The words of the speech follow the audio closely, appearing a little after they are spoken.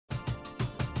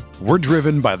We're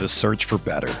driven by the search for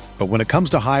better. But when it comes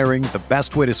to hiring, the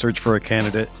best way to search for a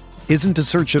candidate isn't to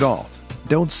search at all.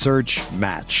 Don't search,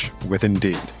 match with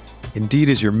Indeed. Indeed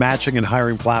is your matching and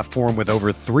hiring platform with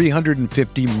over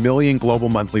 350 million global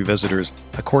monthly visitors,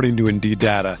 according to Indeed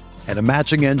data, and a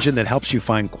matching engine that helps you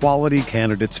find quality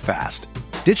candidates fast.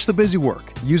 Ditch the busy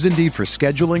work. Use Indeed for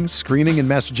scheduling, screening, and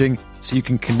messaging so you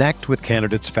can connect with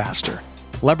candidates faster.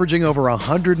 Leveraging over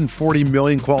 140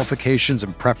 million qualifications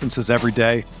and preferences every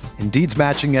day, Indeed's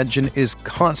matching engine is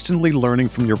constantly learning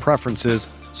from your preferences,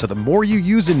 so the more you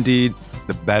use Indeed,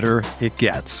 the better it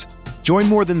gets. Join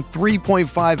more than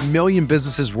 3.5 million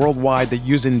businesses worldwide that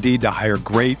use Indeed to hire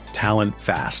great talent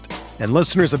fast. And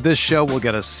listeners of this show will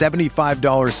get a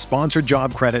 $75 sponsored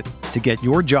job credit to get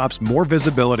your jobs more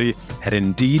visibility at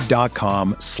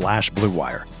Indeed.com/Blue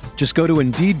Wire. Just go to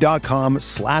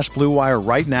Indeed.com/Blue Wire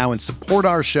right now and support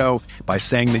our show by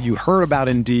saying that you heard about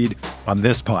Indeed on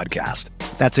this podcast.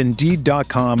 That's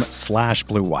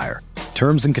Indeed.com/Blue Wire.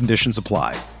 Terms and conditions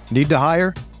apply. Need to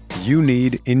hire? You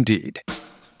need Indeed.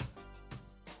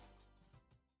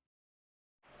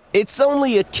 It's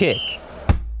only a kick,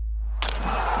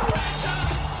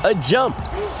 a jump,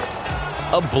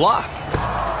 a block.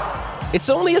 It's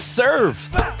only a serve.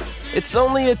 It's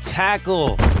only a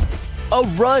tackle, a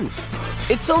run.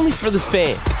 It's only for the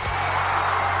fans.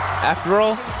 After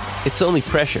all, it's only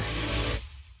pressure.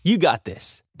 You got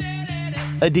this.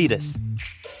 Adidas.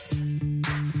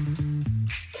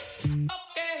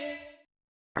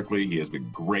 He has been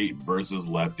great versus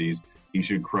lefties. He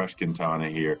should crush Quintana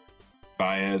here.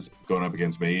 Baez going up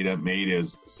against Maeda. Maeda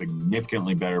is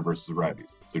significantly better versus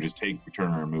righties. So just take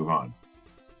Turner and move on.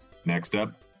 Next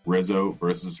up, Rizzo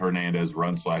versus Hernandez,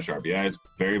 run/RBIs.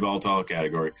 Very volatile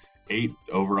category. 8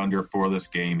 over-under for this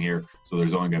game here. So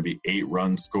there's only going to be 8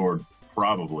 runs scored,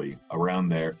 probably around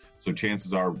there. So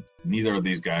chances are neither of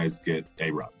these guys get a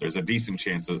run. There's a decent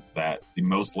chance that the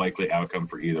most likely outcome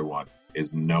for either one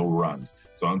is no runs.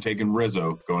 So I'm taking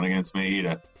Rizzo going against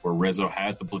Maeda, where Rizzo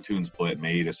has the platoon split.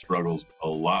 Maeda struggles a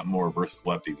lot more versus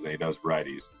lefties than he does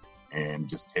righties, and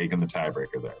just taking the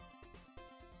tiebreaker there.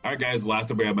 All right, guys, last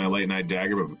up we have my late night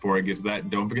dagger, but before I get to that,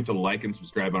 don't forget to like and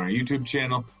subscribe on our YouTube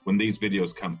channel. When these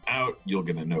videos come out, you'll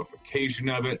get a notification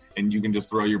of it, and you can just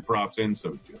throw your props in,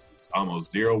 so it's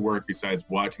almost zero work besides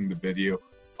watching the video.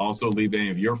 Also, leave any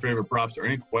of your favorite props or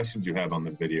any questions you have on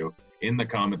the video in the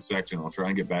comments section. I'll try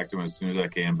and get back to them as soon as I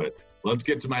can, but let's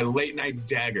get to my late night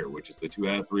dagger, which is the 2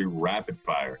 out of 3 rapid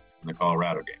fire in the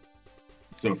Colorado game.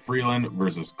 So Freeland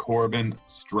versus Corbin,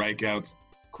 strikeouts.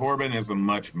 Corbin is a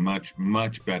much, much,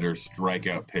 much better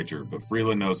strikeout pitcher, but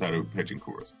Freeland knows how to pitch in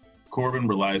Coors. Corbin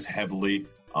relies heavily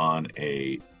on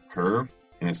a curve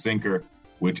and a sinker,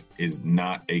 which is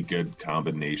not a good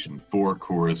combination for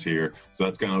Coors here. So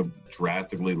that's going to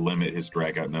drastically limit his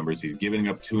strikeout numbers. He's giving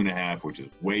up 2.5, which is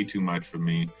way too much for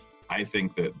me. I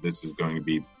think that this is going to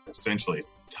be essentially a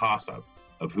toss-up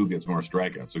of who gets more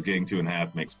strikeouts. So getting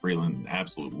 2.5 makes Freeland an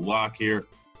absolute lock here.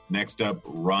 Next up,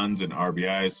 runs and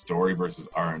RBIs, Story versus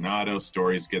Arenado.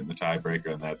 Story's getting the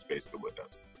tiebreaker, and that's basically what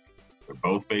does it. They're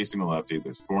both facing a lefty.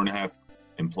 There's 4.5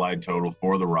 implied total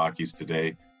for the Rockies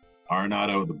today.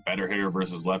 Arenado, the better hitter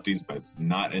versus lefties, but it's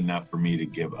not enough for me to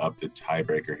give up the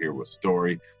tiebreaker here with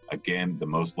Story. Again, the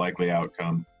most likely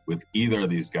outcome with either of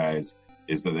these guys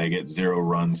is that they get 0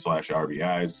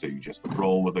 runs/RBIs, so you just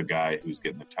roll with a guy who's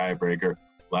getting the tiebreaker.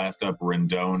 Last up,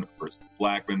 Rendon versus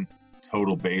Blackmon.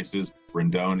 Total bases.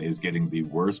 Rendon is getting the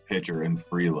worst pitcher in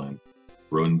Freeland.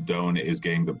 Rendon is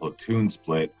getting the platoon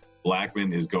split.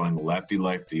 Blackmon is going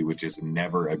lefty-lefty, which is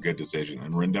never a good decision.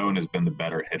 And Rendon has been the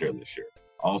better hitter this year.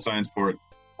 All signs point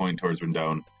towards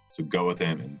Rendon, so go with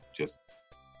him and just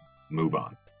move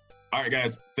on. All right,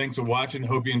 guys, thanks for watching.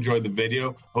 Hope you enjoyed the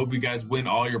video. Hope you guys win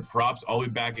all your props. I'll be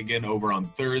back again over on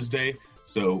Thursday,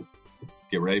 so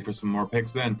get ready for some more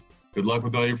picks then. Good luck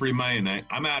with all your free money tonight.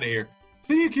 I'm out of here.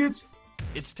 See you, kids.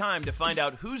 It's time to find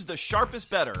out who's the sharpest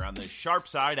bettor on the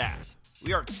Sharpside app.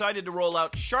 We are excited to roll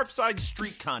out Sharpside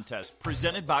Streak Contest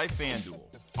presented by FanDuel.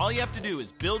 All you have to do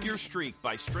is build your streak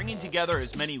by stringing together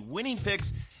as many winning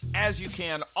picks as you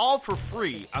can, all for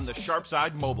free on the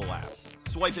Sharpside mobile app.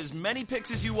 Swipe as many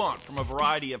picks as you want from a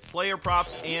variety of player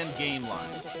props and game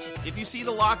lines. If you see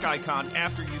the lock icon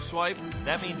after you swipe,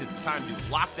 that means it's time to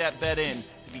lock that bet in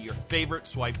to be your favorite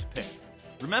swiped pick.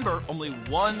 Remember, only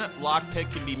one lock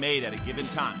pick can be made at a given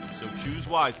time, so choose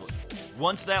wisely.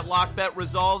 Once that lock bet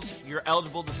resolves, you're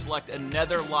eligible to select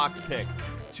another locked pick.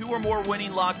 2 or more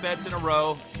winning lock bets in a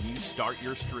row, and you start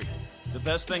your streak. The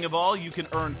best thing of all, you can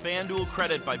earn FanDuel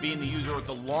credit by being the user with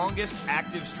the longest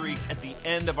active streak at the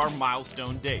end of our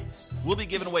milestone dates. We'll be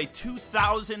giving away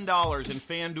 $2,000 in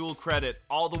FanDuel credit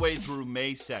all the way through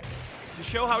May 2nd. To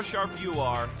show how sharp you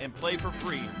are and play for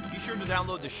free, be sure to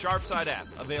download the SharpSide app,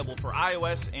 available for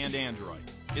iOS and Android.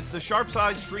 It's the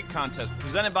SharpSide Streak Contest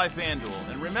presented by FanDuel,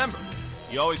 and remember,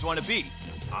 you always want to be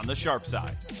on the sharp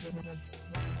side.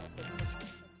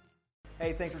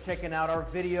 Hey, thanks for checking out our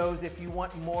videos. If you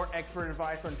want more expert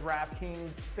advice on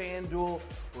DraftKings, FanDuel,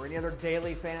 or any other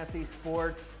daily fantasy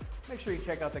sports, make sure you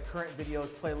check out the current videos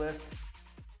playlist.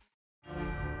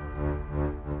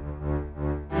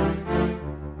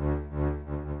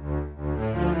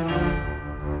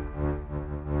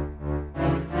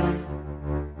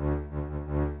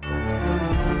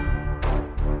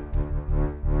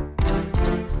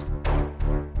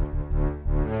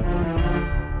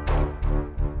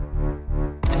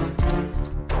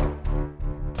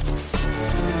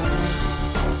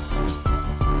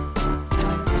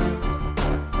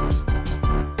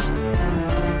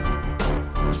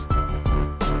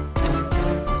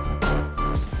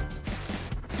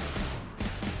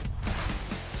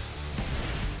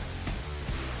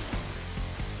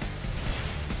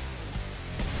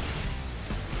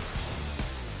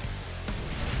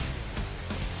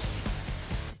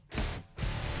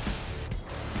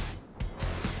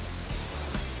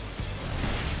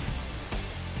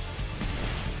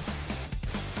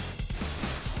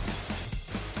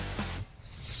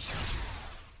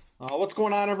 What's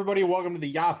going on, everybody? Welcome to the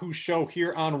Yahoo Show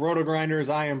here on RotoGrinders.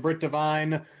 I am Britt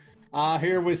Devine,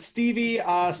 here with Stevie.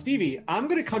 Stevie, I'm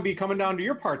going to be coming down to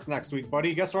your parts next week,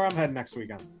 buddy. Guess where I'm heading next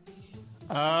weekend?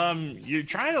 You're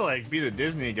trying to be the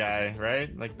Disney guy, right?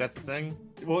 That's the thing.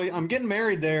 Well, I'm getting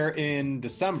married there in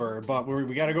December, but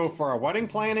we got to go for our wedding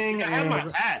planning. I have my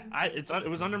hat. It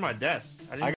was under my desk.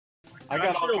 I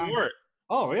got should have wore it.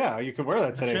 Oh yeah, you could wear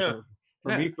that today.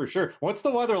 For me, for sure. What's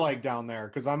the weather like down there?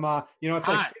 Because I'm, it's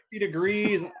like 50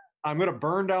 degrees. I'm gonna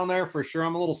burn down there for sure.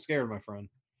 I'm a little scared, my friend.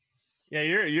 Yeah,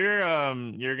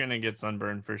 you're gonna get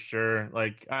sunburned for sure.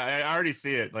 I already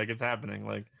see it. It's happening.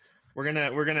 We're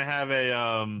gonna have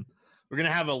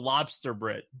a lobster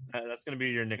Brit. That's gonna be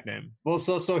your nickname. Well,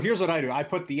 so here's what I do. I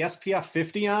put the SPF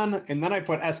 50 on, and then I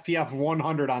put SPF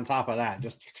 100 on top of that,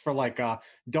 just for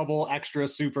double extra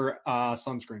super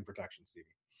sunscreen protection, Stevie.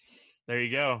 There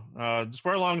you go. Just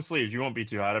wear long sleeves. You won't be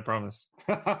too hot, I promise.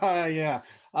 Yeah.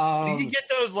 You can get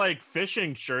those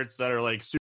fishing shirts that are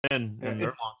super thin and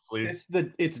they're long sleeves.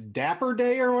 It's Dapper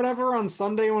Day or whatever on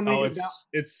Sunday when we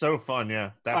it's so fun. Yeah,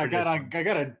 I got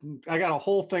a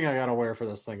whole thing I got to wear for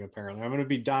this thing. Apparently, I'm going to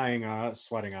be dying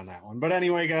sweating on that one. But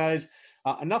anyway, guys,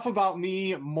 enough about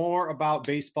me. More about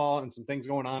baseball and some things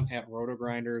going on at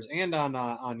RotoGrinders and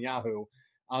on Yahoo.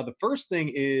 The first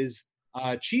thing is.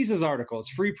 Cheese's article. It's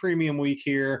free premium week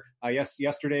here.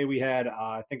 Yesterday we had,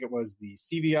 I think it was the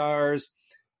CBRs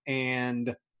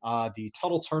and the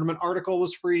Tuttle Tournament article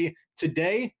was free.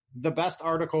 Today, the best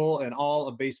article in all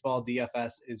of baseball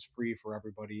DFS is free for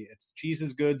everybody. It's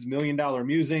Cheese's Goods, $1 Million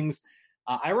Musings.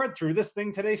 I read through this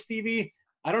thing today, Stevie.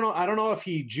 I don't know if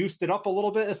he juiced it up a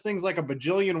little bit. This thing's like a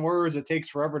bajillion words. It takes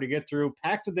forever to get through.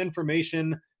 Packed with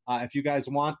information. If you guys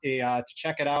want to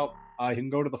check it out, you can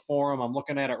go to the forum. I'm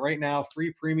looking at it right now.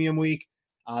 Free premium week.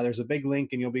 There's a big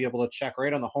link, and you'll be able to check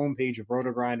right on the homepage of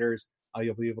RotoGrinders.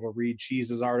 You'll be able to read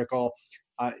Cheese's article.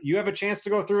 You have a chance to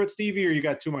go through it, Stevie, or you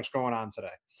got too much going on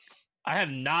today? I have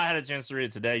not had a chance to read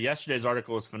it today. Yesterday's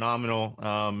article was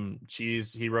phenomenal.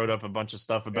 Cheese, he wrote up a bunch of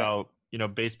stuff about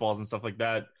baseballs and stuff like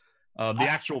that. The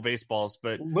actual baseballs,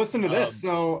 but listen to this.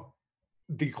 So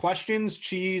the questions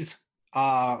Cheese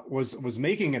was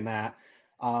making in that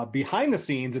behind the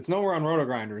scenes, it's nowhere on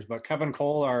RotoGrinders, but Kevin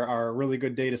Cole, our really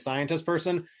good data scientist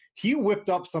person, he whipped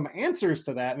up some answers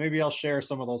to that. Maybe I'll share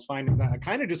some of those findings. I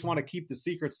kind of just want to keep the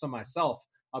secrets to myself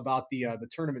about the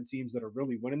tournament teams that are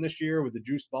really winning this year with the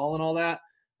juice ball and all that.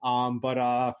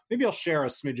 But maybe I'll share a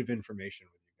smidge of information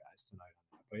with you guys tonight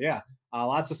on that. But yeah,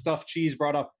 lots of stuff Cheese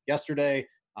brought up yesterday.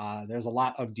 There's a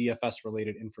lot of DFS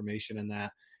related information in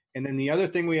that. And then the other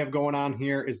thing we have going on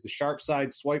here is the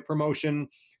SharpSide swipe promotion.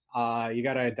 You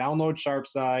got to download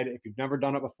SharpSide. If you've never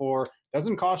done it before,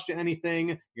 doesn't cost you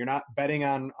anything. You're not betting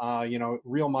on,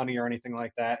 real money or anything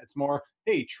like that. It's more,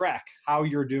 hey, track how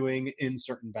you're doing in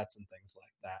certain bets and things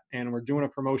like that. And we're doing a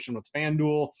promotion with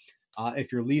FanDuel.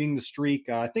 If you're leading the streak,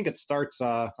 I think it starts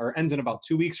or ends in about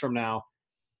 2 weeks from now.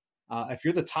 If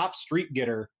you're the top streak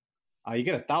getter, you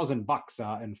get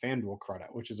 $1,000 in FanDuel credit,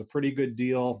 which is a pretty good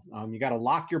deal. You got to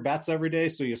lock your bets every day,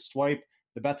 so you swipe.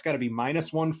 The bet's got to be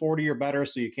minus 140 or better,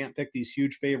 so you can't pick these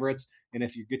huge favorites. And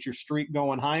if you get your streak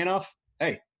going high enough,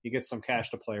 hey, you get some cash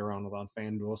to play around with on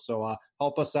FanDuel. So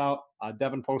help us out.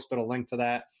 Devin posted a link to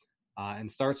that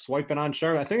and start swiping on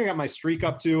Sharp. I think I got my streak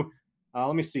up to,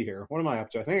 let me see here. What am I up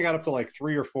to? I think I got up to like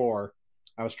 3 or 4.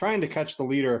 I was trying to catch the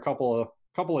leader a couple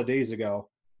of days ago,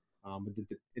 but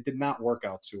it did not work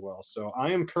out too well. So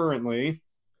I am currently,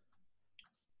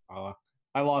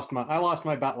 I lost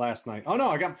my bet last night. Oh no,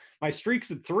 I got my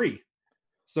streaks at 3.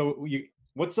 So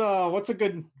what's a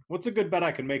good bet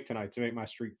I can make tonight to make my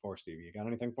streak 4, Stevie? You got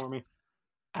anything for me?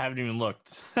 I haven't even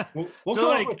looked. We'll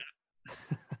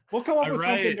come up with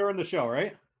something during the show,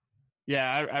 right?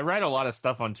 Yeah, I write a lot of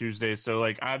stuff on Tuesdays, so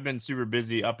like I've been super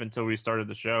busy up until we started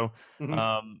the show.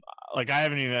 Mm-hmm. Like I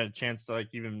haven't even had a chance to like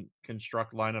even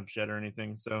construct lineups yet or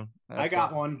anything. So I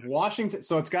got one. Washington,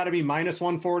 so it's got to be minus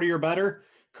 140 or better.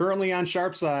 Currently on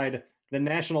sharp side, the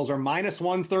Nationals are minus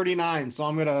 139. So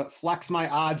I'm gonna flex my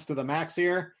odds to the max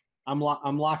here. I'm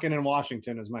locking in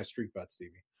Washington as my streak bet,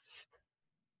 Stevie.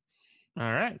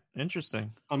 All right,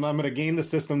 interesting. I'm gonna game the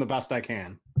system the best I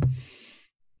can.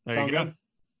 There Sound you go. good?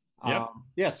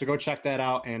 Yep. So go check that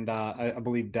out, and I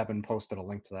believe Devin posted a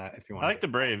link to that if you want. I like the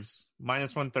Braves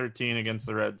minus 113 against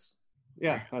the Reds.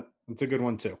 Yeah, that's a good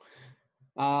one too.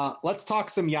 Let's talk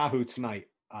some Yahoo tonight.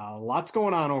 Lots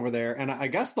going on over there, and I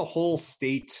guess the whole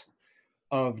state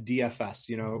of DFS.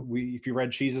 You know, if you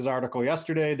read Cheese's article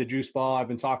yesterday, the juice ball. I've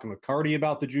been talking with Cardi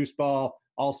about the juice ball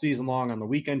all season long on the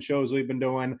weekend shows we've been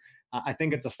doing. I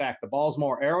think it's a fact. The ball's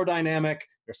more aerodynamic.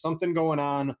 There's something going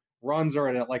on. Runs are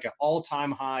at like an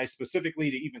all-time high, specifically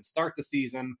to even start the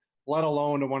season, let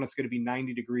alone to when it's going to be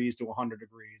 90 degrees to 100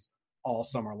 degrees all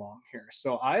summer long here.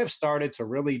 So I have started to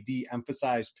really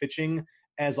de-emphasize pitching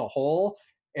as a whole,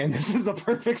 and this is the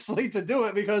perfect slate to do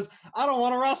it because I don't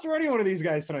want to roster any one of these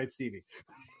guys tonight, Stevie.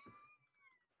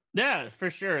 Yeah,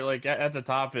 for sure. Like at the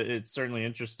top, it's certainly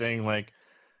interesting. Like,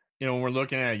 you know, when we're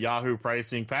looking at Yahoo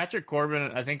pricing, Patrick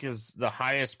Corbin, I think, is the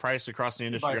highest price across the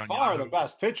industry. By far the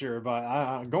best pitcher,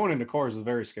 but going into Coors is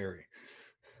very scary.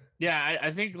 Yeah,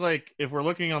 I think, like, if we're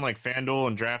looking on, like, FanDuel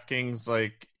and DraftKings,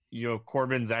 like, you know,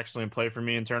 Corbin's actually in play for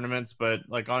me in tournaments. But,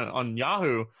 like, on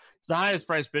Yahoo, it's the highest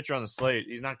priced pitcher on the slate.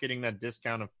 He's not getting that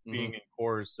discount of being in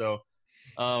Coors. So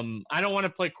I don't want to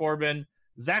play Corbin.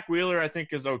 Zach Wheeler, I think,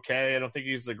 is okay. I don't think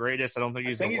he's the greatest. I don't think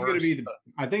he's the worst.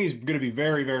 I think he's going to be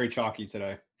very, very chalky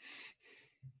today.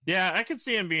 Yeah, I could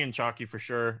see him being chalky for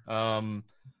sure,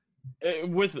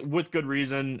 with good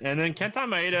reason. And then Kenta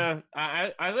Maeda,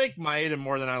 I like Maeda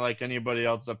more than I like anybody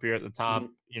else up here at the top.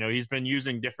 Mm-hmm. You know, he's been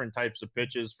using different types of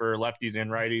pitches for lefties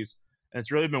and righties, and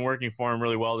it's really been working for him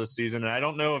really well this season. And I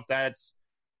don't know if that's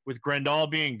with Grandal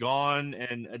being gone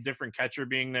and a different catcher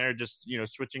being there, just, you know,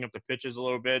 switching up the pitches a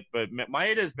little bit. But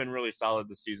Maeda has been really solid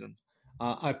this season.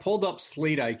 I pulled up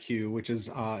Slate IQ, which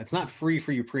is it's not free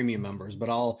for you premium members, but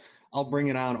I'll bring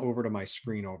it on over to my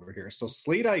screen over here. So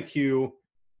Slate IQ,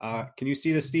 can you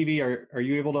see this, Stevie? Are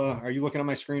you looking at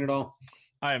my screen at all?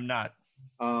 I am not.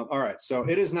 All right. So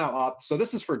it is now up. So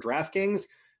this is for DraftKings.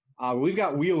 We've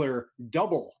got Wheeler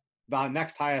double the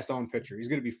next highest owned pitcher. He's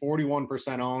going to be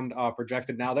 41% owned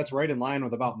projected now. That's right in line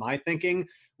with about my thinking,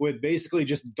 with basically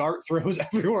just dart throws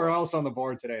everywhere else on the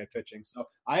board today at pitching. So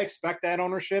I expect that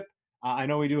ownership. I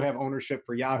know we do have ownership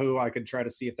for Yahoo. I could try to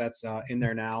see if that's in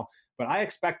there now. But I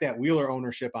expect that Wheeler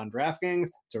ownership on DraftKings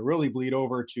to really bleed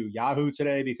over to Yahoo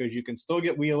today because you can still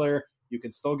get Wheeler. You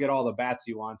can still get all the bats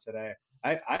you want today.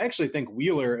 I actually think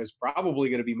Wheeler is probably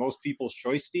going to be most people's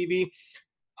choice, Stevie.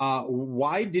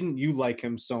 Why didn't you like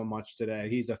him so much today?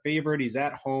 He's a favorite. He's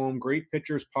at home. Great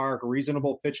pitcher's park.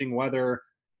 Reasonable pitching weather.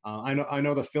 I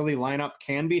know the Philly lineup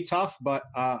can be tough, but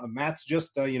Matt's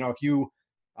just, if you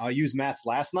used Matt's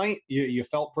last night, you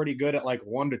felt pretty good at like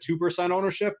 1% to 2%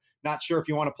 ownership. Not sure if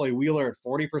you want to play Wheeler at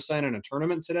 40% in a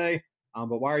tournament today,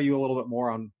 but why are you a little bit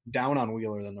more down on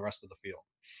Wheeler than the rest of the field?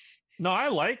 No, I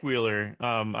like Wheeler.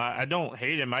 I don't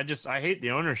hate him. I hate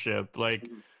the ownership. Like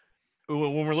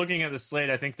when we're looking at the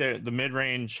slate, I think the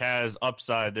mid-range has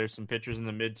upside. There's some pitchers in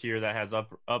the mid-tier that has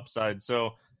upside.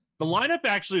 So the lineup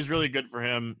actually is really good for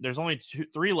him. There's only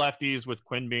 3 lefties with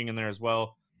Quinn being in there as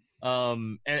well.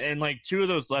 And like 2 of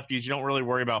those lefties, you don't really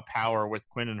worry about power with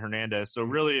Quinn and Hernandez. So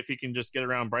really, if he can just get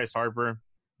around Bryce Harper,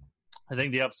 I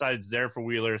think the upside's there for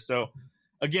Wheeler. So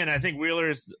again, I think Wheeler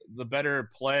is the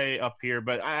better play up here,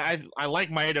 but I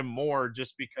like Maeda more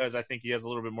just because I think he has a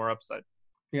little bit more upside.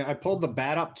 Yeah, I pulled the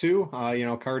bat up too.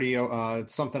 Cardio,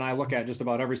 it's something I look at just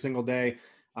about every single day.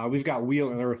 We've got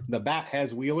Wheeler. The bat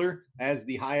has Wheeler as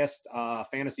the highest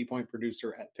fantasy point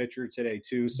producer at pitcher today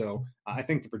too. So I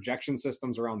think the projection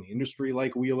systems around the industry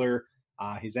like Wheeler.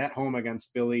 He's at home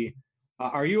against Philly.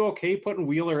 Are you okay putting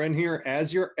Wheeler in here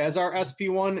as our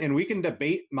SP1? And we can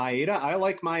debate Maeda. I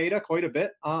like Maeda quite a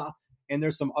bit. And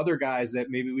there's some other guys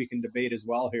that maybe we can debate as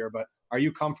well here. But are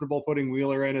you comfortable putting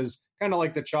Wheeler in as kind of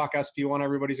like the chalk SP1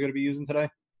 everybody's going to be using today?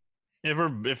 If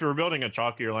we're building a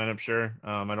chalkier lineup, sure.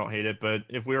 I don't hate it, but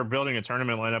if we were building a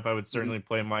tournament lineup, I would certainly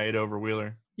play Maeda over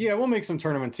Wheeler. Yeah, we'll make some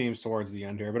tournament teams towards the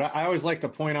end here. But I always like to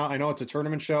point out, I know it's a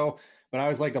tournament show, but I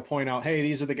always like to point out, hey,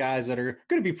 these are the guys that are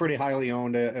going to be pretty highly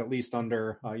owned, at least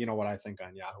under, what I think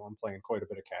on Yahoo. I'm playing quite a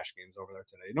bit of cash games over there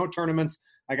today. No tournaments.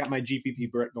 I got my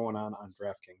GPP Brit going on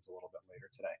DraftKings a little bit later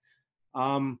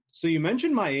today. So you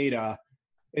mentioned Maeda.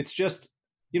 It's just,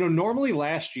 normally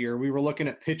last year we were looking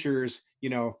at pitchers,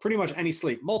 pretty much any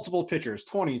slate, multiple pitchers,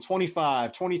 20,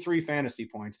 25, 23 fantasy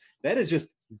points. That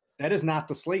is not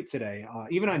the slate today.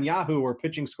 Even on Yahoo, where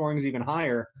pitching scoring is even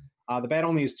higher, the bat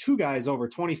only has 2 guys over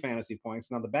 20 fantasy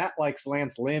points. Now, the bat likes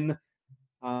Lance Lynn.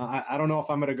 I don't know if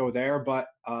I'm going to go there, but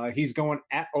he's going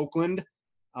at Oakland.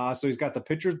 So he's got the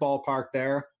pitcher's ballpark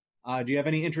there. Do you have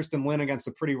any interest in Lynn against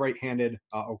a pretty right-handed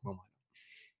Oakland lineup?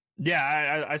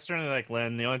 Yeah, I certainly like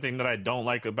Lynn. The only thing that I don't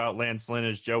like about Lance Lynn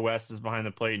is Joe West is behind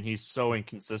the plate, and he's so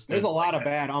inconsistent. There's a lot of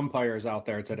bad umpires out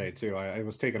there today, too. I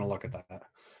was taking a look at that.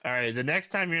 All right, the next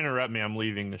time you interrupt me, I'm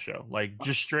leaving the show. Like,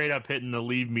 just straight up hitting the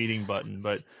leave meeting button.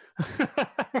 But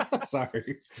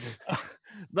sorry.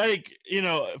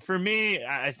 For me,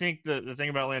 I think the thing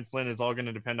about Lance Lynn is all going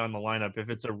to depend on the lineup. If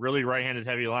it's a really right-handed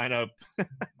heavy lineup,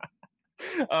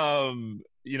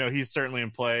 he's certainly in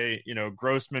play.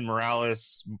 Grossman,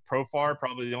 Morales, Profar,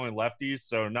 probably the only lefties,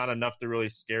 so not enough to really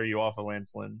scare you off of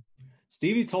Lance Lynn.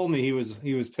 Stevie told me he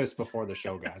was pissed before the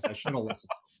show, guys. I should have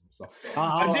listened. So,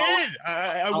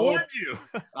 I warned you.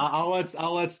 I'll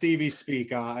let Stevie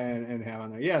speak and have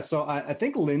on there. Yeah, so I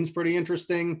think Lynn's pretty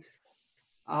interesting.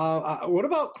 What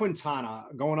about Quintana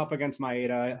going up against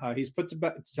Maeda? He's put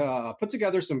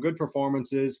together some good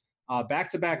performances,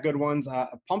 back-to-back good ones.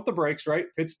 Pump the brakes, right?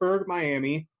 Pittsburgh,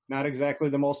 Miami, not exactly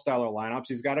the most stellar lineups.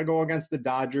 He's got to go against the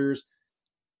Dodgers.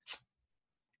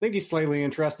 I think he's slightly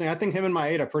interesting. I think him and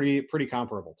Maeda pretty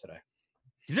comparable today.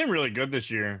 He's been really good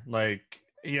this year.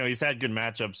 He's had good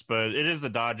matchups, but it is the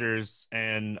Dodgers,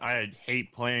 and I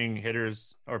hate playing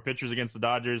hitters or pitchers against the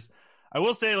Dodgers. I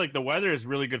will say, the weather is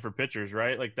really good for pitchers,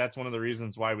 right? That's one of the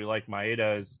reasons why we like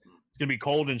Maeda is it's going to be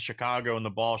cold in Chicago, and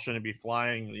the ball shouldn't be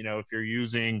flying. If you're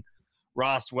using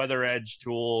Ross Weather Edge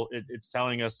tool, it's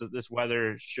telling us that this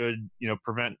weather should,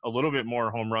 prevent a little bit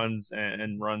more home runs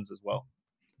and runs as well.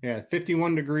 Yeah,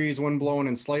 51 degrees, wind blowing,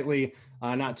 and slightly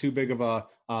not too big of a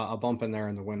bump in there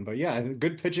in the wind. But yeah,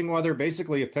 good pitching weather.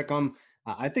 Basically, a pick 'em.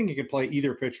 I think you could play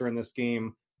either pitcher in this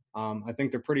game. I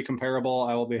think they're pretty comparable.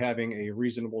 I will be having a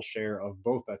reasonable share of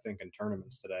both, I think, in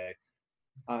tournaments today.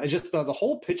 It's just the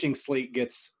whole pitching slate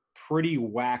gets pretty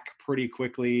whack pretty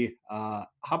quickly. How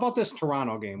about this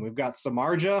Toronto game? We've got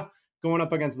Samardzija going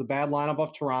up against the bad lineup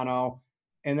of Toronto.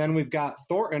 And then we've got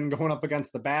Thornton going up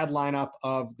against the bad lineup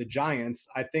of the Giants.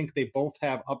 I think they both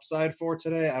have upside for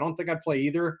today. I don't think I'd play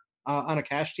either on a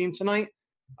cash team tonight.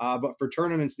 But for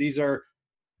tournaments, these are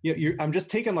I'm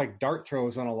just taking dart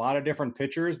throws on a lot of different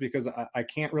pitchers because I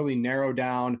can't really narrow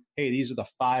down, hey, these are the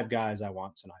 5 guys I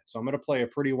want tonight. So I'm going to play a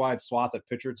pretty wide swath at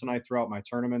pitcher tonight throughout my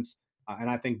tournaments.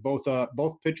 And I think both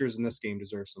pitchers in this game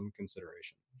deserve some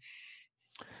consideration.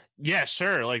 Yeah,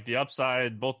 sure. The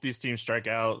upside, both these teams strike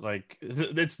out.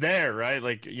 It's there, right?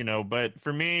 But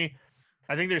for me,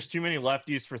 I think there's too many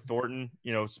lefties for Thornton.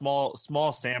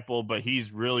 Small sample, but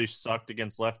he's really sucked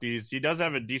against lefties. He does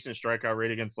have a decent strikeout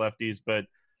rate against lefties, but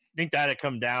I think that had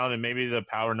come down, and maybe the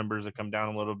power numbers have come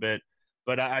down a little bit.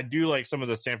 But I do like some of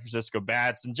the San Francisco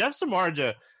bats. And Jeff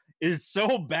Samardzija is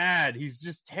so bad. He's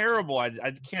just terrible. I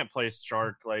can't play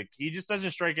Shark. He just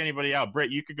doesn't strike anybody out.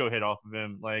 Britt, you could go hit off of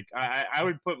him. I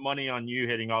would put money on you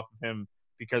hitting off of him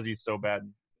because he's so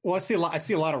bad. Well, I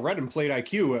see a lot of red in plate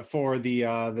IQ for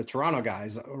the Toronto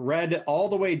guys. Red all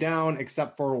the way down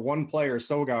except for one player,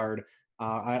 Sogard.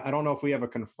 I don't know if we have a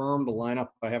confirmed lineup.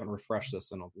 I haven't refreshed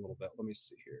this in a little bit. Let me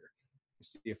see here. Let me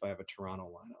see if I have a Toronto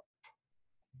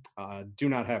lineup. Do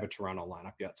not have a Toronto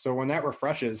lineup yet. So when that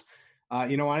refreshes,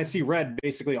 when I see red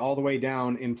basically all the way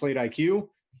down in plate IQ,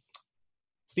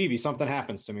 Stevie, something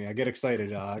happens to me. I get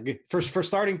excited. For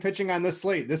starting pitching on this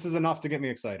slate, this is enough to get me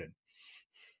excited.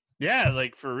 Yeah,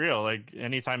 for real.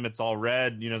 Anytime it's all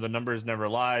red, the numbers never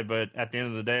lie. But at the end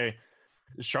of the day,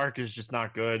 the Shark is just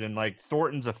not good. And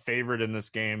Thornton's a favorite in this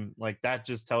game. That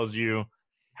just tells you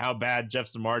how bad Jeff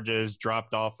Samardzija has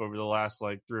dropped off over the last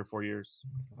 3 or 4 years.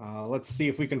 Let's see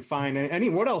if we can find any.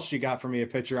 What else you got for me, a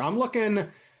pitcher? I'm looking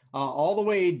all the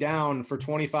way down for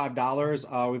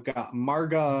 $25. We've got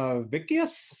Margavicius,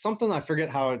 something I forget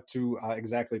how to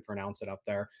exactly pronounce it up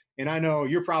there. And I know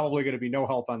you're probably going to be no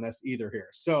help on this either here.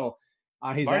 So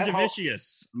He's at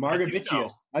Margevicius.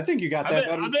 Margevicius. I think you got that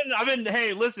better. I've been.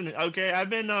 Hey, listen. Okay,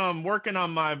 I've been working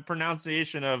on my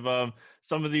pronunciation of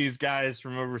some of these guys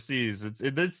from overseas.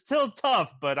 It's still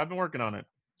tough, but I've been working on it.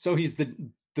 So he's the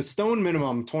stone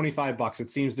minimum, $25.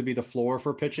 It seems to be the floor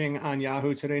for pitching on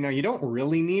Yahoo today. Now you don't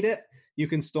really need it. You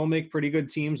can still make pretty good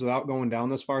teams without going down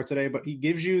this far today, but he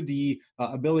gives you the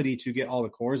ability to get all the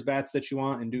Coors bats that you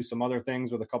want and do some other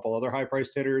things with a couple other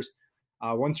high-priced hitters.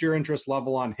 Once your interest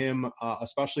level on him,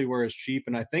 especially where it's cheap,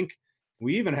 and I think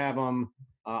we even have him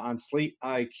on Slate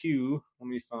IQ. Let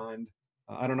me find.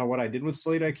 I don't know what I did with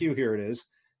Slate IQ. Here it is.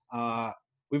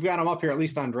 We've got him up here, at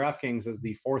least on DraftKings, as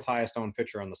the 4th highest owned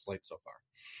pitcher on the slate so far.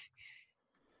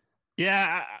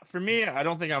 Yeah, for me, I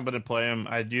don't think I'm going to play him.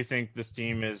 I do think this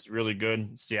team is really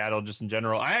good. Seattle, just in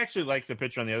general. I actually like the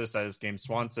pitcher on the other side of this game,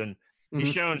 Swanson.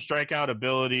 He's shown strikeout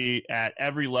ability at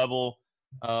every level.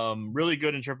 Really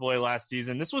good in AAA last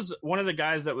season. This was one of the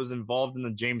guys that was involved in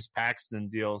the James Paxton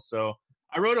deal. So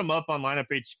I wrote him up on Lineup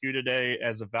HQ today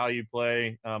as a value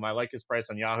play. I like his price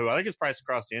on Yahoo. I like his price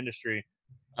across the industry.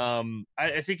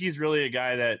 I think he's really a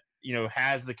guy that,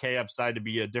 has the K upside to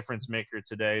be a difference maker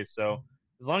today. So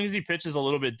as long as he pitches a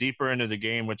little bit deeper into the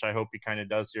game, which I hope he kind of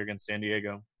does here against San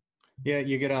Diego. Yeah,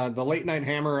 you get the late night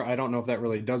hammer. I don't know if that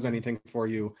really does anything for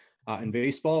you in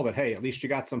baseball, but hey, at least you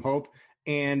got some hope.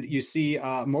 And you see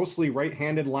mostly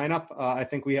right-handed lineup. I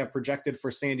think we have projected for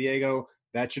San Diego.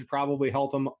 That should probably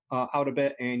help him out a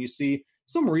bit. And you see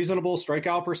some reasonable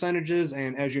strikeout percentages.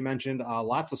 And as you mentioned,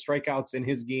 lots of strikeouts in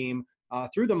his game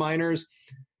through the minors.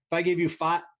 If I gave you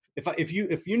five, if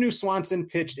you knew Swanson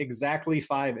pitched exactly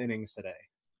 5 innings today,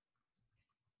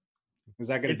 is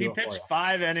that going to do it for you? If he pitched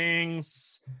 5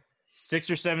 innings, 6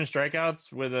 or 7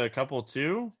 strikeouts with a couple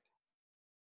 2.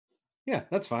 Yeah,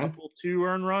 that's fine. Couple 2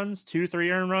 earned runs,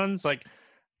 2-3 earned runs. Like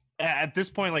at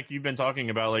this point, like you've been talking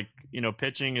about, like,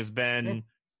 pitching has been,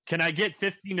 can I get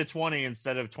 15 to 20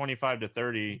 instead of 25 to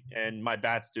 30 and my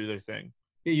bats do their thing?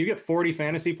 Yeah, you get 40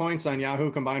 fantasy points on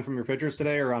Yahoo combined from your pitchers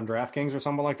today or on DraftKings or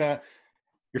something like that.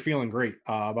 You're feeling great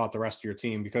about the rest of your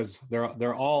team because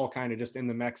they're all kind of just in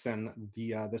the mix. And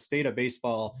the state of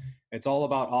baseball, it's all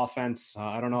about offense.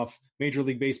 I don't know if Major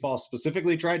League Baseball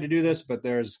specifically tried to do this, but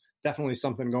there's definitely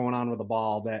something going on with the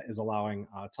ball that is allowing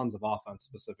tons of offense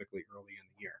specifically early in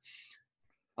the year.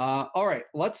 All right,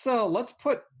 let's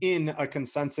put in a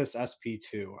consensus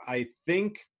SP2. I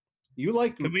think you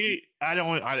like. I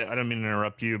don't mean to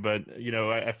interrupt you, but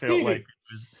I feel like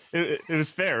it was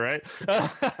fair, right?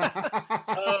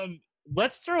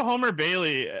 Let's throw Homer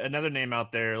Bailey, another name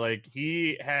out there. Like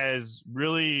he has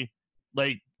really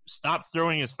stopped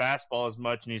throwing his fastball as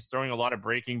much, and he's throwing a lot of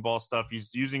breaking ball stuff.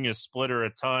 He's using his splitter a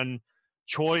ton.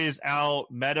 Choi is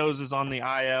out. Meadows is on the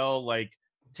IL. Like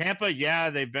Tampa, yeah,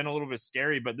 they've been a little bit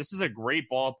scary, but this is a great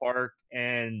ballpark,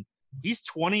 and he's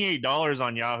 $28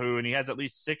 on Yahoo, and he has at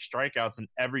least 6 strikeouts in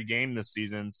every game this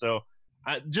season. So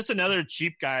just another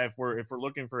cheap guy if we're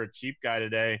looking for a cheap guy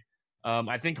today.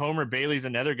 I think Homer Bailey's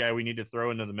another guy we need to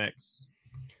throw into the mix.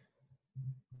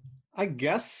 I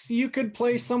guess you could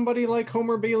play somebody like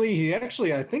Homer Bailey. He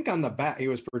actually, I think on the bat, he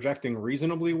was projecting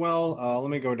reasonably well. Let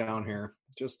me go down here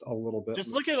just a little bit. Just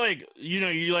look at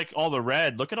you like all the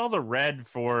red. Look at all the red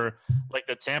for like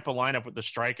the Tampa lineup with the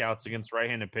strikeouts against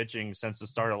right-handed pitching since the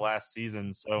start of last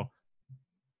season. So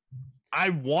I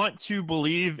want to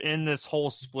believe in this whole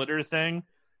splitter thing.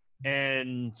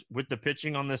 And with the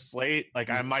pitching on this slate, like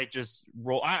I might just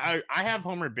roll. I have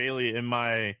Homer Bailey in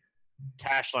my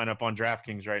cash lineup on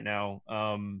DraftKings right now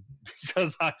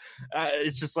because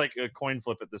it's just like a coin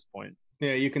flip at this point.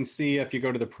 Yeah, you can see if you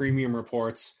go to the premium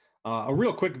reports, a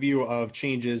real quick view of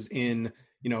changes in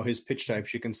his pitch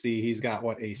types. You can see he's got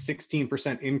a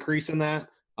 16% increase in that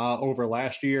over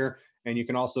last year, and you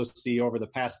can also see over the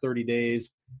past 30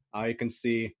 days. You can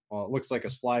see it looks like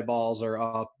his fly balls are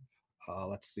up.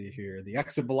 Let's see here. The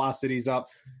exit velocity's up.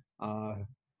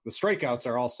 The strikeouts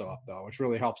are also up, though, which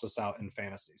really helps us out in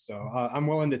fantasy. So I'm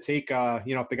willing to take,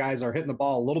 if the guys are hitting the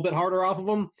ball a little bit harder off of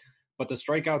them, but the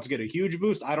strikeouts get a huge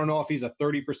boost. I don't know if he's a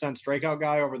 30% strikeout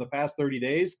guy over the past 30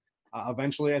 days.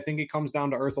 Eventually, I think he comes down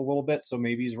to earth a little bit, so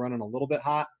maybe he's running a little bit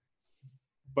hot.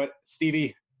 But,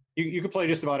 Stevie, you could play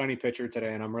just about any pitcher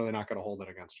today, and I'm really not going to hold it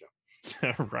against you.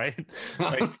 Right?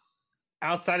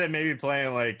 Outside of maybe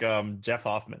playing like Jeff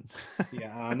Hoffman.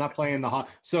 Yeah, I'm not playing the hot.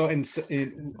 So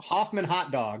in Hoffman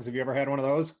hot dogs, have you ever had one of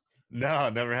those? No,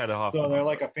 never had a Hoffman. So they're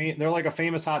like a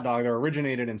famous hot dog. They're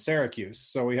originated in Syracuse.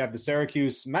 So we have the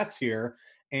Syracuse Mets here,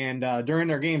 and during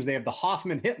their games they have the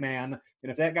Hoffman Hitman.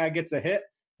 And if that guy gets a hit,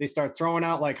 they start throwing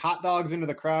out like hot dogs into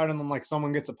the crowd, and then like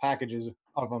someone gets a packages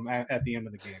of them at the end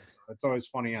of the game. So it's always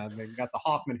funny. They've got the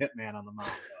Hoffman Hitman on the mound.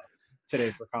 today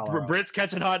for Colorado. Britt's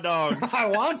catching hot dogs. I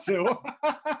want to.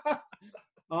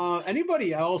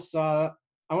 Anybody else? I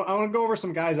want to go over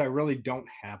some guys I really don't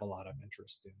have a lot of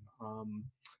interest in.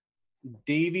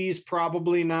 Davies,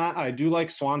 probably not. I do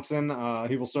like Swanson.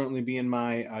 He will certainly be in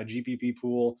my GPP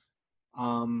pool.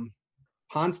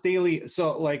 Ponce de Leon.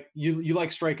 So, like, you like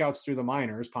strikeouts through the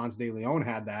minors. Ponce de Leon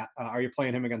had that. Are you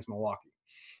playing him against Milwaukee?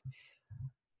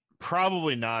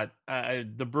 Probably not.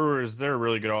 The Brewers, they're a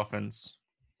really good offense.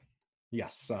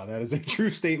 Yes, that is a true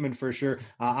statement for sure.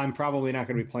 I'm probably not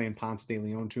going to be playing Ponce de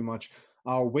Leon too much.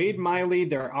 Wade Miley,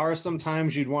 there are some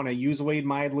times you'd want to use Wade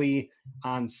Miley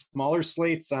on smaller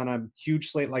slates. On a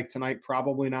huge slate like tonight,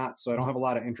 probably not. So I don't have a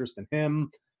lot of interest in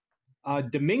him.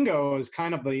 Domingo is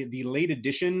kind of the late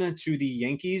addition to the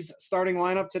Yankees starting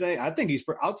lineup today. I think he's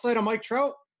outside of Mike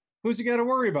Trout. Who's he got to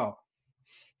worry about?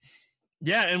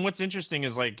 Yeah, and what's interesting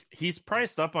is, like, he's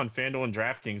priced up on FanDuel and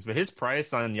DraftKings, but his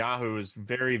price on Yahoo is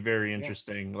very, very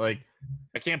interesting. Yeah. Like,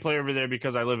 I can't play over there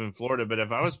because I live in Florida, but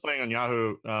if I was playing on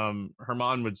Yahoo,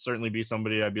 Herman would certainly be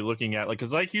somebody I'd be looking at. Like,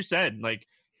 because like you said, like,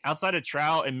 outside of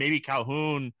Trout and maybe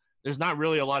Calhoun, there's not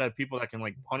really a lot of people that can,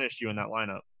 like, punish you in that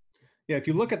lineup. Yeah, if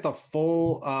you look at the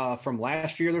full from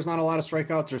last year, there's not a lot of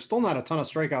strikeouts. There's still not a ton of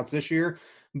strikeouts this year,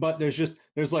 but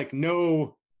there's like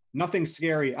nothing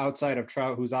scary outside of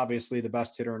Trout, who's obviously the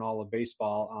best hitter in all of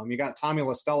baseball. You got Tommy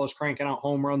La Stella's cranking out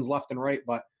home runs left and right,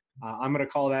 but I'm going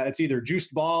to call that, it's either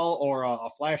juiced ball or a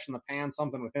flash in the pan,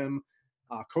 something with him.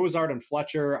 Cozart and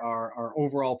Fletcher are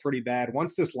overall pretty bad.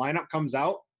 Once this lineup comes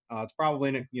out, it's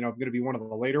probably going to be one of the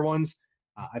later ones.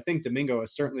 I think Domingo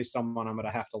is certainly someone I'm going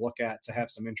to have to look at to have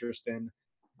some interest in.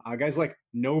 Guys like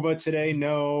Nova today,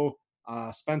 no.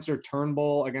 Spencer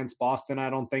Turnbull against Boston, I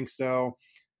don't think so.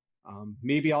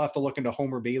 Maybe I'll have to look into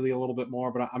Homer Bailey a little bit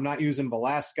more, but I'm not using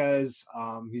Velasquez.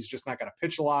 He's just not going to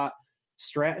pitch a lot.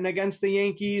 Stratton against the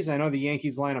Yankees. I know the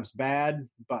Yankees lineup's bad,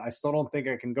 but I still don't think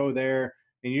I can go there.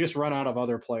 And you just run out of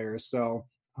other players. So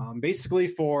basically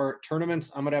for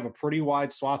tournaments, I'm going to have a pretty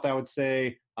wide swath, I would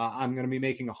say. I'm going to be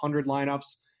making 100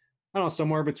 lineups. I don't know,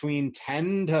 somewhere between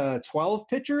 10 to 12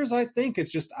 pitchers, I think.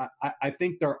 It's just I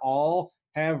think they're all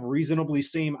have reasonably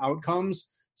same outcomes.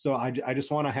 So I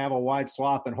just want to have a wide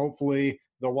swath, and hopefully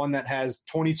the one that has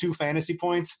 22 fantasy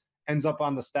points ends up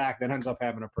on the stack that ends up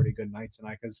having a pretty good night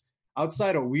tonight. Because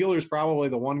outside of Wheeler's probably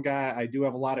the one guy I do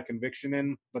have a lot of conviction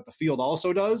in, but the field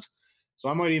also does. So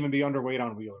I might even be underweight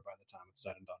on Wheeler by the time it's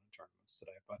said and done in tournaments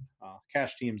today. But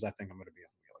cash teams, I think I'm going to be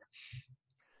on Wheeler.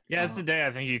 Yeah, it's the day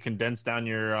I think you condense down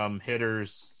your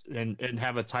hitters and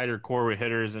have a tighter core with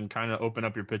hitters and kind of open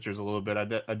up your pitchers a little bit. I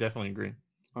definitely agree.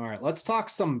 All right, let's talk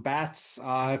some bats.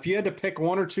 If you had to pick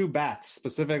one or two bats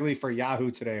specifically for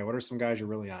Yahoo today, what are some guys you're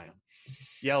really eyeing?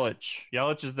 Yelich.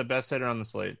 Yelich is the best hitter on the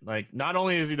slate. Like, not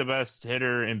only is he the best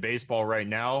hitter in baseball right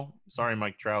now, sorry,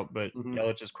 Mike Trout, but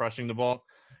Yelich is crushing the ball.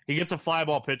 He gets a fly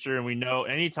ball pitcher, and we know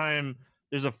anytime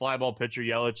there's a fly ball pitcher,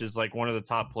 Yelich is like one of the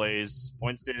top plays.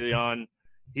 Points de Leon.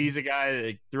 He's a guy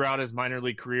that throughout his minor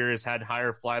league career has had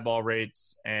higher fly ball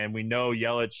rates, and we know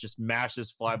Yelich just mashes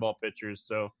fly ball pitchers.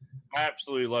 So I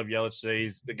absolutely love Yelich today.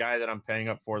 He's the guy that I'm paying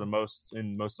up for the most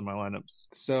in most of my lineups.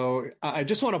 So I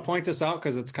just want to point this out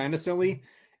because it's kind of silly.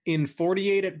 In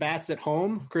 48 at-bats at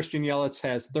home, Christian Yelich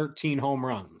has 13 home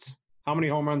runs. How many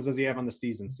home runs does he have on the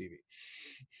season, CV?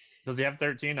 Does he have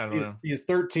 13? I don't know. He has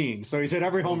 13. So he's hit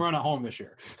every home run at home this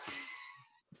year.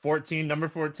 14, number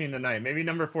 14 tonight. Maybe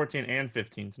number 14 and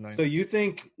 15 tonight. So you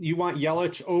think you want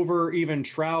Yelich over even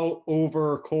Trout,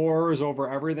 over Coors, over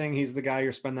everything? He's the guy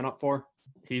you're spending up for?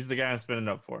 He's the guy I'm spending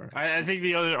up for. I think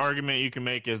the other argument you can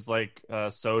make is like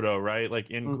Soto, right?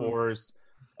 Like in Coors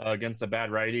against a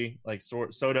bad righty. Like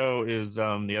Soto is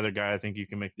the other guy I think you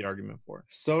can make the argument for.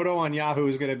 Soto on Yahoo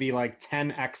is going to be like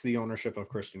 10x the ownership of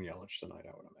Christian Yelich tonight,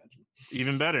 I would imagine.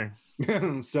 Even better.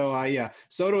 So yeah,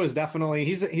 Soto is definitely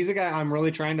he's a guy I'm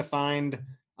really trying to find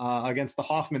against the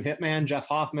Hoffman hitman, Jeff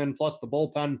Hoffman, plus the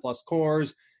bullpen, plus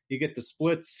Coors. You get the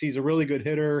splits. He's a really good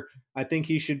hitter. I think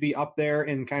he should be up there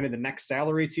in kind of the next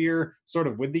salary tier, sort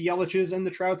of with the Yeliches and the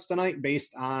Trouts tonight,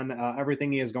 based on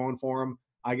everything he has going for him.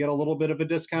 I get a little bit of a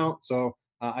discount, so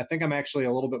I think I'm actually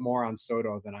a little bit more on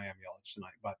Soto than I am Yelich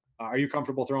tonight. But are you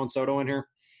comfortable throwing Soto in here?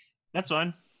 That's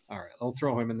fine. All right, I'll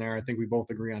throw him in there. I think we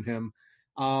both agree on him.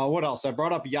 What else? I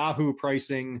brought up Yahoo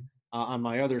pricing on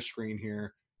my other screen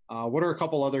here. What are a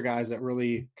couple other guys that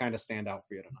really kind of stand out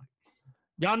for you tonight?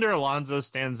 Yonder Alonso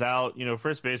stands out. You know,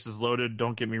 first base is loaded,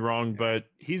 don't get me wrong, but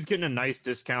he's getting a nice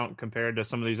discount compared to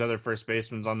some of these other first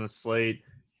basemen on this slate.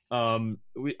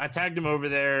 I tagged him over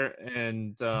there,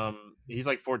 and he's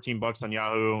like $14 on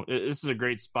Yahoo. This is a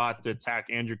great spot to attack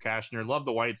Andrew Cashner. Love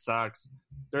the White Sox.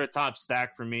 they're a top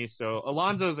stack for me. So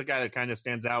Alonso is a guy that kind of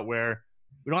stands out where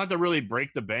we don't have to really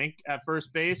break the bank at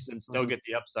first base and still get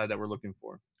the upside that we're looking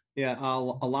for. Yeah,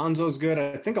 Alonso's good.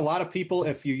 I think a lot of people,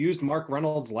 if you used Mark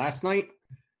Reynolds last night,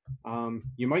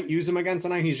 you might use him again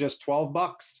tonight. He's just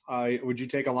 $12. Would you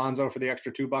take Alonso for the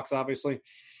extra $2? Obviously,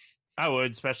 I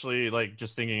would, especially like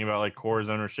just thinking about like Core's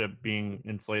ownership being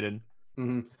inflated.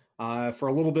 Mm-hmm. For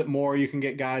a little bit more, you can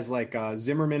get guys like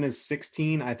Zimmerman is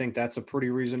 16. I think that's a pretty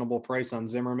reasonable price on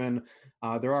Zimmerman.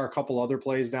 There are a couple other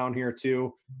plays down here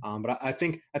too, but I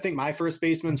think my first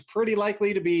baseman's pretty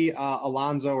likely to be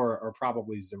Alonso or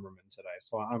probably Zimmerman today.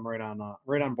 So I'm right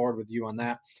on board with you on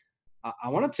that. I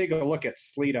want to take a look at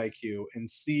Slate IQ and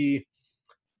see,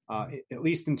 at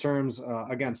least in terms,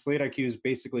 again, Slate IQ is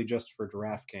basically just for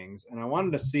DraftKings, and I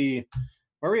wanted to see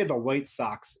where we had the White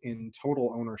Sox in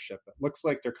total ownership. It looks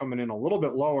like they're coming in a little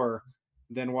bit lower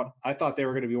than what I thought they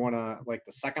were going to be one of like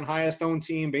the second highest owned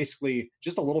team, basically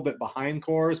just a little bit behind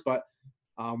Coors, but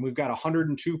we've got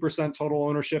 102% total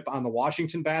ownership on the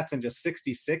Washington Bats and just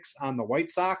 66 on the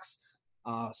White Sox.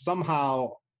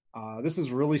 Somehow, this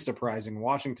is really surprising.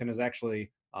 Washington is actually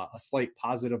a slight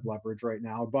positive leverage right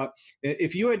now, but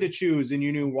if you had to choose and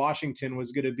you knew Washington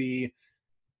was going to be,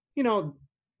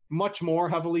 much more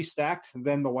heavily stacked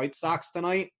than the White Sox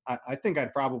tonight, I think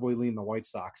I'd probably lean the White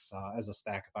Sox as a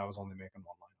stack if I was only making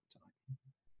one lineup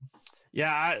tonight.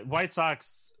 Yeah, White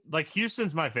Sox, like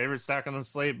Houston's my favorite stack on the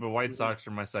slate, but White Sox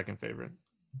are my second favorite.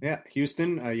 Yeah,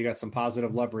 Houston, you got some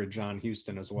positive leverage on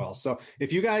Houston as well. So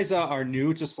if you guys are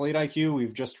new to Slate IQ,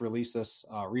 we've just released this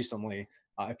recently.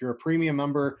 If you're a premium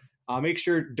member, make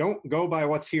sure don't go by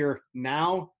what's here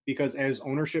now, because as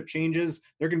ownership changes,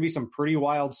 there can be some pretty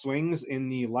wild swings in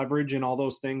the leverage and all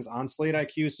those things on Slate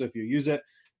IQ. So if you use it,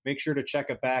 make sure to check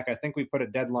it back. I think we put a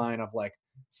deadline of like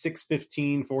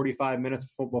 6:15, 45 minutes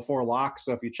before lock.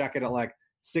 So if you check it at like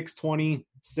 6:20,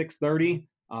 6:30,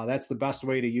 that's the best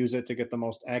way to use it to get the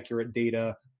most accurate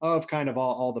data of kind of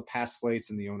all the past slates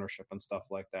and the ownership and stuff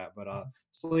like that. But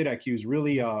Slate IQ is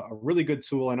really a really good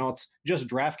tool. I know it's just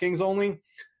DraftKings only,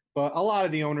 but a lot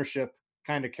of the ownership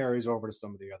kind of carries over to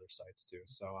some of the other sites too.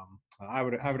 So I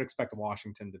would expect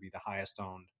Washington to be the highest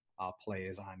owned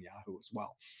plays on Yahoo as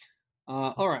well.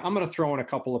 All right, I'm going to throw in a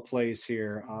couple of plays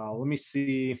here. Let me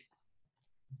see.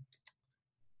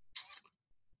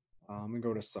 Let me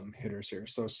go to some hitters here.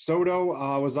 So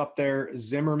Soto was up there.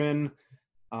 Zimmerman.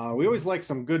 We always like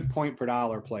some good point per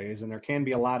dollar plays, and there can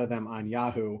be a lot of them on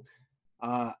Yahoo.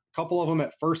 A couple of them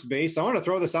at first base. I want to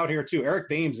throw this out here too. Eric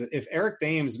Thames. If Eric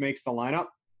Thames makes the lineup,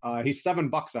 he's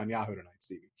 $7 on Yahoo tonight,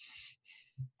 Stevie.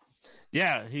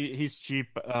 Yeah, he's cheap.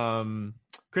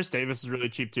 Chris Davis is really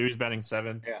cheap too. He's batting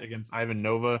 7th against Ivan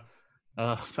Nova.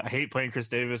 I hate playing Chris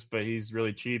Davis, but he's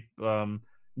really cheap.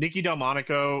 Nicky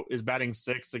Delmonico is batting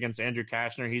 6th against Andrew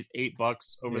Kashner. He's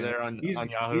 $8 over there on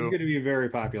Yahoo. He's going to be very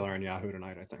popular on Yahoo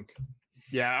tonight, I think.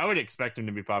 Yeah, I would expect him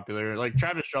to be popular. Like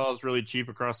Travis Shaw is really cheap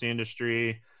across the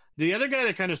industry. The other guy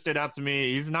that kind of stood out to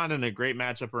me, he's not in a great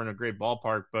matchup or in a great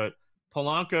ballpark, but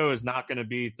Polanco is not going to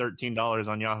be $13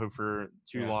 on Yahoo for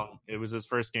too long. It was his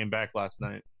first game back last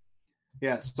night.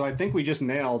 Yeah, so I think we just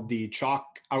nailed the chalk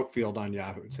outfield on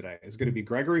Yahoo today. It's going to be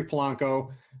Gregory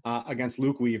Polanco against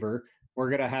Luke Weaver. We're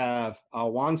going to have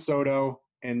Juan Soto,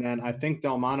 and then I think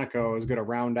Delmonico is going to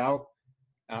round out.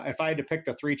 If I had to pick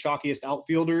the 3 chalkiest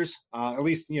outfielders, at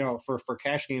least, for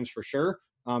cash games for sure,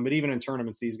 but even in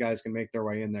tournaments, these guys can make their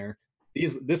way in there.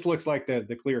 This looks like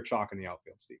the clear chalk in the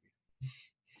outfield, Stevie.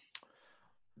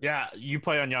 Yeah, you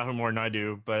play on Yahoo more than I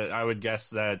do, but I would guess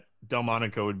that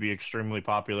Delmonico would be extremely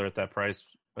popular at that price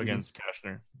against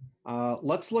Kashner.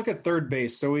 Let's look at third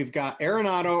base. So we've got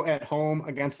Arenado at home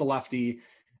against the lefty,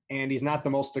 and he's not the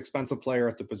most expensive player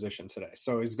at the position today.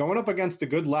 So he's going up against a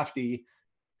good lefty,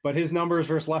 but his numbers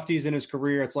versus lefties in his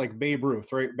career, it's like Babe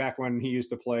Ruth, right back when he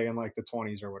used to play in like the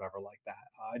 20s or whatever like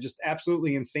that. Just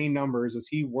absolutely insane numbers. Is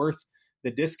he worth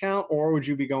the discount, or would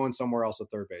you be going somewhere else at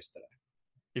third base today?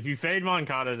 If you fade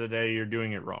Moncada today, you're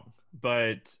doing it wrong.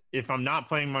 But if I'm not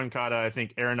playing Moncada, I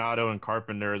think Arenado and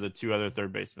Carpenter are the 2 other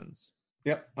third basemen.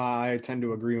 Yep, I tend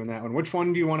to agree on that one. Which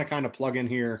one do you want to kind of plug in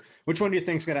here? Which one do you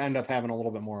think is going to end up having a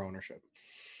little bit more ownership?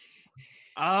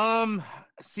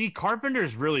 See,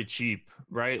 Carpenter's really cheap,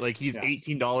 right? Like he's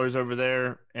 $18 over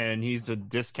there, and he's a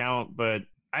discount. But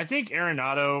I think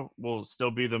Arenado will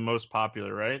still be the most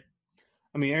popular, right?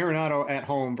 I mean, Arenado at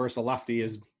home versus a lefty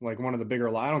is like one of the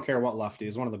bigger. I don't care what lefty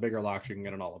is, one of the bigger locks you can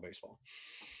get in all of baseball.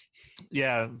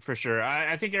 Yeah, for sure.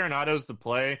 I think Arenado's the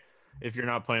play if you're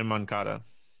not playing Moncada.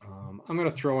 I'm going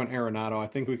to throw in Arenado. I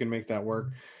think we can make that work.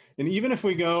 And even if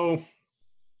we go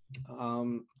a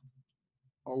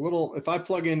little, if I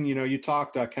plug in, you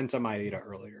talked Kenta Maeda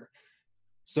earlier.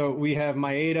 So we have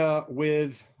Maeda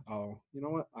with, you know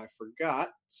what? I forgot.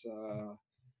 So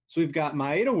we've got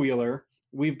Maeda Wheeler.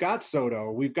 We've got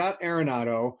Soto. We've got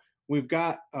Arenado. We've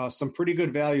got some pretty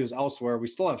good values elsewhere. We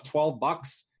still have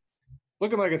 $12.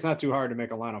 Looking like it's not too hard to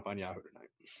make a lineup on Yahoo tonight.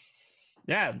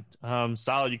 Yeah,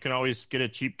 solid. You can always get a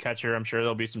cheap catcher. I'm sure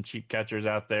there'll be some cheap catchers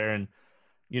out there. And,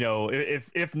 you know,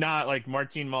 if not, like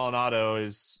Martin Maldonado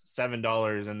is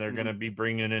 $7 and they're going to be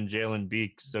bringing in Jalen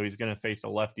Beeks. So he's going to face a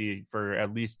lefty for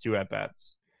at least 2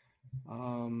 at-bats.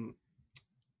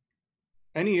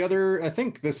 Any other? I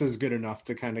think this is good enough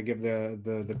to kind of give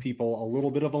the people a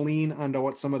little bit of a lean onto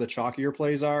what some of the chalkier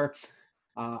plays are.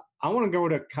 I want to go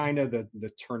to kind of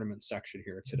the tournament section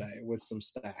here today with some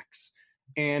stacks.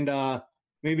 And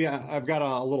maybe I've got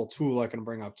a little tool I can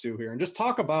bring up too here and just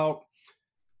talk about,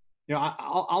 you know,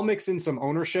 I'll mix in some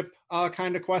ownership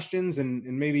kind of questions and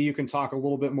maybe you can talk a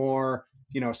little bit more,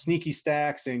 you know, sneaky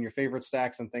stacks and your favorite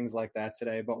stacks and things like that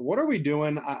today. But what are we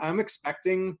doing? I'm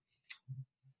expecting,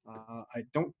 I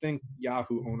don't think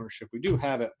Yahoo ownership, we do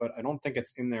have it, but I don't think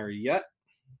it's in there yet.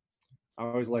 I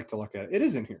always like to look at it. It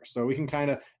is in here. So we can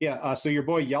kind of, so your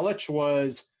boy Yelich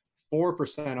was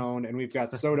 4% owned, and we've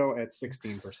got Soto at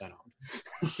 16% owned.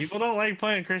 People don't like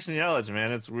playing Christian Yelich,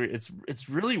 man. It's weird. It's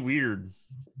really weird.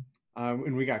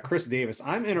 And we got Chris Davis.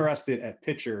 I'm interested at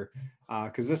pitcher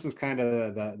because this is kind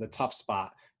of the tough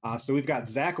spot. So we've got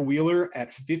Zach Wheeler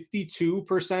at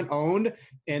 52% owned,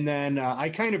 and then I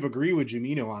kind of agree with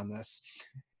Jamino on this.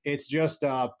 It's just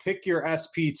pick your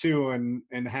SP2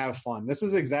 and have fun. This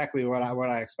is exactly what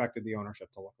I expected the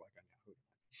ownership to look like on Yahoo.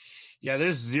 Yeah,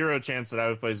 there's zero chance that I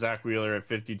would play Zach Wheeler at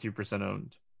 52%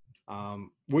 owned.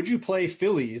 Would you play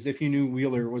Phillies if you knew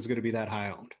Wheeler was going to be that high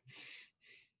owned?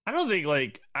 I don't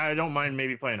think I don't mind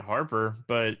maybe playing Harper,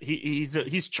 but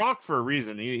he's chalk for a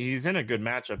reason. He's in a good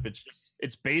matchup.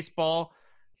 It's baseball.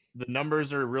 The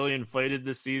numbers are really inflated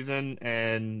this season,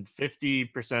 and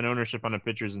 50% ownership on a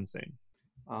pitcher is insane.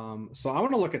 So I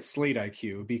want to look at Slate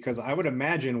IQ because I would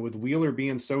imagine with Wheeler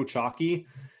being so chalky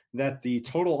that the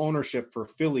total ownership for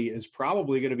Philly is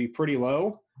probably going to be pretty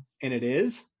low, and it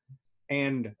is.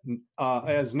 And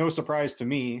as no surprise to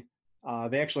me,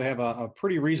 they actually have a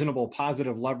pretty reasonable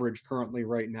positive leverage currently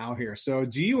right now here. So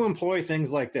do you employ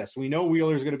things like this? We know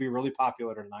Wheeler's going to be really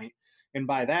popular tonight, and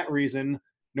by that reason,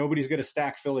 nobody's going to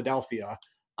stack Philadelphia.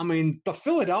 I mean, the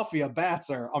Philadelphia bats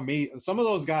are amazing. Some of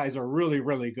those guys are really,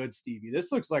 really good, Stevie.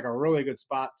 This looks like a really good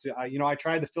spot. I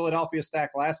tried the Philadelphia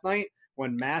stack last night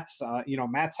when Matt's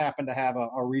happened to have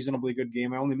a reasonably good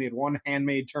game. I only made one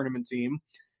handmade tournament team,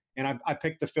 and I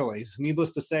picked the Phillies.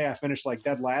 Needless to say, I finished like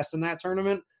dead last in that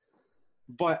tournament.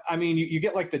 But, I mean, you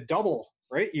get like the double,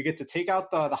 right? You get to take out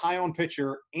the high-owned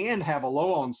pitcher and have a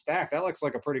low-owned stack. That looks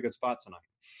like a pretty good spot tonight.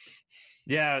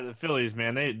 Yeah, the Phillies,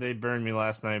 man, they burned me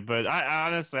last night. But I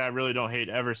honestly really don't hate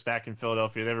ever stacking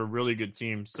Philadelphia. They have a really good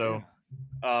team. So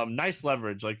nice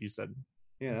leverage, like you said.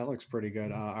 Yeah, that looks pretty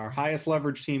good. Our highest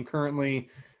leverage team currently,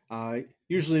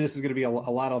 usually this is going to be a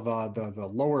lot of the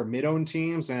lower mid-owned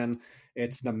teams, and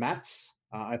it's the Mets.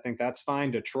 I think that's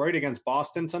fine. Detroit against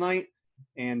Boston tonight.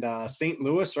 And St.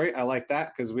 Louis, right? I like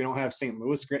that because we don't have St.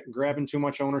 Louis grabbing too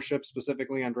much ownership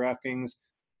specifically on DraftKings.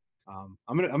 I'm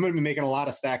gonna be making a lot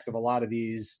of stacks of a lot of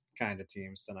these kind of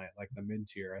teams tonight, like the mid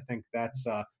tier. I think that's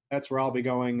where I'll be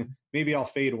going. Maybe I'll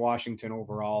fade Washington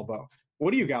overall, but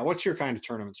what do you got? What's your kind of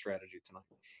tournament strategy tonight?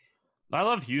 I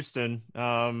love Houston.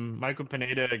 Michael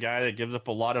Pineda, a guy that gives up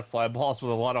a lot of fly balls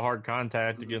with a lot of hard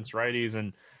contact against righties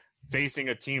and facing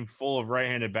a team full of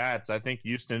right-handed bats. I think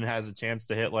Houston has a chance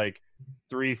to hit like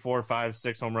 3, 4, 5,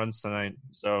 6 home runs tonight.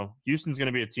 So Houston's going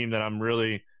to be a team that I'm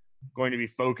really going to be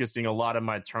focusing a lot of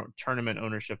my tournament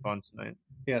ownership on tonight.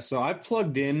 Yeah, so I've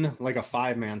plugged in like a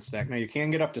 5-man stack. Now you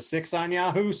can get up to 6 on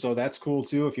Yahoo, so that's cool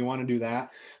too if you want to do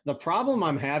that. The problem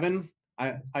I'm having,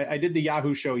 I did the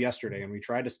Yahoo show yesterday and we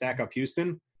tried to stack up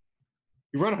Houston.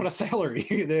 You run out of salary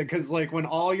because like when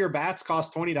all your bats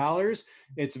cost $20,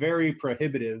 it's very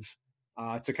prohibitive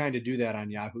to kind of do that on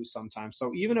Yahoo sometimes.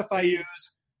 So even if I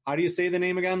use, how do you say the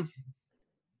name again?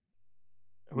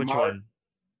 Which one?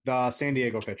 The San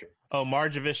Diego pitcher. Oh,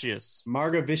 Margevicius.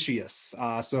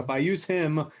 So if I use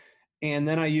him and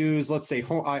then I use, let's say,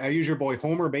 I use your boy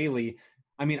Homer Bailey,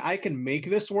 I mean, I can make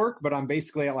this work, but I'm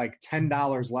basically at like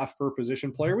 $10 left per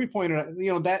position player. We pointed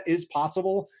out, that is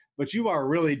possible, but you are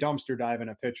really dumpster diving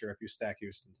a pitcher if you stack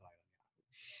Houston tonight.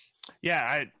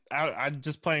 Yeah, I'm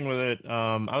just playing with it.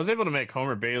 I was able to make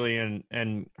Homer Bailey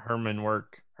and Herman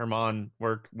work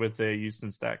with a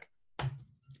Houston stack.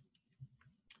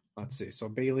 Let's see. So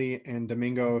Bailey and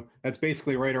Domingo, that's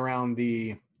basically right around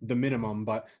the minimum,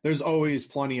 but there's always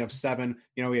plenty of 7.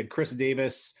 We had Chris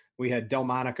Davis We had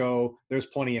Delmonico. There's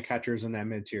plenty of catchers in that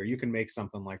mid tier. You can make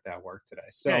something like that work today.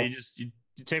 So yeah, you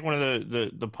take one of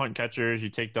the punt catchers. You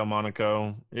take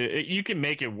Delmonico. You can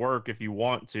make it work if you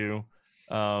want to.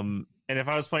 And if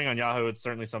I was playing on Yahoo, it's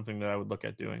certainly something that I would look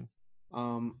at doing.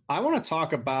 I want to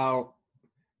talk about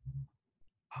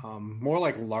more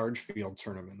like large field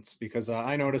tournaments because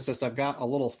I noticed this. I've got a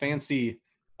little fancy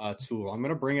tool. I'm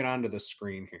going to bring it onto the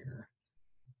screen here.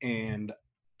 And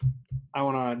I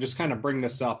want to just kind of bring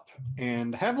this up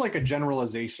and have like a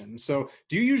generalization. So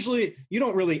you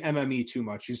don't really MME too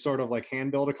much. You sort of like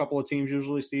hand build a couple of teams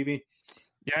usually, Stevie?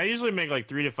 Yeah, I usually make like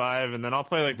 3 to 5, and then I'll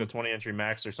play like the 20 entry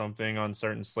max or something on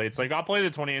certain slates. Like I'll play the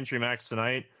 20 entry max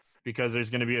tonight because there's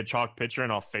going to be a chalk pitcher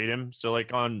and I'll fade him. So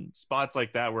like on spots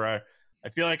like that where I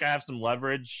feel like I have some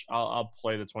leverage, I'll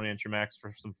play the 20 entry max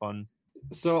for some fun.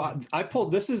 So I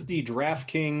pulled, this is the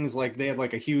DraftKings, like they have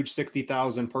like a huge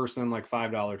 60,000 person, like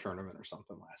 $5 tournament or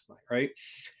something last night. Right.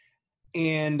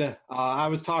 And I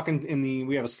was talking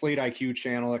we have a Slate IQ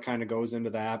channel that kind of goes into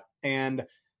that. And,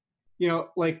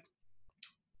 like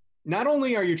not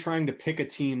only are you trying to pick a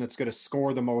team that's going to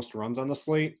score the most runs on the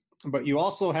slate, but you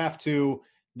also have to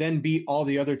then beat all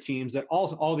the other teams that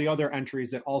all the other entries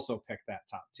that also pick that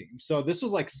top team. So this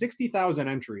was like 60,000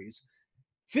 entries.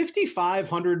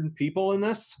 5,500 people in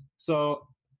this. So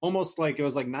almost like it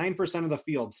was like 9% of the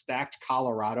field stacked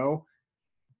Colorado.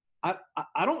 I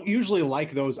don't usually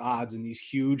like those odds in these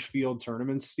huge field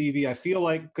tournaments, Stevie. I feel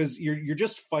like because you're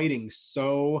just fighting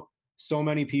so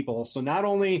many people. So not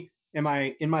only am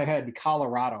I in my head,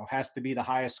 Colorado has to be the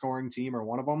highest scoring team or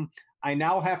one of them, I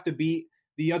now have to beat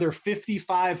the other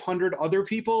 5,500 other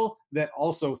people that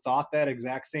also thought that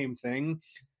exact same thing.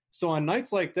 So on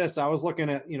nights like this, I was looking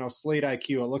at, Slate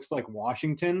IQ. It looks like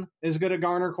Washington is going to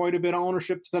garner quite a bit of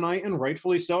ownership tonight, and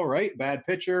rightfully so, right? Bad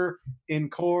pitcher in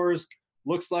Coors,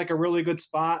 looks like a really good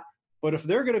spot. But if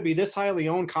they're going to be this highly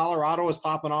owned, Colorado is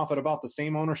popping off at about the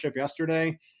same ownership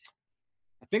yesterday.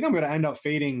 I think I'm going to end up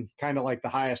fading kind of like the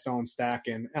highest owned stack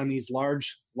on these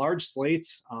large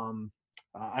slates.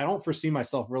 I don't foresee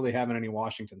myself really having any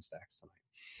Washington stacks tonight.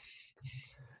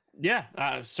 Yeah,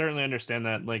 I certainly understand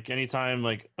that. Like anytime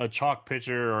like a chalk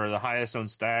pitcher or the highest owned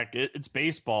stack, it's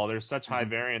baseball. There's such high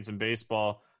variance in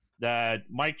baseball that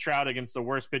Mike Trout against the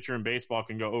worst pitcher in baseball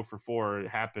can go 0 for 4. It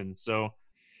happens. So,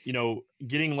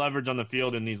 getting leverage on the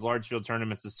field in these large field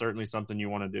tournaments is certainly something you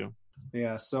want to do.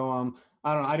 Yeah. So,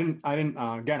 I don't know. I didn't,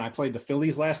 again, I played the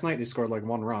Phillies last night. They scored like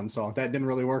 1 run. So that didn't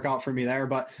really work out for me there.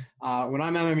 But when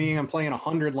I'm MMEing, I'm playing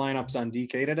 100 lineups on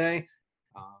DK today.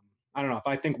 I don't know if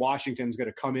I think Washington's going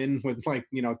to come in with 9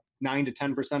 to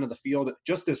 10% of the field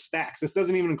just as stacks. This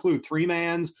doesn't even include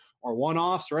 3-mans or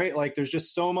one-offs, right? Like there's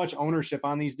just so much ownership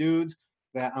on these dudes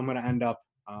that I'm going to end up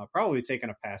probably taking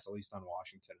a pass at least on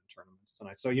Washington in tournaments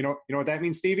tonight. So you know what that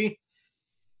means, Stevie?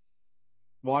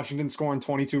 Washington scoring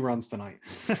 22 runs tonight.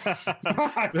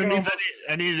 That means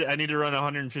I need to run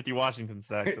 150 Washington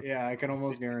stacks. Yeah, I can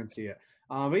almost guarantee it.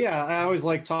 But yeah, I always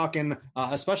like talking,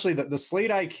 especially the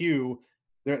Slate IQ.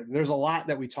 There's a lot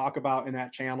that we talk about in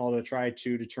that channel to try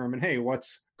to determine, hey,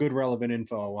 what's good relevant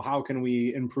info? How can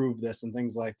we improve this and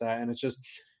things like that? And it's just,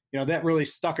 that really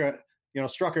struck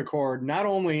a chord. Not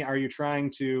only are you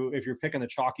trying to, if you're picking the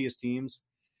chalkiest teams,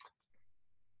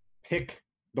 pick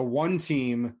the one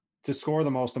team to score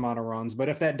the most amount of runs. But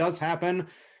if that does happen,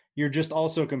 you're just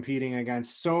also competing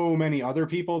against so many other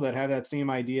people that have that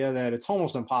same idea that it's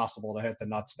almost impossible to hit the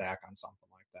nut stack on something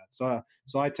like that.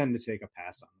 So I tend to take a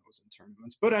pass on those in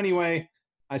tournaments. But anyway,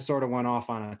 I sort of went off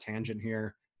on a tangent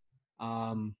here.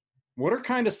 What are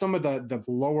kind of some of the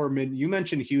lower mid? You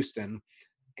mentioned Houston,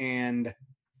 and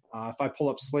if I pull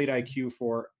up Slate IQ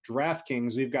for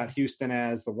DraftKings, we've got Houston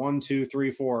as the 1, 2,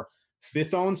 3, 4,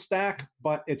 5th owned stack,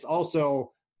 but it's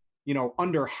also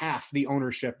under half the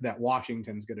ownership that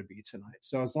Washington's going to be tonight.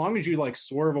 So as long as you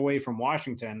swerve away from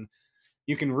Washington,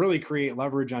 you can really create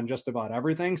leverage on just about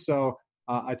everything. So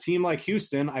a team like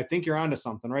Houston, I think you're onto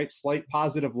something, right? Slight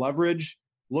positive leverage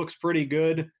looks pretty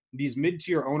good. These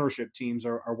mid-tier ownership teams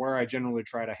are where I generally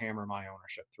try to hammer my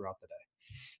ownership throughout the day.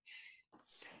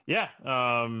 Yeah.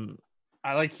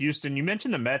 I like Houston. You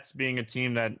mentioned the Mets being a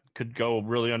team that could go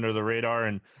really under the radar,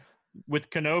 and with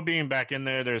Cano being back in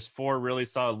there, there's 4 really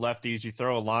solid lefties. You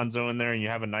throw Alonso in there and you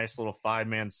have a nice little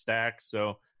 5-man stack. So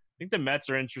I think the Mets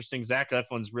are interesting. Zach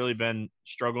Eflin's really been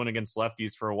struggling against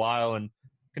lefties for a while, and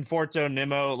Conforto,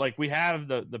 Nimmo, we have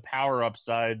the power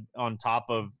upside on top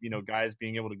of, guys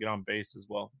being able to get on base as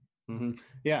well. Mm-hmm.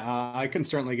 Yeah, I can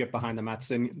certainly get behind the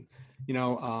Mets. And,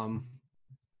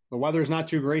 the weather's not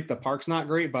too great. The park's not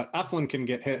great, but Eflin can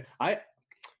get hit.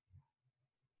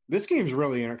 This game's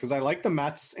really in it because I like the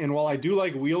Mets. And while I do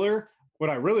like Wheeler, what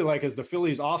I really like is the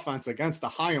Phillies offense against a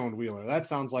high-owned Wheeler. That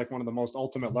sounds like one of the most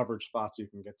ultimate leverage spots you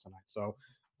can get tonight. So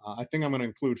I think I'm going to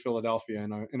include Philadelphia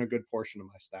in a good portion of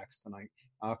my stacks tonight.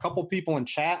 A couple people in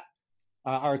chat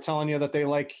are telling you that they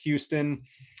like Houston.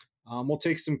 We'll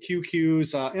take some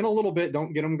QQs in a little bit.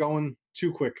 Don't get them going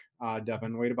too quick,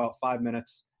 Devin. Wait about 5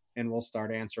 minutes, and we'll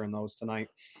start answering those tonight.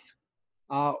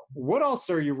 What else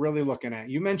are you really looking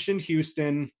at? You mentioned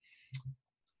Houston.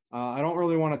 I don't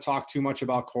really want to talk too much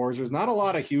about cores. There's not a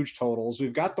lot of huge totals.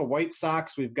 We've got the White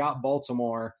Sox. We've got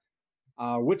Baltimore.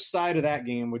 Which side of that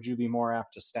game would you be more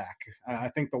apt to stack? I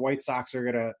think the White Sox are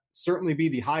going to certainly be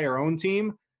the higher owned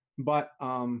team, but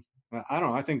I don't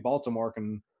know. I think Baltimore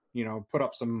can, put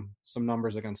up some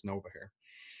numbers against Nova here.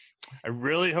 I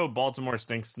really hope Baltimore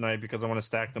stinks tonight because I want to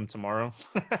stack them tomorrow.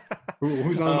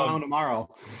 Who's on the mound tomorrow?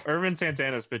 Ervin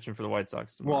Santana's pitching for the White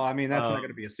Sox tomorrow. Well, I mean, that's not going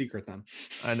to be a secret then.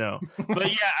 I know. But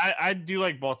yeah, I do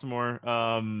like Baltimore.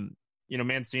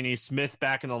 Mancini, Smith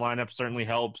back in the lineup certainly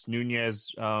helps.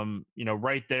 Nunez,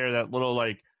 right there, that little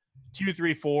 2,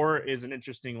 3, 4 is an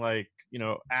interesting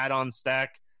add-on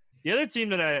stack. The other team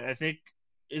that I think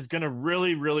is going to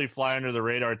really, really fly under the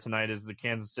radar tonight is the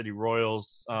Kansas City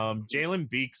Royals. Jalen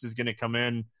Beeks is going to come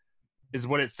in, is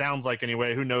what it sounds like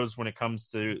anyway. Who knows when it comes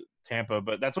to Tampa,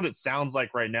 but that's what it sounds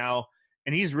like right now.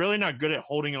 And he's really not good at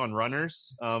holding on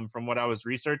runners from what I was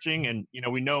researching. And,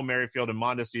 we know Merrifield and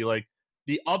Mondesi,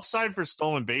 the upside for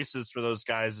stolen bases for those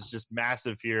guys is just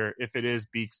massive here if it is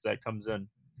Beeks that comes in.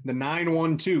 The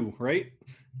 9-1-2, right?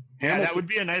 Yeah, that would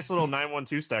be a nice little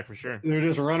 9-1-2 stack for sure. They're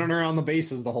just running around the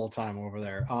bases the whole time over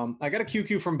there. I got a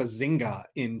QQ from Bazinga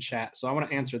in chat, so I want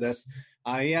to answer this.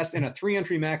 He asked, in a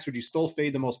 3-entry max, would you still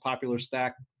fade the most popular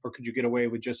stack, or could you get away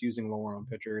with just using lower-owned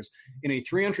pitchers? In a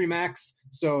 3-entry max,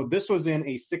 so this was in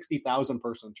a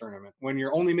 60,000-person tournament. When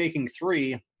you're only making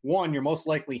 3, you're most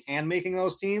likely hand-making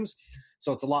those teams,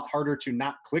 so it's a lot harder to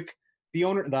not click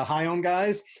the high-owned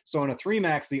guys. So in a 3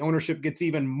 max, the ownership gets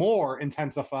even more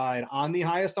intensified on the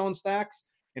highest owned stacks.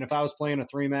 And if I was playing a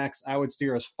 3 max, I would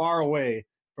steer as far away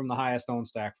from the highest owned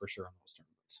stack for sure in those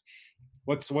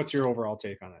tournaments. What's your overall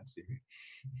take on that, Stevie?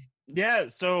 Yeah,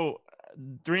 so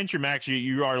 3-entry max,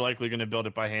 you are likely going to build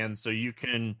it by hand, so you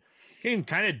can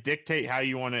kind of dictate how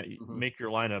you want to make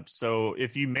your lineup. So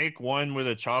if you make one with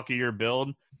a chalkier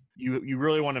build, you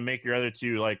really want to make your other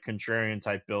two contrarian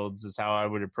type builds is how I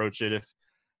would approach it. If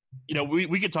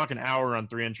we could talk an hour on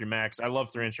 3-entry max. I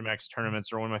love 3-entry max tournaments.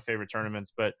 They're one of my favorite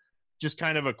tournaments, but just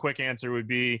kind of a quick answer would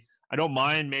be I don't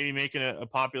mind maybe making a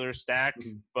popular stack,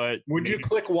 but would you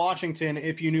click Washington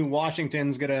if you knew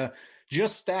Washington's gonna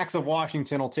just stacks of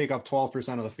Washington will take up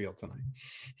 12% of the field tonight?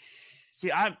 See,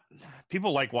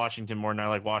 people like Washington more than I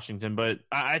like Washington, but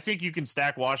I think you can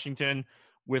stack Washington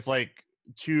with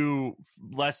two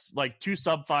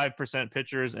sub 5%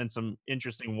 pitchers and some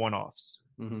interesting one-offs.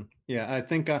 Mm-hmm. Yeah, I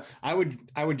think I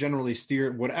would generally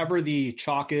steer whatever the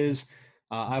chalk is.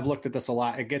 I've looked at this a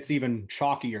lot. It gets even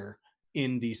chalkier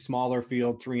in the smaller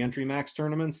field 3-entry max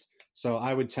tournaments. So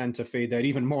I would tend to fade that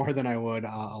even more than I would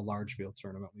a large field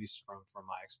tournament, at least from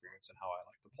my experience and how I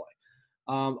like to play.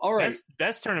 All right.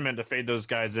 Best tournament to fade those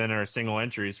guys in are single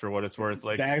entries for what it's worth.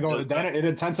 Then it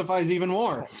intensifies even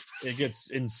more. It gets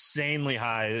insanely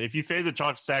high. If you fade the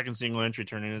chalk stack in single entry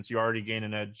tournaments, you already gain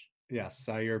an edge. Yes,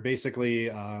 you're basically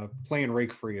playing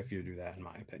rake free if you do that, in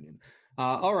my opinion.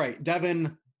 All right,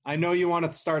 Devin, I know you want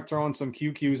to start throwing some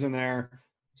QQs in there,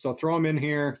 so throw them in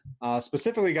here.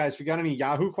 Specifically, guys, if you got any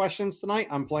Yahoo questions tonight,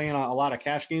 I'm playing a lot of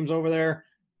cash games over there.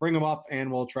 Bring them up, and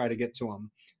we'll try to get to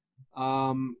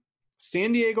them.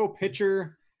 San Diego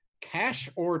pitcher, cash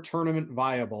or tournament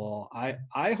viable?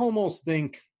 I almost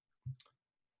think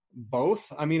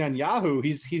both. I mean, on Yahoo,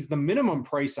 he's the minimum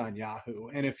price on Yahoo.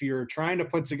 And if you're trying to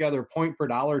put together point per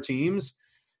dollar teams,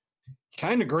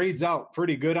 kind of grades out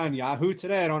pretty good on Yahoo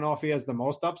today. I don't know if he has the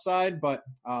most upside, but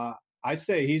I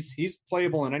say he's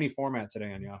playable in any format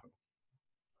today on Yahoo.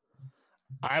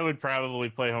 I would probably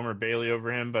play Homer Bailey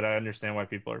over him, but I understand why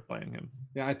people are playing him.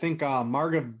 Yeah, I think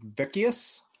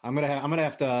Margavicius. I'm gonna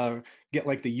have to get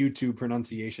the YouTube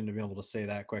pronunciation to be able to say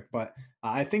that quick, but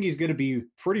I think he's gonna be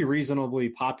pretty reasonably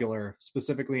popular,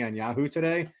 specifically on Yahoo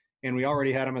today. And we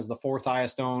already had him as the 4th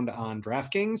highest owned on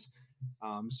DraftKings.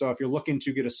 So if you're looking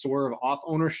to get a swerve off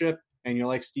ownership and you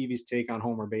like Stevie's take on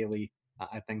Homer Bailey,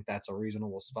 I think that's a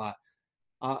reasonable spot.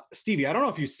 Stevie, I don't know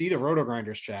if you see the Roto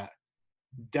Grinders chat.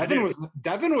 Devin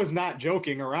was not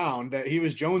joking around that he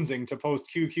was jonesing to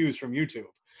post QQs from YouTube.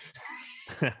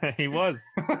 He was.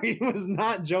 He was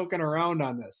not joking around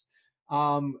on this.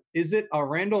 Is it a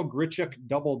Randall Grichuk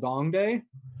double dong day?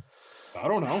 I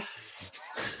don't know.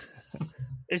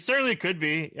 It certainly could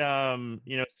be.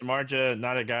 Samardzija,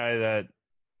 not a guy that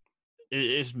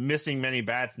is missing many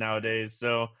bats nowadays.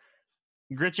 So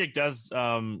Grichuk does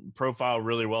profile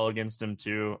really well against him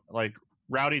too. Like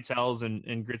Rowdy Tells and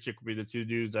Grichuk will be the two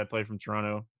dudes I play from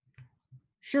Toronto.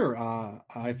 Sure.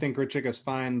 I think Grichuk is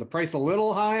fine. The price a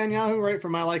little high on Yahoo, right? For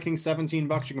my liking,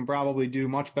 $17. You can probably do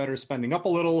much better spending up a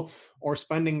little or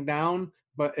spending down.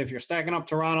 But if you're stacking up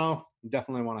Toronto, you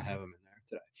definitely want to have him in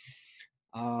there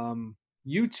today.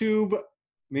 YouTube,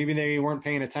 maybe they weren't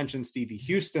paying attention. Stevie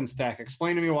Houston stack.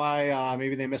 Explain to me why.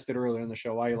 Maybe they missed it earlier in the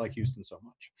show. Why you like Houston so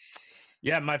much?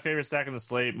 Yeah, my favorite stack on the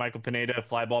slate, Michael Pineda,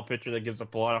 fly ball pitcher that gives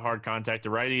up a lot of hard contact to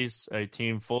righties, a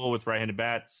team full with right-handed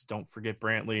bats. Don't forget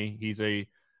Brantley. He's a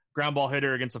ground ball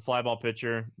hitter against a fly ball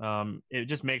pitcher. It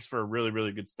just makes for a really,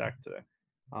 really good stack today.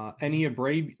 Any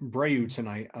Abreu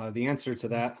tonight? The answer to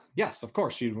that, yes, of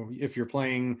course. If you're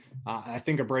playing, I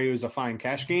think Abreu is a fine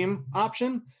cash game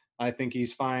option. I think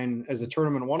he's fine as a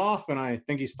tournament one-off, and I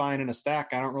think he's fine in a stack.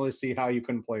 I don't really see how you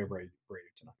couldn't play Abreu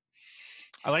tonight.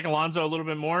 I like Alonso a little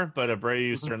bit more, but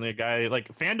Abreu is certainly a guy.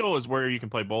 Like FanDuel is where you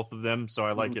can play both of them, so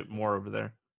I like it more over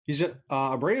there. He's just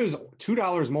Abreu is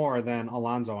 $2 more than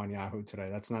Alonso on Yahoo today.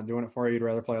 That's not doing it for you. You'd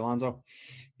rather play Alonso?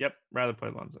 Yep, rather play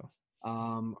Alonso.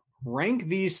 Rank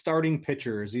these starting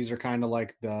pitchers. These are kind of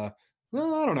like I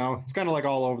don't know. It's kind of like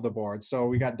all over the board. So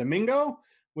we got Domingo,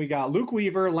 we got Luke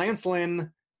Weaver, Lance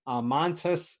Lynn,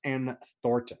 Montas, and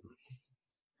Thornton.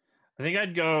 I think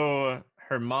I'd go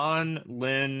Herman,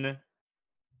 Lynn,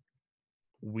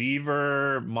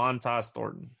 Weaver, Montas,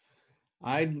 Thornton.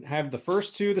 I'd have the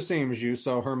first two the same as you,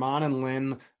 so Herman and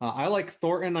Lynn. I like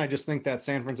Thornton. I just think that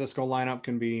San Francisco lineup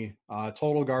can be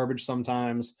total garbage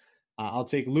sometimes. I'll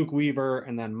take Luke Weaver,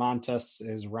 and then Montas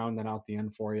is rounding out the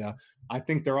end for you. I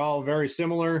think they're all very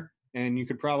similar, and you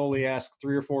could probably ask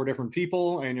 3 or 4 different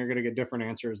people, and you're going to get different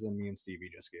answers than me and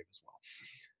Stevie just gave as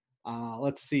well.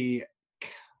 Let's see.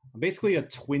 Basically a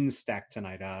twin stack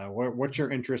tonight. What's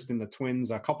your interest in the Twins?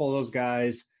 A couple of those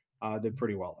guys did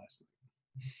pretty well last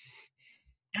night.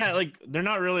 Yeah, like they're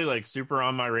not really like super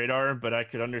on my radar, but I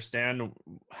could understand.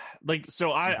 Like,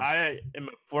 so I am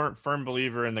a firm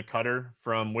believer in the cutter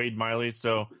from Wade Miley.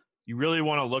 So you really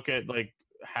want to look at like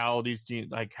how these teams,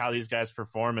 like how these guys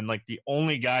perform, and like the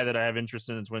only guy that I have interest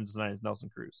in Twins tonight is Nelson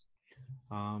Cruz.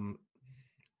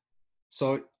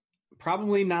 So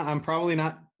probably not. I'm probably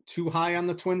not too high on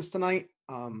the Twins tonight.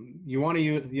 You want to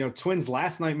use, Twins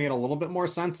last night made a little bit more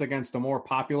sense against a more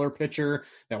popular pitcher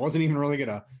that wasn't even really going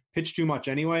to pitch too much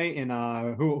anyway. In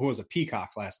who was a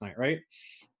Peacock last night, right?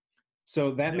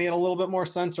 So that made a little bit more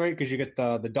sense, right? Because you get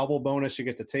the double bonus, you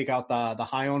get to take out the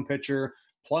high owned pitcher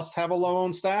plus have a low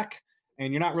owned stack,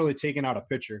 and you're not really taking out a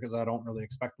pitcher because I don't really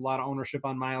expect a lot of ownership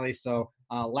on Miley. So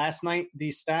last night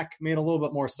the stack made a little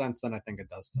bit more sense than I think it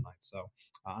does tonight. So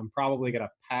I'm probably going to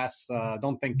pass.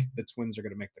 Don't think the Twins are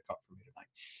going to make the cut for me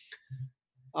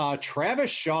tonight.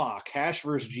 Travis Shaw, cash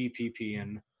versus GPP.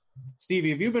 And Stevie,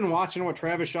 have you been watching what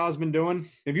Travis Shaw's been doing?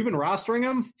 Have you been rostering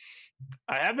him?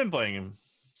 I have been playing him.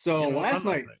 So last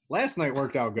night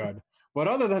worked out good. But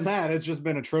other than that, it's just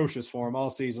been atrocious for him all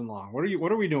season long.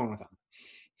 What are we doing with him?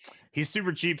 He's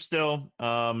super cheap still.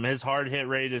 His hard hit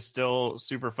rate is still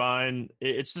super fine.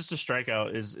 It's just a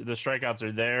strikeout. The strikeouts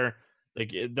are there.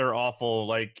 Like they're awful.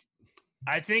 Like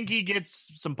I think he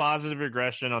gets some positive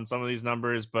regression on some of these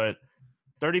numbers, but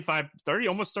 30,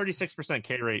 almost 36%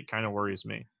 K rate kind of worries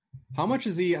me. How much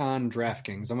is he on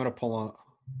DraftKings? I'm going to pull up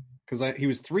because he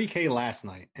was 3K last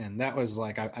night, and that was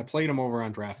like I played him over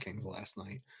on DraftKings last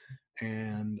night.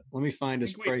 And let me find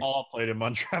his price. We all played him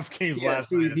on DraftKings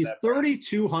last night. He's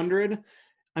 3,200.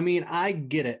 I mean, I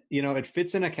get it. It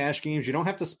fits in a cash games. You don't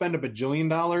have to spend $1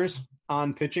 bajillion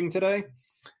on pitching today.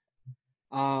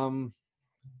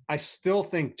 I still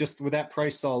think just with that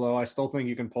price so low, I still think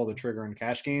you can pull the trigger in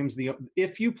cash games.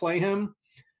 If you play him,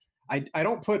 I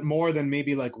don't put more than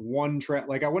maybe like one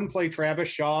like I wouldn't play Travis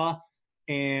Shaw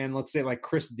and let's say like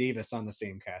Chris Davis on the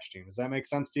same cash team. Does that make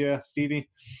sense to you, Stevie?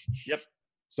 Yep.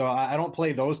 So I don't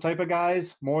play those type of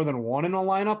guys more than one in a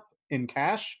lineup in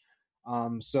cash.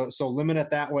 So limit it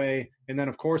that way. And then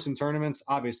of course in tournaments,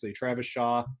 obviously Travis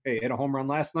Shaw, hit a home run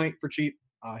last night for cheap.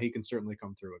 He can certainly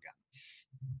come through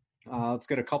again. Let's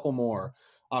get a couple more.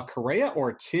 Correa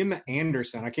or Tim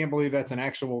Anderson? I can't believe that's an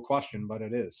actual question, but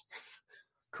it is.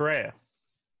 Correa.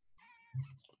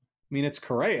 I mean, it's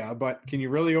Correa, but can you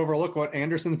really overlook what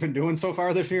Anderson's been doing so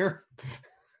far this year?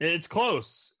 It's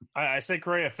close. I say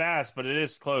Correa fast, but it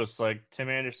is close. Like Tim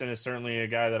Anderson is certainly a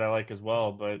guy that I like as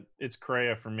well, but it's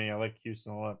Correa for me. I like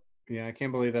Houston a lot. Yeah, I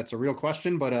can't believe that's a real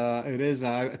question, but it is.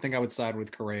 I think I would side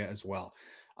with Correa as well.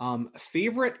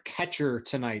 Favorite catcher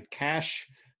tonight, cash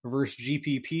versus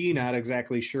GPP. Not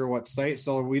exactly sure what site.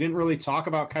 So we didn't really talk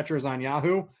about catchers on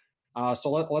Yahoo. So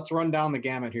let's run down the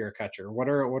gamut here, catcher. What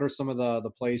are some of the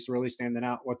plays really standing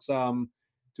out?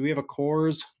 Do we have a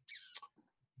Coors?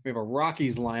 We have a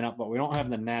Rockies lineup, but we don't have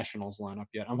the Nationals lineup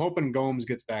yet. I'm hoping Gomes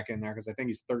gets back in there because I think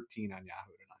he's 13 on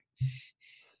Yahoo tonight.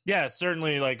 Yeah,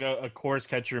 certainly like a Coors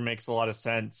catcher makes a lot of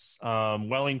sense.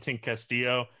 Wellington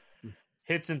Castillo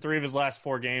hits in 3 of his last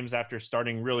 4 games after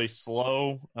starting really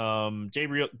slow.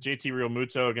 JT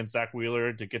Realmuto against Zach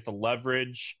Wheeler to get the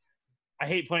leverage. I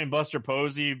hate playing Buster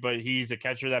Posey, but he's a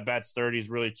catcher that bats third. He's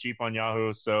really cheap on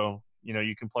Yahoo, so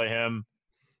you can play him.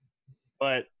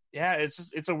 But yeah,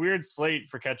 it's a weird slate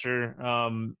for catcher.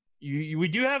 We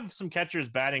do have some catchers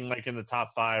batting like in the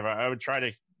top 5. I would try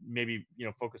to maybe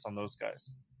focus on those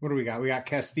guys. What do we got? We got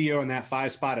Castillo in that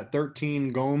 5 spot at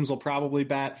 13. Gomes will probably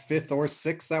bat 5th or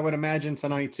 6th, I would imagine,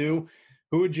 tonight too.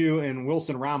 Who would you, and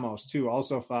Wilson Ramos too,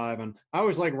 also 5. And I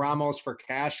always like Ramos for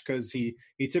cash because he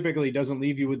typically doesn't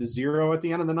leave you with a 0 at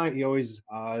the end of the night. He always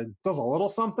does a little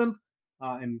something.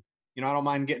 And I don't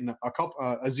mind getting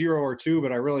a 0 or 2,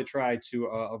 but I really try to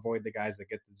avoid the guys that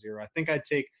get the 0. I think I'd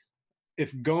take,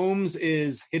 if Gomes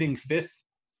is hitting 5th,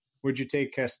 would you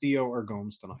take Castillo or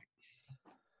Gomes tonight?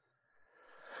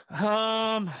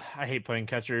 I hate playing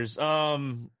catchers.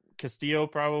 Castillo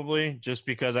probably, just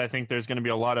because I think there's going to be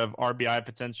a lot of RBI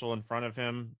potential in front of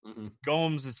him. Mm-hmm.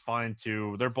 Gomes is fine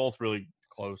too. They're both really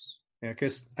close. Yeah,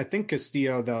 because I think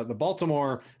Castillo, the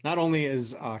Baltimore, not only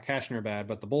is Cashner bad,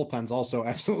 but the bullpen's also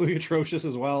absolutely atrocious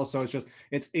as well. So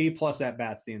it's A+ at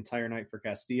bats the entire night for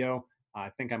Castillo. I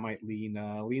think I might lean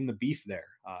the beef there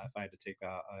if I had to take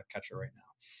a catcher right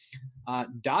now.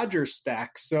 Dodgers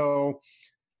stack. So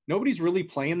nobody's really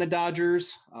playing the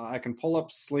Dodgers. I can pull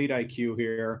up Slate IQ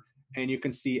here, and you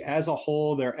can see as a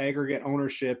whole their aggregate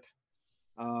ownership.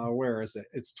 Where is it?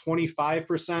 It's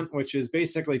 25%, which is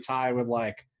basically tied with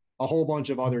like a whole bunch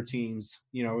of other teams,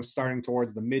 starting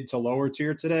towards the mid to lower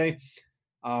tier today.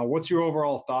 What's your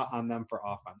overall thought on them for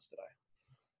offense today?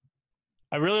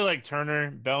 I really like Turner.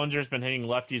 Bellinger's been hitting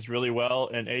lefties really well,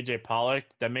 and AJ Pollock.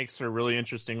 That makes her really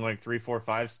interesting, like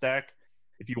 3-4-5 stack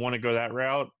if you want to go that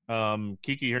route.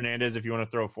 Kiki Hernandez if you want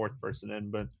to throw a 4th person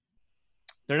in, but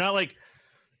they're not like,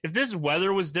 if this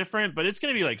weather was different, but it's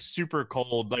going to be like super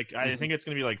cold. Like I think it's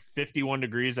going to be like 51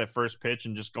 degrees at first pitch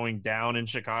and just going down in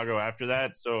Chicago after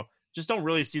that. So just don't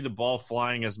really see the ball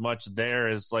flying as much there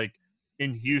as like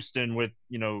in Houston with,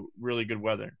 really good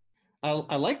weather.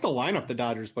 I like the lineup the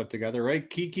Dodgers put together, right?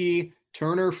 Kiki,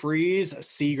 Turner, Freeze,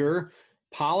 Seager,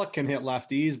 Pollock can hit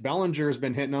lefties. Bellinger's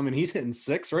been hitting them, and he's hitting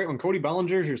 6, right? When Cody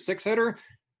Bellinger's your 6 hitter,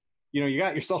 you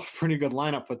got yourself a pretty good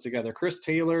lineup put together. Chris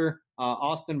Taylor,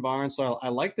 Austin Barnes. So I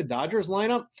like the Dodgers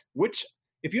lineup, which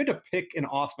if you had to pick an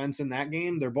offense in that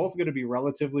game, they're both going to be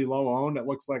relatively low owned. It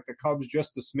looks like the Cubs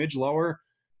just a smidge lower.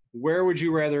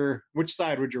 Which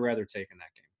side would you rather take in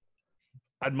that game?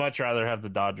 I'd much rather have the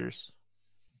Dodgers.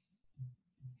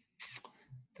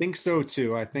 Think so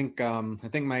too. I think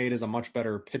Maeda is a much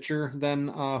better pitcher than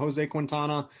Jose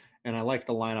Quintana, and I like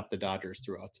to line up the Dodgers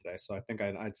throughout today. So I think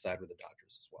I'd side with the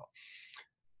Dodgers as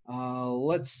well.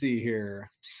 Let's see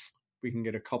here. We can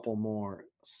get a couple more.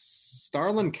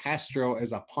 Starlin Castro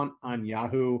is a punt on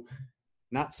Yahoo.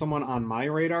 Not someone on my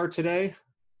radar today.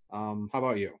 How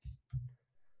about you?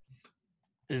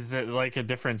 Is it like a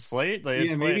different slate? Maybe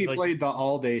he played the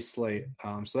all-day slate.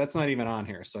 So that's not even on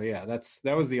here. So yeah,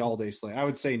 that was the all-day slate. I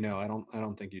would say no. I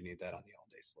don't think you need that on the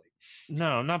all-day slate. No,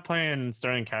 I'm not playing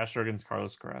Starlin Castro against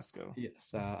Carlos Carrasco.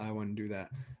 Yes, I wouldn't do that.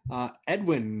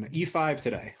 Edwin, E5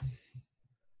 today.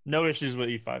 No issues with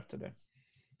E5 today.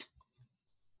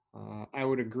 I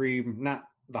would agree. Not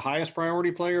the highest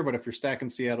priority player, but if you're stacking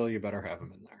Seattle, you better have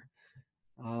him in there.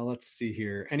 Let's see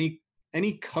here. Any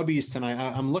Cubbies tonight?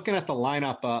 I'm looking at the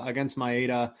lineup against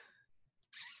Maeda.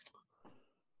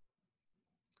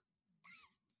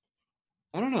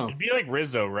 I don't know. It'd be like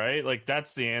Rizzo, right? Like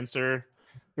that's the answer.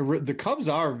 The Cubs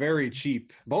are very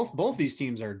cheap. Both these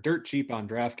teams are dirt cheap on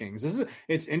DraftKings.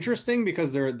 It's interesting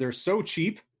because they're so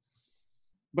cheap,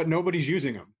 but nobody's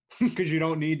using them because you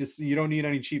don't need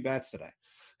any cheap bats today.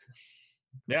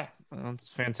 Yeah, that's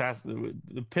fantastic.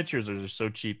 The pitchers are just so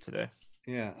cheap today.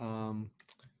 Yeah.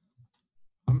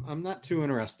 I'm not too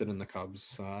interested in the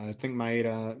Cubs. I think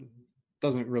Maeda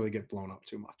doesn't really get blown up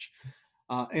too much.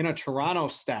 In a Toronto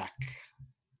stack,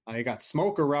 you got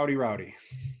Smoke or Rowdy.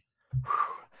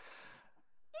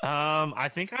 I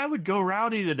think I would go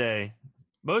Rowdy today.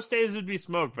 Most days would be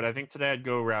Smoke, but I think today I'd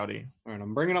go Rowdy. All right,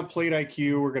 I'm bringing up Plate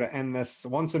IQ. We're going to end this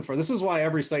once and for. This is why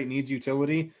every site needs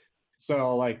utility.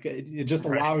 So, like, it just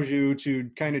allows you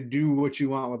to kind of do what you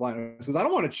want with lineups. Because I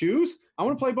don't want to choose. I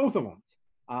want to play both of them.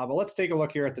 But let's take a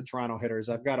look here at the Toronto hitters.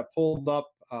 I've got it pulled up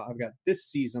I've got this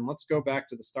season. Let's go back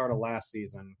to the start of last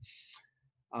season.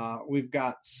 We've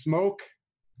got Smoke,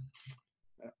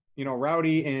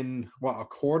 Rowdy in a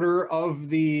quarter of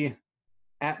the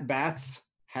at-bats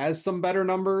has some better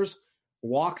numbers,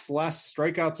 walks less,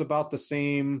 strikeouts about the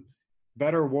same,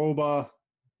 better WOBA,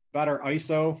 better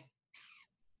ISO.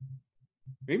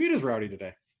 Maybe it is Rowdy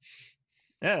today.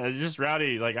 Yeah, it's just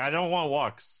Rowdy. Like, I don't want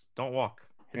walks. Don't walk.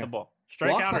 Hit the ball.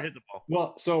 Strike out or hit the ball.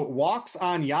 Well, so walks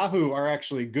on Yahoo are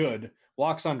actually good.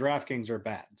 Walks on DraftKings are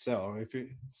bad. So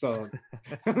so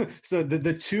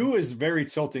the 2 is very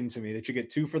tilting to me that you get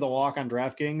 2 for the walk on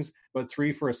DraftKings, but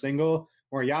 3 for a single,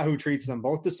 where Yahoo treats them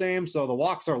both the same. So the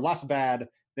walks are less bad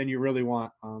than you really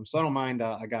want. So I don't mind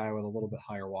a guy with a little bit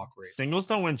higher walk rate. Singles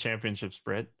don't win championships,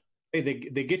 Britt. Hey,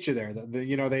 they get you there.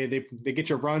 They get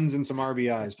you runs and some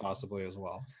RBIs possibly as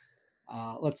well.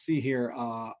 Let's see here.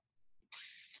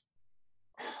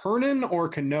 Hernan or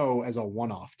Cano as a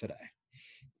one-off today?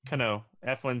 Cano.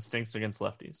 Eflin stinks against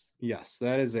lefties. Yes,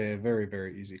 that is a very,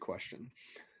 very easy question.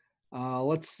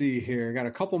 Let's see here. Got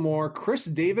a couple more. Chris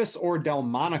Davis or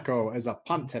Delmonico as a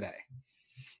punt today?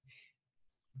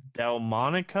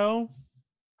 Delmonico?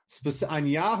 On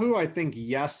Yahoo, I think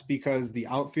yes, because the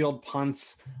outfield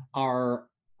punts are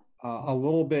a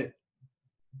little bit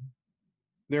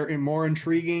 – they're more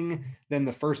intriguing than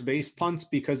the first base punts,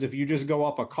 because if you just go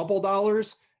up a couple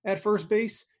dollars at first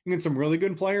base, you get some really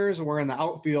good players, where in the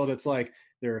outfield it's like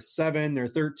they're $7, they're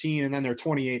 $13, and then they're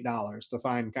 $28 to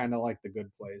find kind of like the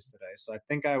good plays today. So I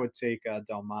think I would take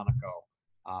Delmonico,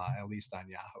 at least on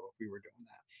Yahoo, if we were doing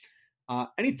that.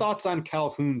 Any thoughts on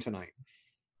Calhoun tonight?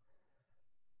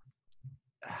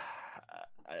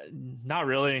 Not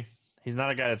really. He's not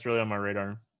a guy that's really on my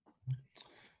radar.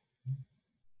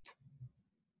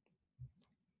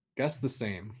 Guess the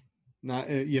same. Not,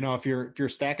 if you're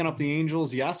stacking up the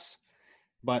Angels, yes,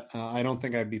 but I don't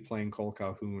think I'd be playing Cole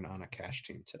Calhoun on a cash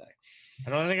team today. I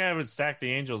don't think I would stack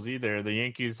the Angels either. The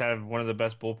Yankees have one of the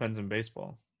best bullpens in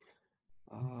baseball.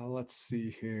 Let's see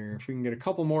here. If we can get a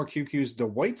couple more QQs.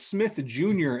 Dwight Smith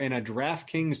Jr. in a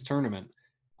DraftKings tournament.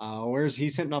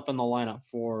 He's hitting up in the lineup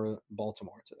for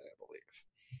Baltimore today, I believe.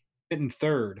 Hitting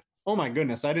third. Oh my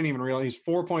goodness, I didn't even realize he's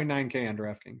 4.9K on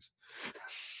DraftKings.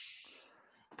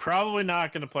 Probably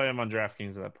not going to play him on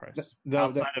DraftKings at that price.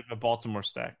 Outside of a Baltimore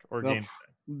stack or game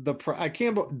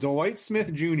stack. Dwight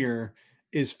Smith Jr.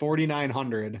 is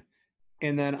 4,900,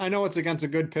 and then I know it's against a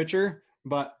good pitcher,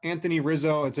 but Anthony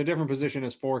Rizzo, it's a different position,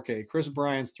 is 4K. Chris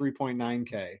Bryant's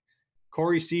 3.9K.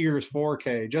 Corey Seager's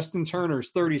 4K. Justin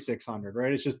Turner's 3,600.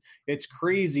 Right? It's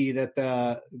crazy that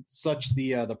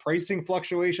the pricing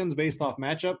fluctuations based off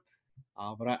matchup.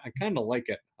 But I kind of like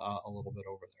it a little bit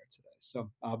over there today.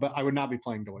 So, but I would not be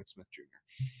playing Dwight Smith Jr.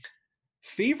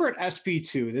 Favorite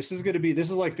SP2. This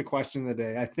is like the question of the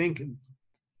day. I think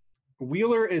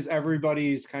Wheeler is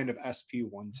everybody's kind of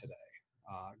SP1 today,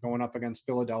 going up against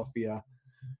Philadelphia.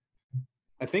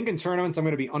 I think in tournaments I'm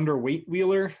going to be underweight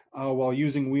Wheeler while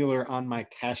using Wheeler on my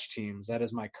cash teams. That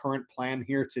is my current plan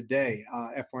here today.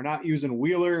 If we're not using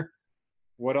Wheeler,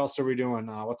 what else are we doing?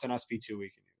 What's an SP2 we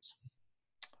can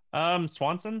use?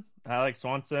 Swanson. I like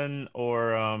Swanson,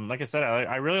 or like I said,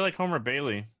 I really like Homer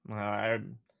Bailey.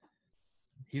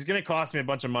 He's going to cost me a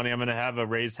bunch of money. I'm going to have a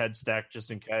raised head stack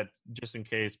just in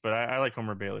case, but I like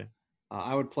Homer Bailey.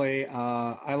 I would play.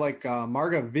 I like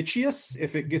Margavicius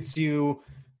if it gets you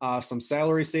some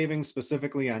salary savings,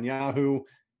 specifically on Yahoo,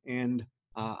 and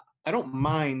I don't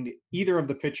mind either of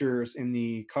the pitchers in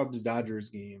the Cubs-Dodgers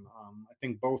game. I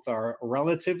think both are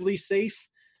relatively safe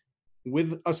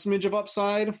with a smidge of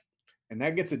upside, and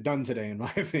that gets it done today, in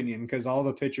my opinion, because all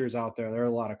the pitchers out there are a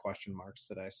lot of question marks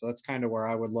today. So that's kind of where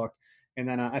I would look. And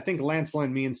then I think Lance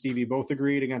Lynn, me and Stevie both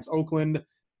agreed against Oakland,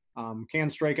 can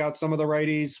strike out some of the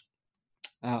righties.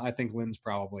 I think Lynn's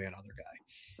probably another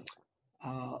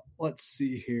guy. Let's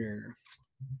see here.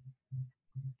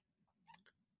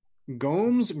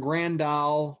 Gomes,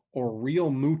 Grandal, or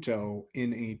Real Muto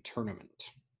in a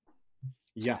tournament?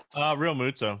 Yes. Real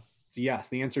Muto. Yes,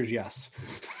 the answer is yes.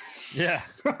 Yeah,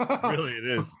 really it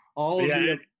is.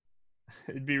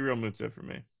 It'd be Real Muto for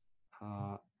me.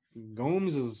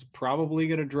 Gomes is probably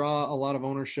going to draw a lot of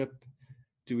ownership.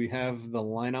 Do we have the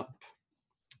lineup?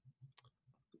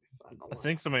 I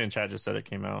think somebody in chat just said it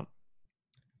came out.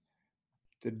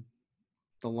 Did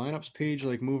the lineups page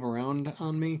move around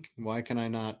on me? Why can I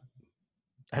not?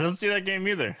 I don't see that game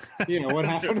either. Yeah, what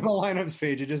happened to the lineups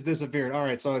page? It just disappeared. All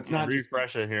right, so it's not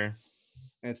refresh it here.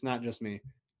 It's not just me.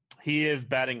 He is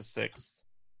batting sixth.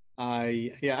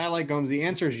 I like Gomes. The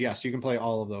answer is yes. You can play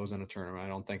all of those in a tournament. I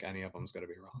don't think any of them is going to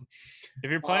be wrong.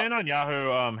 If you're playing on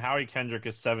Yahoo, Howie Kendrick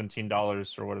is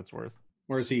 $17 for what it's worth.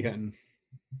 Where's he hitting?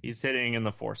 He's hitting in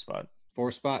the 4 spot.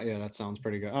 4 spot? Yeah, that sounds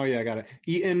pretty good. Oh, yeah, I got it.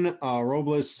 Eaton,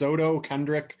 Robles, Soto,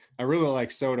 Kendrick. I really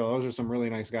like Soto. Those are some really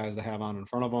nice guys to have on in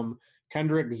front of them.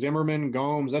 Kendrick, Zimmerman,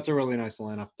 Gomes. That's a really nice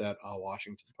lineup that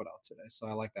Washington put out today. So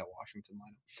I like that Washington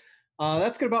lineup.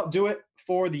 That's going to about do it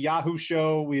for the Yahoo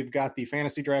show. We've got the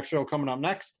Fantasy Draft show coming up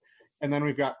next. And then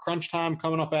we've got Crunch Time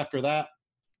coming up after that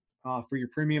for your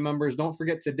premium members. Don't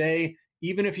forget today,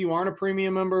 even if you aren't a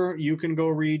premium member, you can go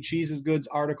read Cheese is Good's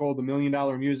article, The $1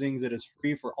 Million Musings. It is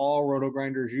free for all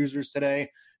RotoGrinders users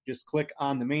today. Just click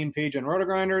on the main page on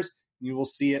RotoGrinders. You will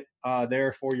see it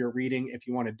there for your reading if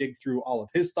you want to dig through all of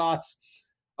his thoughts.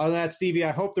 Other than that, Stevie,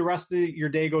 I hope the rest of your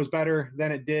day goes better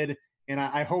than it did. And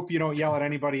I hope you don't yell at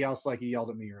anybody else like you yelled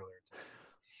at me earlier.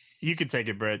 You can take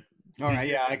it, Britt. All right,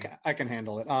 yeah, I can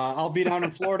handle it. I'll be down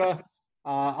in Florida.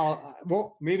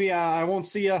 Maybe I won't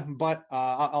see you, but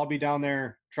I'll be down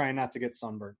there trying not to get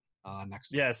sunburned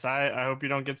next week. Yes, I hope you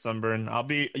don't get sunburned.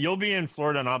 You'll be in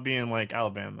Florida, and I'll be in like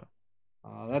Alabama.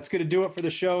 That's going to do it for the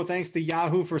show. Thanks to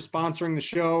Yahoo for sponsoring the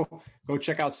show. Go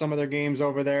check out some of their games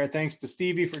over there. Thanks to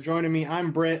Stevie for joining me.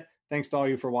 I'm Britt. Thanks to all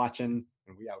you for watching,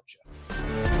 and we out ya.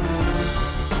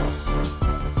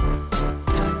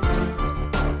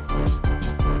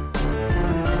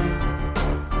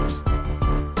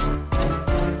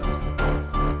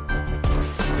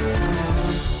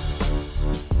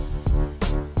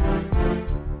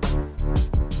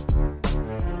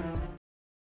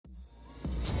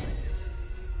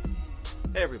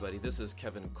 Hey everybody, this is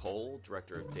Kevin Cole,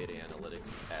 Director of Data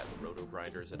Analytics at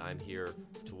RotoGrinders, and I'm here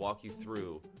to walk you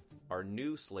through our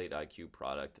new Slate IQ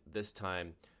product, this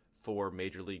time for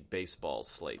Major League Baseball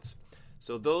slates.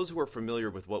 So those who are familiar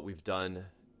with what we've done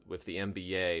with the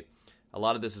NBA, a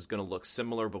lot of this is going to look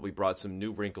similar, but we brought some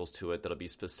new wrinkles to it that'll be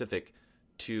specific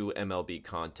to MLB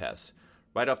contests.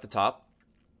 Right off the top,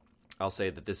 I'll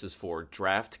say that this is for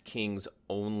DraftKings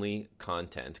only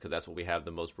content, because that's what we have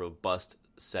the most robust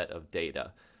set of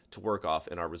data to work off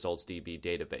in our ResultsDB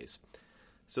database.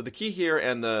 So the key here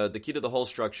and the key to the whole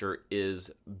structure is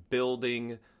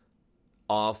building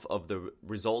off of the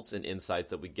results and insights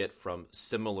that we get from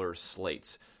similar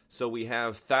slates. So we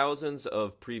have thousands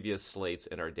of previous slates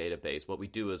in our database. What we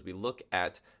do is we look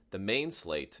at the main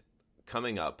slate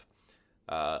coming up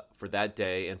for that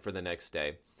day and for the next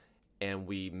day, and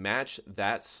we match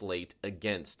that slate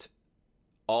against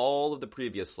all of the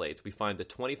previous slates. We find the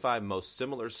 25 most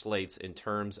similar slates in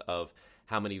terms of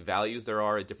how many values there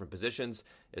are at different positions,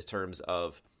 in terms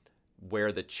of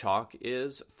where the chalk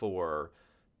is for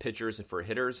pitchers and for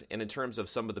hitters, and in terms of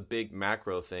some of the big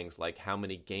macro things like how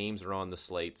many games are on the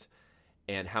slates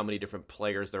and how many different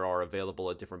players there are available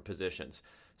at different positions.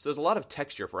 So there's a lot of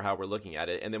texture for how we're looking at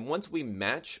it. And then once we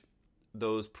match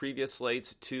those previous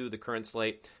slates to the current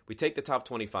slate, we take the top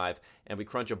 25 and we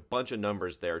crunch a bunch of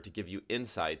numbers there to give you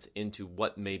insights into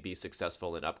what may be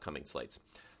successful in upcoming slates.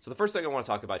 So the first thing I want to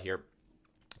talk about here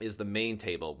is the main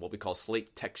table, what we call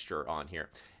slate texture on here.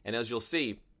 And as you'll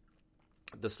see,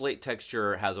 the slate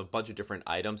texture has a bunch of different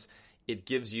items. It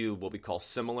gives you what we call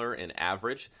similar and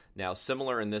average. Now,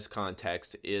 similar in this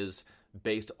context is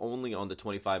based only on the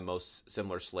 25 most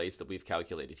similar slates that we've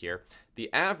calculated here.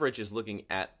 The average is looking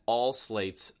at all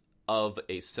slates of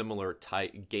a similar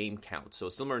type game count. So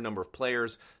a similar number of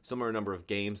players, similar number of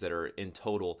games that are in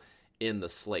total in the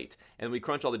slate. And we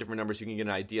crunch all the different numbers so you can get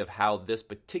an idea of how this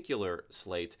particular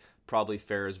slate probably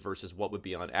fares versus what would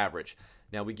be on average.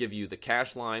 Now we give you the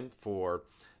cash line for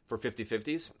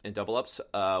 50-50s and double-ups.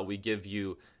 We give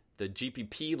you the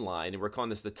GPP line, and we're calling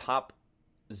this the top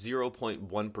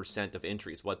 0.1% of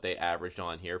entries, what they averaged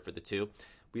on here for the two.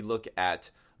 We look at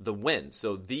the win.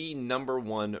 So the number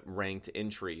one ranked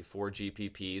entry for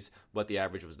GPPs, what the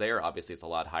average was there. Obviously, it's a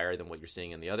lot higher than what you're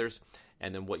seeing in the others,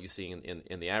 and then what you see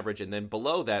in the average. And then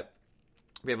below that,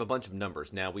 we have a bunch of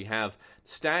numbers. Now, we have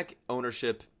stack,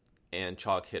 ownership, and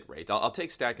chalk hit rate. I'll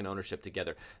take stack and ownership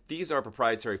together. These are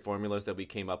proprietary formulas that we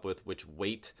came up with, which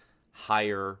weight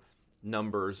higher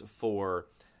numbers for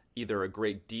either a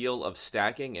great deal of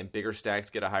stacking, and bigger stacks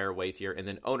get a higher weight here, and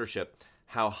then ownership,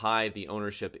 how high the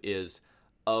ownership is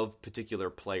of particular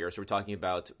players. So we're talking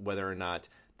about whether or not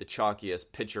the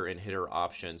chalkiest pitcher and hitter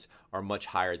options are much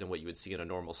higher than what you would see in a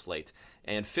normal slate.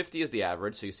 And 50 is the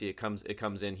average, so you see it comes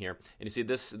in here, and you see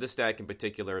this stack in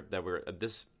particular that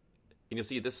and you'll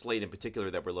see this slate in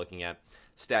particular that we're looking at,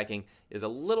 stacking is a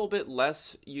little bit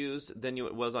less used than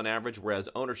it was on average, whereas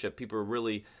ownership, people are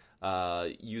really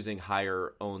using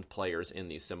higher owned players in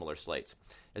these similar slates.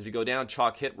 As we go down,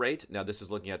 chalk hit rate. Now this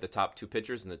is looking at the top 2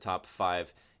 pitchers and the top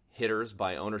 5 hitters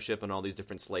by ownership on all these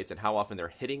different slates and how often they're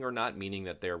hitting or not, meaning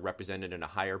that they're represented in a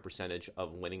higher percentage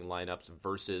of winning lineups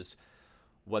versus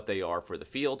what they are for the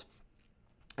field.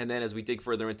 And then as we dig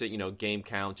further into, game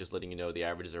count, just letting you know the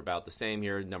averages are about the same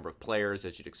here. Number of players,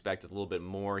 as you'd expect, is a little bit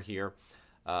more here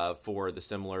for the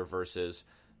similar versus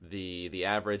the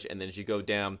average. And then as you go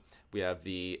down, we have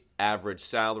the average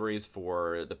salaries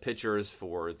for the pitchers,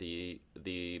 for the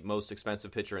most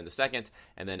expensive pitcher in the second,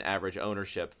 and then average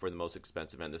ownership for the most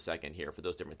expensive in the second here for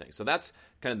those different things. So that's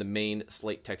kind of the main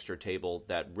slate texture table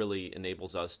that really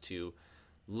enables us to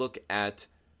look at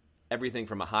everything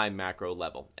from a high macro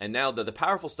level. And now the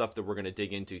powerful stuff that we're going to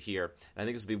dig into here, and I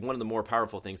think this will be one of the more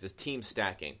powerful things, is team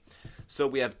stacking. So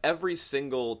we have every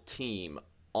single team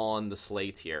on the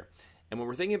slate here. And when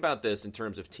we're thinking about this in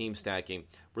terms of team stacking,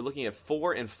 we're looking at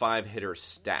 4 and 5 hitter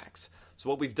stacks. So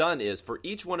what we've done is for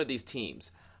each one of these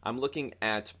teams, I'm looking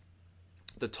at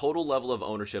the total level of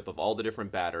ownership of all the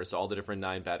different batters, all the different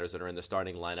 9 batters that are in the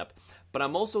starting lineup. But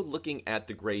I'm also looking at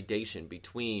the gradation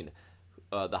between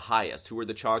the highest, who are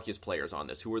the chalkiest players on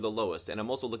this, who are the lowest. And I'm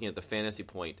also looking at the fantasy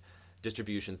point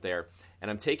distributions there.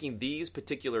 And I'm taking these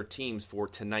particular teams for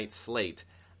tonight's slate.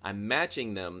 I'm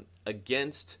matching them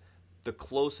against the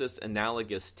closest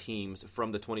analogous teams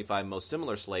from the 25 most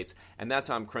similar slates, and that's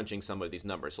how I'm crunching some of these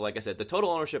numbers. So like I said, the total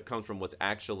ownership comes from what's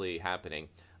actually happening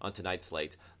on tonight's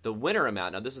slate. The winner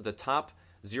amount, now this is the top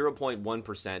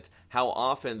 0.1%, how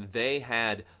often they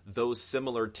had those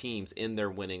similar teams in their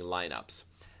winning lineups.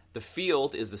 The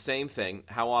field is the same thing,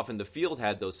 how often the field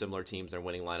had those similar teams in their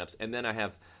winning lineups, and then I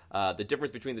have the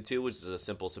difference between the two, which is a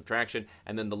simple subtraction,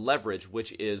 and then the leverage,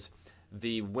 which is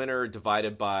the winner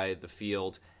divided by the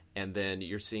field, and then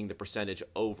you're seeing the percentage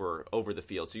over the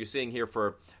field. So you're seeing here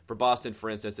for Boston, for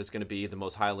instance, it's going to be the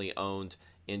most highly owned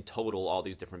in total, all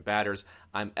these different batters.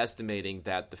 I'm estimating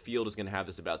that the field is going to have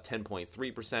this about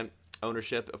 10.3%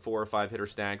 ownership of 4 or 5 hitter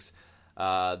stacks.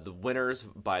 The winners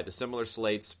by the similar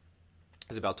slates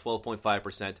is about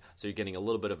 12.5%, so you're getting a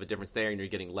little bit of a difference there, and you're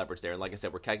getting leverage there. And like I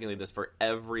said, we're calculating this for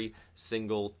every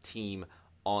single team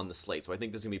on the slate. So I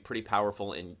think this is going to be pretty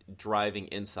powerful in driving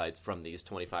insights from these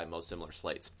 25 most similar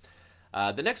slates.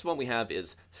 The next one we have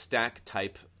is stack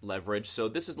type leverage. So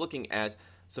this is looking at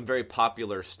some very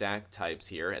popular stack types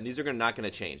here, and these are not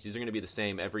going to change. These are going to be the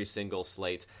same every single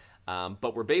slate.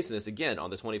 But we're basing this, again, on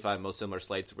the 25 most similar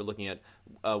slates. We're looking at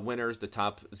winners, the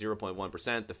top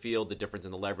 0.1%, the field, the difference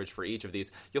in the leverage for each of these.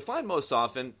 You'll find most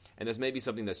often, and there's maybe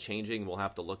something that's changing we'll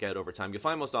have to look at over time, you'll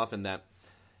find most often that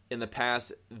in the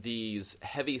past, these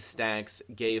heavy stacks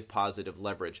gave positive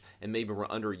leverage and maybe were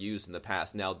underused in the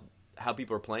past. Now, how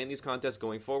people are playing these contests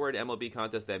going forward, MLB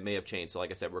contests, that may have changed. So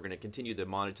like I said, we're going to continue to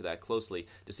monitor that closely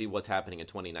to see what's happening in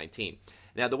 2019.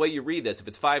 Now, the way you read this, if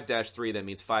it's 5-3, that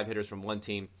means 5 hitters from one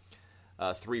team,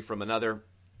 3 from another.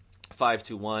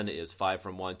 5-1 is 5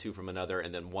 from one, 2 from another,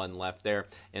 and then 1 left there,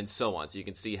 and so on. So you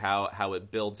can see how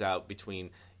it builds out between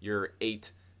your 8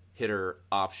 hitter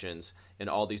options and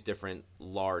all these different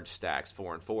large stacks,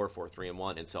 4 and 4, 4, 3 and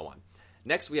 1, and so on.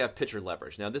 Next, we have pitcher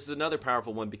leverage. Now, this is another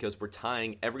powerful one because we're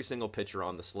tying every single pitcher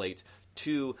on the slate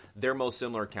to their most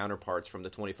similar counterparts from the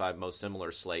 25 most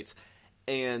similar slates,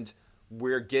 and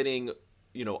we're getting,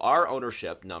 our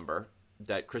ownership number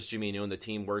that Chris Gimino and the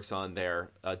team works on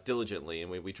there diligently,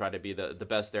 and we try to be the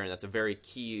best there, and that's a very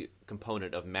key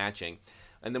component of matching.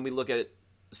 And then we look at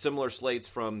similar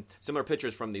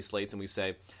pitchers from these slates, and we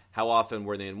say, how often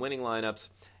were they in winning lineups,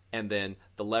 and then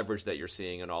the leverage that you're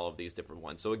seeing in all of these different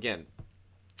ones. So again,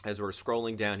 as we're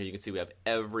scrolling down here, you can see we have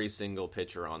every single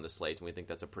pitcher on the slate, and we think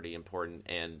that's a pretty important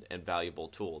and valuable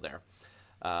tool there.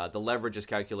 The leverage is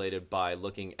calculated by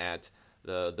looking at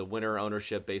the winner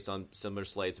ownership based on similar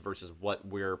slates versus what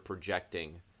we're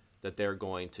projecting that they're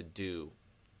going to do,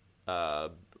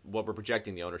 what we're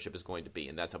projecting the ownership is going to be,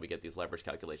 and that's how we get these leverage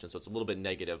calculations. So it's a little bit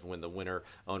negative when the winner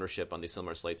ownership on these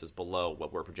similar slates is below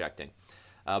what we're projecting.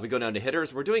 We go down to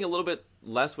hitters. We're doing a little bit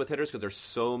less with hitters because there's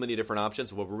so many different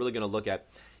options. What we're really going to look at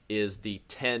is the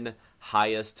 10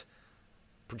 highest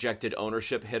projected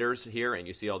ownership hitters here, and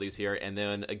you see all these here. And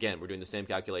then, again, we're doing the same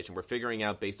calculation. We're figuring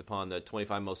out, based upon the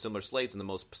 25 most similar slates and the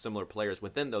most similar players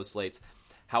within those slates,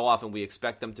 how often we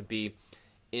expect them to be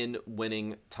in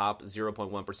winning top 0.1%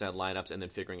 lineups, and then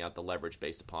figuring out the leverage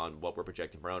based upon what we're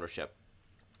projecting for ownership.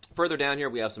 Further down here,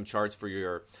 we have some charts for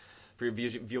your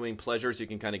viewing pleasures. You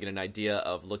can kind of get an idea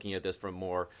of looking at this from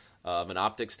more of an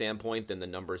optic standpoint than the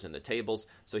numbers in the tables.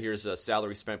 So here's a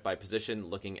salary spent by position,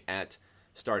 looking at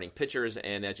starting pitchers,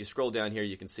 and as you scroll down here,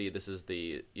 you can see this is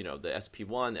the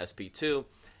SP1, SP2,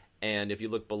 and if you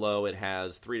look below, it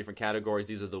has 3 different categories.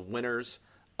 These are the winners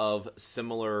of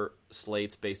similar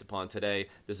slates based upon today.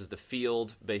 This is the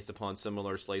field based upon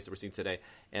similar slates that we're seeing today,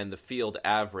 and the field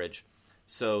average.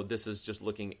 So this is just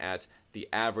looking at the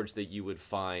average that you would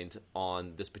find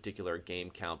on this particular game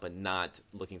count, but not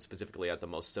looking specifically at the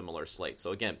most similar slate.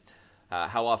 So again,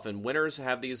 how often winners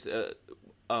have these,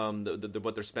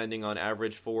 what they're spending on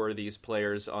average for these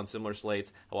players on similar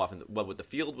slates, how often, what would the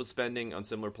field was spending on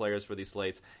similar players for these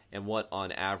slates, and what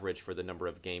on average for the number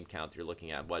of game count you're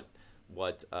looking at, what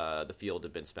the field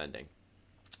had been spending.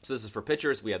 So this is for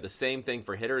pitchers. We have the same thing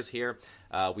for hitters here.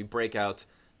 We break out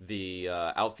the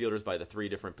outfielders by the 3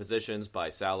 different positions by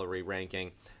salary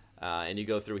ranking, and you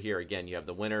go through here again. You have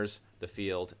the winners, the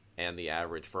field, and the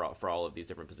average for all of these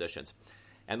different positions.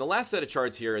 And the last set of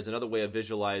charts here is another way of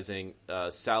visualizing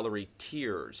salary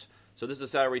tiers. So this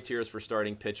is salary tiers for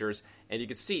starting pitchers, and you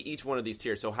can see each one of these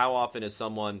tiers. So how often is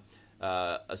someone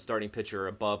a starting pitcher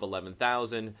above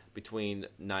 11,000, between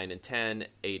 9 and 10,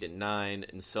 8 and 9,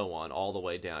 and so on, all the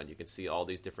way down. You can see all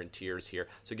these different tiers here.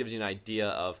 So it gives you an idea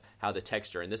of how the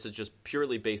texture, and this is just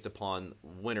purely based upon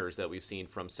winners that we've seen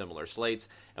from similar slates.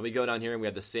 And we go down here and we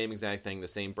have the same exact thing, the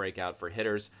same breakout for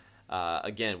hitters.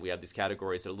 Again, we have these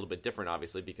categories that are a little bit different,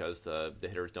 obviously, because the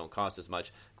hitters don't cost as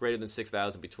much. Greater than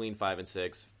 6,000, between 5 and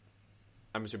 6.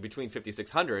 I'm sorry, between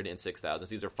 5,600 and 6,000.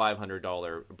 These are $500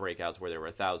 breakouts where they were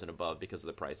 1,000 above because of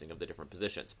the pricing of the different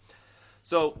positions.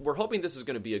 So we're hoping this is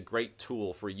going to be a great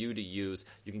tool for you to use.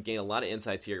 You can gain a lot of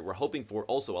insights here. We're hoping for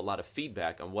also a lot of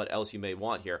feedback on what else you may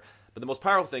want here. But the most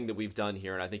powerful thing that we've done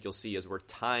here, and I think you'll see, is we're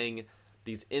tying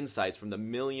these insights from the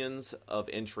millions of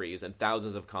entries and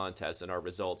thousands of contests and our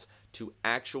results to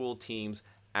actual teams,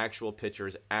 actual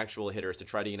pitchers, actual hitters to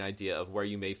try to get an idea of where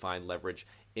you may find leverage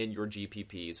in your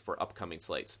GPPs for upcoming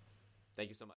slates. Thank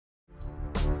you so much.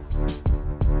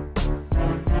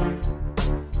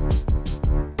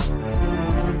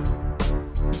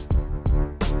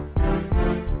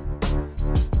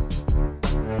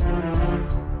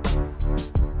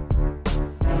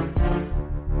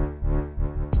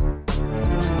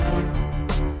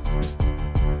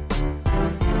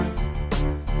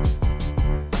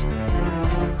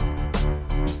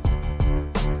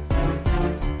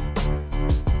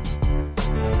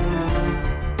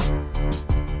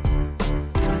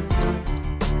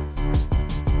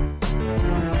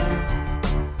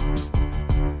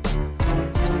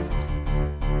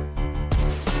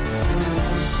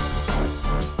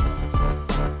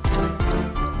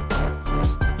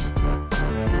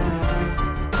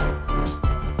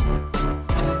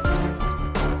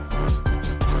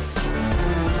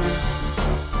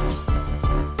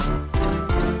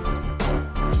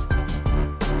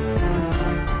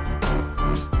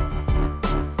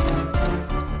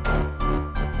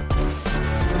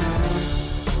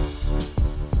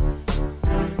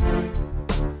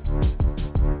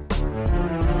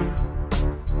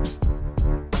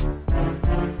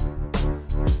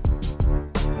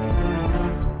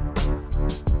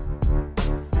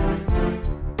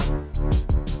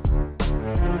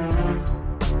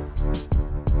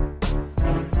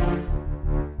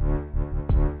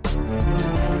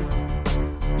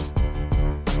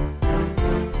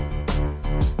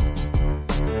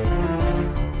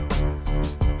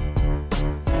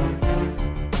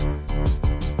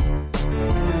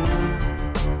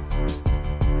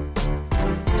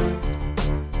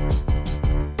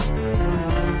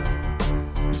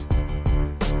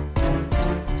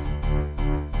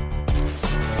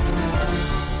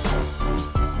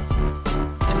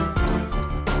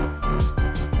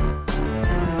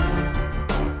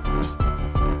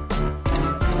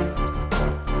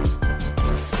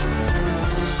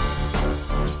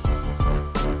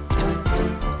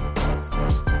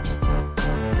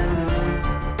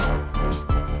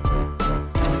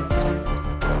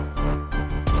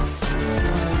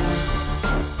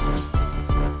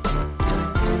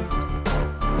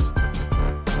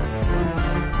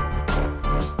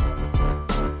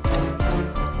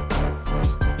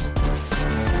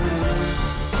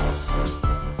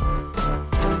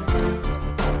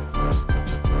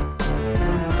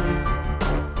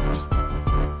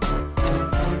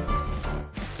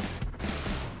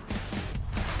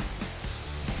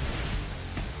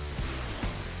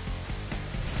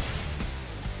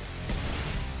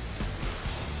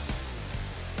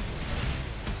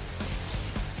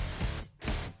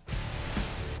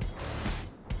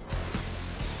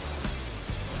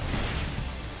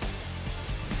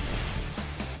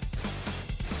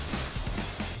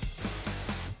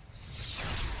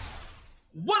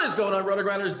 What is going on,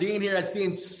 RotoGrinders? Dean here. It's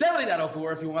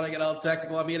Dean7904 if you want to get all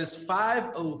technical. I mean, it is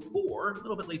 5:04, a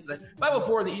little bit late today.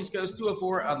 5:04 on the East Coast,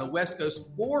 2:04 on the West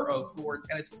Coast, 4:04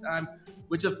 Tennessee time,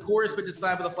 which, of course, it's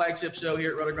time for the flagship show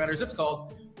here at RotoGrinders. It's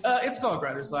called It's called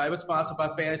Grinders Live. It's sponsored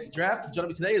by Fantasy Draft. Joining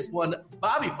me today is one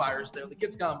Bobby Firestone. The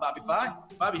kids call him Bobby Fi.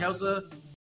 Bobby, how's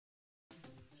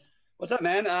What's up,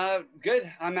 man?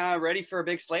 Good. I'm ready for a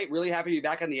big slate. Really happy to be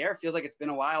back on the air. Feels like it's been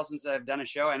a while since I've done a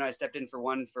show. I know I stepped in for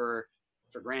one for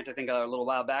Grant, I think a little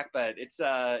while back, but it's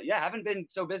haven't been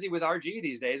so busy with RG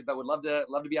these days, but would love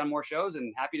to be on more shows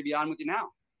and happy to be on with you now.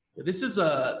 This is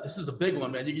a big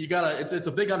one, man. You gotta. It's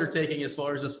a big undertaking as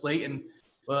far as the slate, and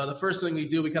the first thing we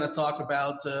do, we kind of talk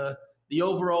about the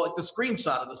overall, like the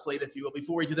screenshot of the slate, if you will.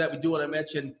 Before we do that, we do want to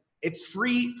mention it's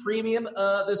free premium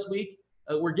this week.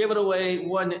 We're giving away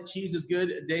one Cheese is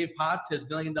Good, Dave Potts, his $1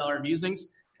 Million Musings.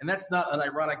 And that's not an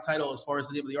ironic title as far as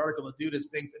the name of the article. The dude has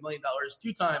banked $1 million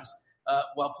 2 times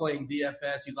while playing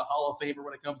DFS. He's a Hall of Famer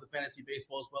when it comes to fantasy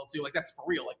baseball as well, too. Like, that's for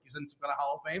real. Like, he's in some kind of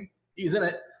Hall of Fame. He's in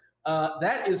it.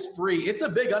 That is free. It's a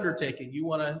big undertaking.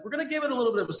 We're going to give it a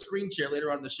little bit of a screen share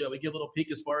later on in the show. We give a little peek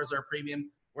as far as our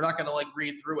premium. We're not going to,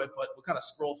 read through it, but we'll kind of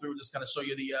scroll through and just kind of show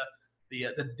you the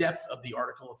depth of the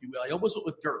article, if you will. I almost went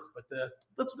with girth, but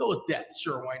let's go with depth.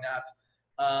 Sure, why not?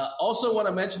 Also want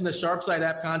to mention the Sharpside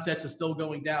app contest is still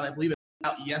going down. I believe it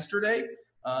out yesterday.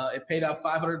 It paid out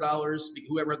 $500.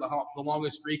 Whoever had the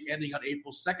longest streak ending on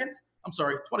April 2nd. I'm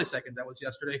sorry, 22nd. That was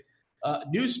yesterday.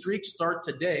 New streaks start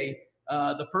today.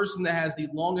 The person that has the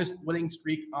longest winning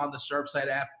streak on the Sharpside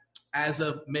app as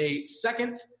of May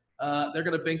 2nd, they're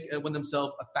going to win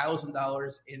themselves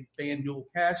 $1,000 in FanDuel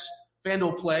cash,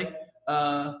 FanDuel play.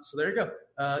 So there you go.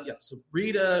 So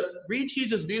read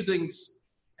Cheese's musings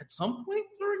at some point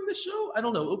during the show. I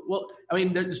don't know. Well, I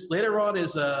mean, later on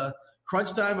is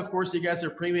crunch time. Of course, you guys are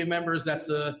premium members. That's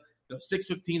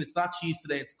 6:15. It's not Cheese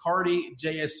today. It's Cardi,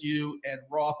 JSU, and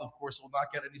Roth. Of course, will not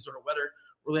get any sort of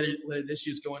weather-related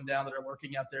issues going down that are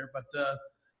lurking out there. But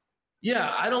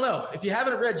I don't know. If you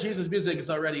haven't read Cheese's musings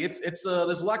already, it's there's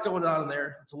a lot going on in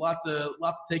there. It's a lot to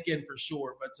take in for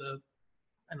sure. But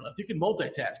I don't know if you can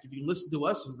multitask. If you can listen to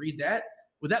us and read that,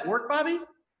 would that work, Bobby?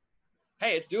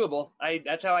 Hey, it's doable.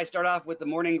 That's how I start off with the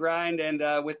morning grind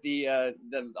and with the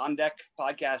On Deck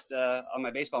podcast on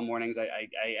my baseball mornings. I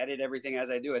edit everything as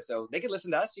I do it, so they can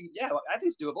listen to us. I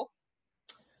think it's doable.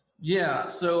 Yeah.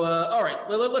 So all right,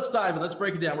 let's dive in. Let's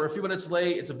break it down. We're a few minutes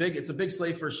late. It's a big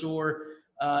slate for sure.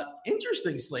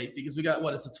 Interesting slate because we got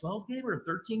it's a 12 game or a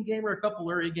 13 game or a couple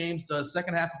early games. The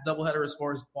second half of doubleheader as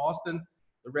far as Boston.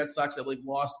 The Red Sox, I believe,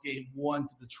 lost game 1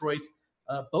 to Detroit.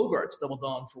 Bogarts doubled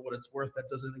on for what it's worth. That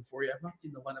does anything for you. I've not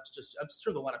seen the lineups. I'm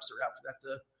sure the lineups are out for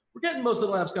that. We're getting most of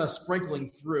the lineups kind of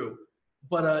sprinkling through.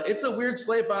 But it's a weird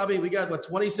slate, Bobby. We got,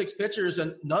 26 pitchers,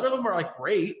 and none of them are,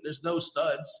 great. There's no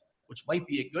studs, which might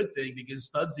be a good thing because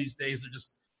studs these days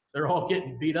they're all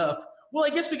getting beat up. Well, I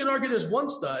guess we can argue there's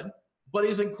one stud, but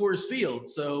he's in Coors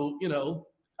Field. So,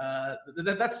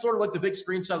 that's sort of like the big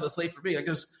screenshot of the slate for me.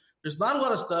 There's not a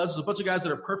lot of studs. There's a bunch of guys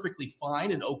that are perfectly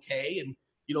fine and okay and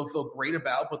you don't feel great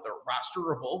about, but they're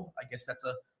rosterable. I guess that's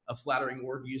a flattering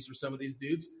word used for some of these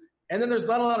dudes. And then there's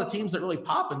not a lot of teams that really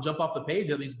pop and jump off the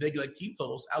page of these big team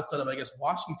totals outside of, I guess,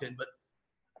 Washington. But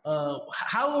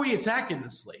how are we attacking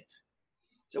this slate?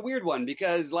 It's a weird one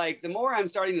because, the more I'm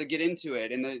starting to get into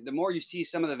it and the more you see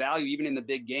some of the value even in the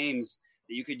big games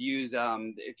that you could use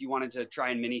if you wanted to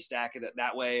try and mini stack it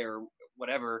that way or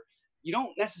whatever, you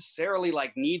don't necessarily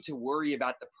need to worry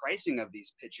about the pricing of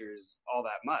these pitchers all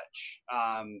that much.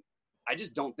 I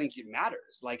just don't think it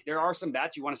matters. There are some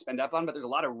bats you want to spend up on, but there's a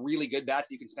lot of really good bats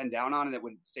that you can spend down on and that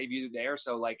would save you there.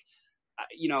 So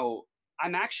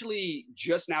I'm actually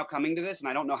just now coming to this and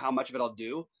I don't know how much of it I'll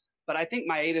do, but I think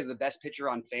Maeda is the best pitcher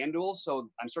on FanDuel.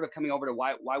 So I'm sort of coming over to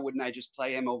why wouldn't I just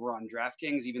play him over on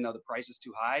DraftKings, even though the price is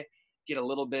too high, get a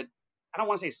little bit, I don't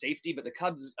want to say safety, but the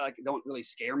Cubs don't really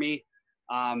scare me.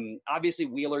 Obviously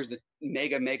Wheeler's the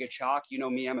mega chalk. You know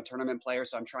me, I'm a tournament player,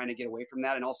 so I'm trying to get away from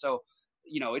that. And also,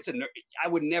 I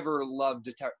would never love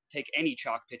to take any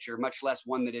chalk pitcher, much less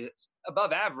one that is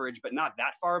above average, but not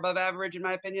that far above average, in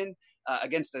my opinion,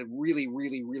 against a really,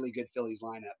 really, really good Phillies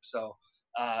lineup. So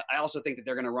I also think that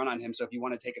they're going to run on him. So if you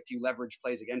want to take a few leverage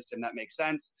plays against him, that makes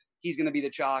sense. He's going to be the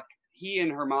chalk. He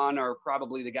and Herman are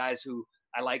probably the guys who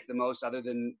I like the most other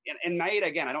than – and Maeda,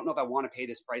 again, I don't know if I want to pay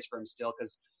this price for him still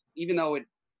because – even though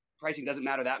pricing doesn't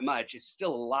matter that much, it's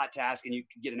still a lot to ask, and you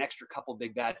could get an extra couple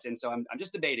big bats in. So I'm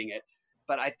just debating it.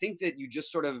 But I think that you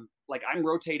just sort of I'm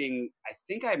rotating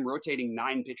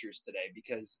 9 pitchers today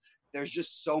because there's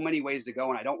just so many ways to go,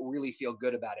 and I don't really feel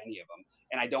good about any of them.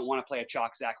 And I don't want to play a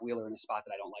chalk Zach Wheeler in a spot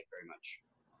that I don't like very much.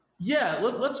 Yeah,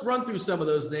 let's run through some of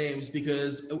those names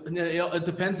because it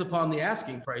depends upon the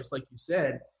asking price, like you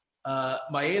said.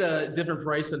 Maeda, different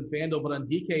price than FanDuel, but on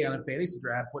DK on a fantasy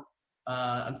draft,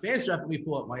 On FanStrap, let me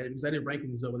pull up my, because I did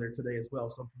rankings over there today as well,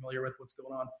 so I'm familiar with what's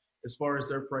going on as far as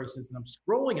their prices. And I'm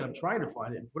scrolling and I'm trying to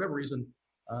find it. And for whatever reason,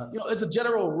 as a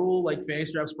general rule, like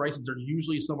FanStrap's prices are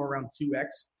usually somewhere around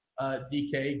 2x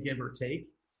DK, give or take.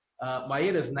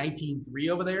 Maeda's 19.3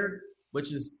 over there,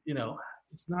 which is,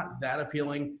 it's not that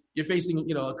appealing. You're facing,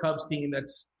 a Cubs team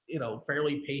that's,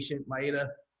 fairly patient. Maeda,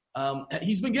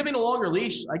 he's been giving a longer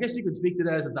leash. I guess you could speak to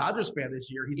that as a Dodgers fan this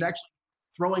year. He's actually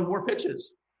throwing more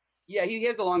pitches. Yeah, he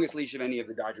has the longest leash of any of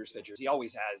the Dodgers pitchers. He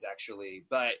always has, actually,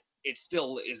 but it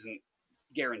still isn't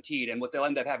guaranteed. And what they'll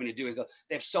end up having to do is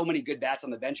they have so many good bats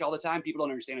on the bench all the time. People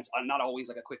don't understand it's not always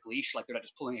like a quick leash, like they're not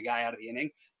just pulling a guy out of the inning.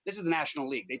 This is the National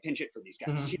League. They pinch it for these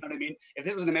guys. You know what I mean? If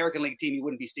this was an American League team, you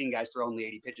wouldn't be seeing guys throw only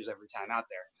 80 pitches every time out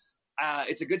there.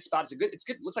 It's a good spot. It's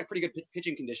good. Looks like pretty good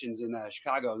pitching conditions in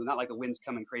Chicago. Not like the wind's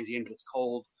coming crazy in, but it's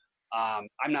cold. I'm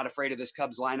not afraid of this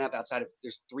Cubs lineup outside of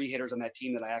there's 3 hitters on that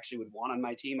team that I actually would want on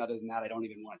my team. Other than that, I don't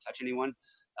even want to touch anyone.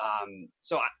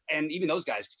 And even those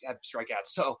guys have strikeouts.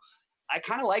 So I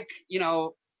kind of like,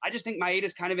 I just think Maeda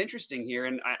is kind of interesting here.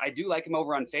 And I do like him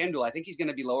over on FanDuel. I think he's going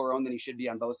to be lower owned than he should be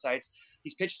on both sides.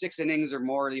 He's pitched 6 innings or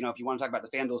more, if you want to talk about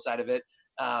the FanDuel side of it.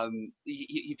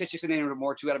 He pitched 6 innings or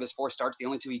more 2 out of his 4 starts. The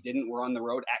only 2 he didn't were on the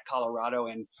road at Colorado.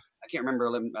 And I can't remember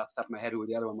off the top of my head who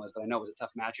the other one was, but I know it was a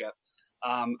tough matchup.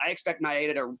 I expect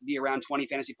Maeda to be around 20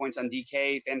 fantasy points on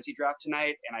DK fantasy draft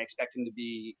tonight, and I expect him to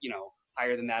be,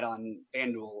 higher than that on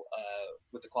FanDuel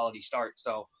with the quality start.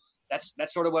 So that's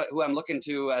sort of who I'm looking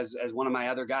to as one of my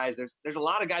other guys. There's a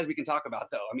lot of guys we can talk about,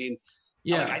 though. I mean,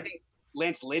 I think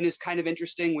Lance Lynn is kind of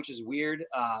interesting, which is weird.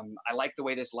 I like the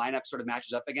way this lineup sort of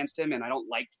matches up against him, and I don't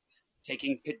like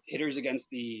taking hitters against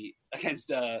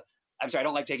I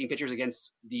don't like taking pitchers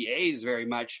against the A's very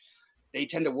much. They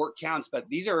tend to work counts, but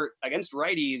these are against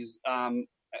righties.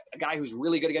 A guy who's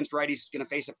really good against righties is going to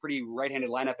face a pretty right-handed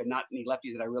lineup and not any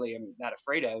lefties that I really am that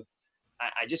afraid of.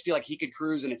 I just feel like he could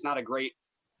cruise, and it's not a great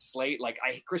slate. Like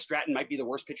Chris Stratton might be the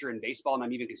worst pitcher in baseball, and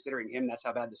I'm even considering him. That's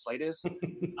how bad the slate is.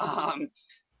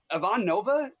 Ivan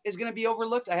Nova is going to be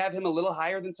overlooked. I have him a little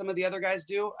higher than some of the other guys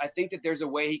do. I think that there's a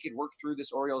way he could work through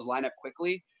this Orioles lineup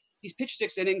quickly. He's pitched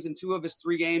 6 innings in 2 of his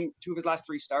last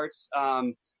 3 starts.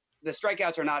 The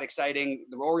strikeouts are not exciting.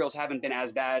 The Orioles haven't been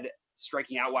as bad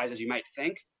striking out wise as you might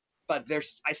think, but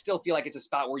I still feel like it's a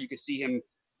spot where you could see him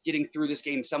getting through this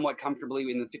game somewhat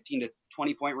comfortably in the 15 to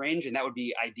 20 point range. And that would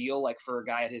be ideal, like for a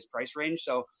guy at his price range.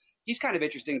 So he's kind of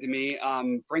interesting to me.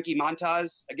 Frankie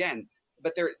Montas again,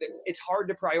 but it's hard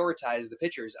to prioritize the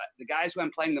pitchers. The guys who I'm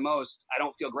playing the most, I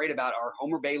don't feel great about are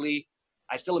Homer Bailey.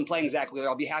 I still am playing Zach Wheeler.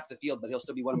 I'll be half the field, but he'll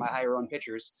still be one of my higher owned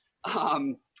pitchers.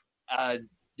 Domingo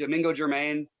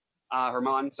Germán.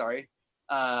 Herman, sorry.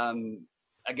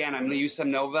 Again, I'm going to use some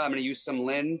Nova. I'm going to use some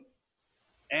Lynn.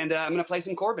 And I'm going to play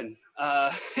some Corbin.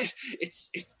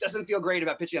 It doesn't feel great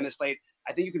about pitching on this slate.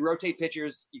 I think you can rotate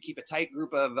pitchers. You keep a tight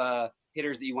group of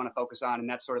hitters that you want to focus on, and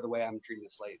that's sort of the way I'm treating the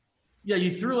slate. Yeah,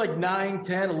 you threw like 9,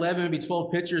 10, 11, maybe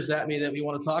 12 pitchers at me that we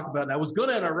want to talk about. And I was going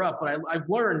to interrupt, but I've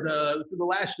learned through the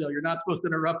last show, you're not supposed to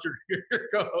interrupt your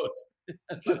co-host.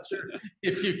 I'm not sure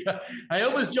if you got – I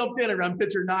almost jumped in around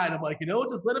pitcher 9. I'm like,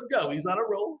 just let him go. He's on a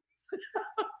roll.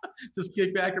 Just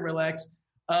kick back and relax.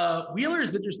 Wheeler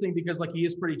is interesting because, he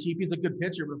is pretty cheap. He's a good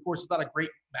pitcher, but, of course, it's not a great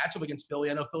matchup against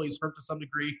Philly. I know Philly's hurt to some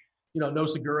degree. No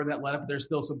Segura in that lineup, but there's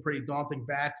still some pretty daunting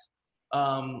bats.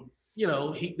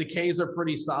 The K's are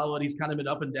pretty solid. He's kind of been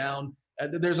up and down.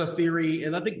 There's a theory,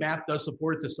 and I think math does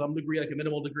support it to some degree, like a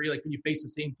minimal degree, like when you face the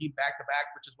same team back-to-back,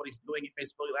 which is what he's doing. He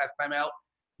faced Philly last time out.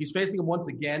 He's facing him once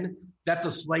again. That's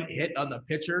a slight hit on the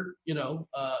pitcher,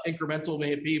 incremental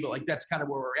may it be, but that's kind of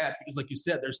where we're at because, like you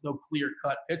said, there's no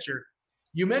clear-cut pitcher.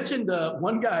 You mentioned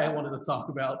one guy I wanted to talk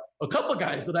about, a couple of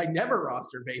guys that I never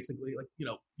roster, basically.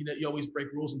 You always break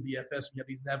rules in DFS when you have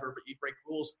these never, but you break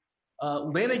rules.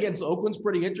 Lynn against Oakland's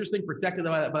pretty interesting, protected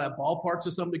by that ballpark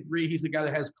to some degree. He's a guy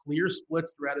that has clear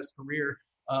splits throughout his career,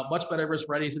 much better versus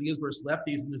righties than he is versus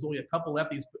lefties, and there's only a couple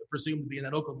lefties presumed to be in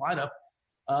that Oakland lineup.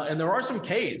 And there are some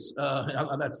Ks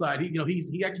on that side.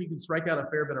 He actually can strike out a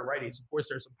fair bit of righties. Of course,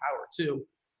 there's some power too,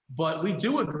 but we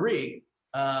do agree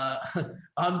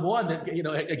on one that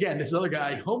again, this other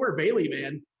guy, Homer Bailey,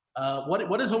 man.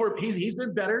 What is Homer? He's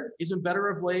been better. He's been better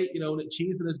of late.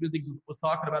 Cheese and his business was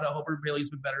talking about how Homer Bailey's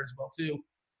been better as well too.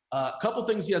 A couple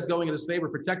things he has going in his favor: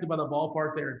 protected by the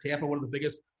ballpark there in Tampa, one of the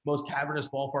biggest, most cavernous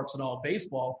ballparks in all of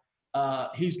baseball.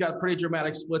 He's got pretty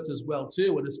dramatic splits as well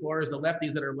too. And as far as the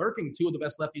lefties that are lurking, 2 of the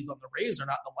best lefties on the Rays are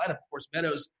not in the lineup. Of course,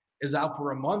 Meadows is out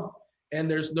for a month,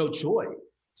 and there's no Choi.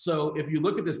 So if you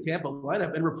look at this Tampa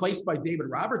lineup and replaced by David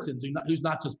Robertson, who's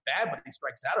not just bad, but he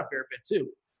strikes out a fair bit too.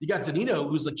 You got Zunino,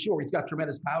 who's like, sure, he's got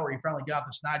tremendous power. He finally got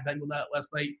the snide dangle last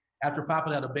night after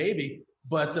popping out a baby.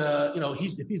 But,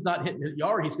 if he's not hitting the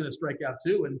yard, he's going to strike out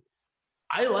too. And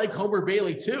I like Homer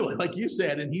Bailey too, like you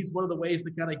said. And he's one of the ways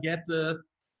to kind of get, a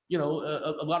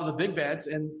lot of the big bats.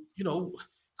 And,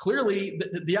 clearly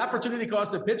the opportunity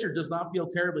cost of pitcher does not feel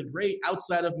terribly great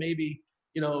outside of maybe,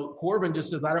 Corbin just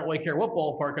says, I don't really care what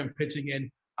ballpark I'm pitching in.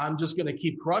 I'm just going to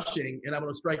keep crushing, and I'm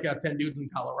going to strike out 10 dudes in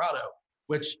Colorado,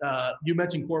 which you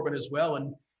mentioned Corbin as well.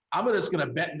 And I'm just going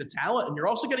to bet in the talent, and you're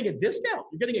also getting a discount.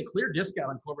 You're getting a clear discount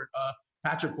on Corbin,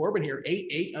 Patrick Corbin here,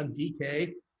 8.8 on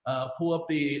DK. Pull up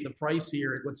the price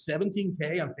here. With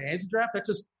 $17K on Fantasy Draft? That's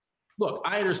just – look,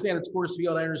 I understand it's Coors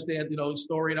Field. I understand,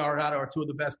 Story and Arenado are two of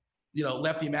the best,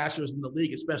 lefty mashers in the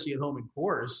league, especially at home in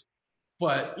Coors.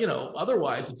 But,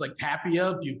 otherwise it's like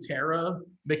Tapia, Butera,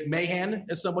 McMahon,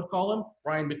 as some would call him,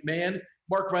 Ryan McMahon,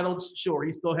 Mark Reynolds. Sure,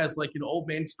 he still has old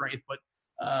man strength, but,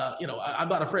 I'm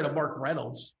not afraid of Mark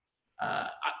Reynolds.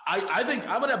 I think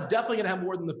I'm definitely going to have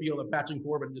more than the field of Patrick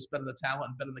Corbin, just betting the talent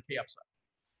and betting the K upside.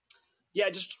 Yeah,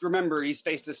 just remember he's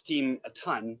faced this team a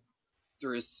ton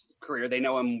through his career. They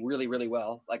know him really, really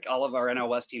well. Like all of our NL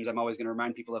West teams, I'm always going to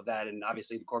remind people of that. And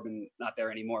obviously Corbin not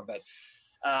there anymore, but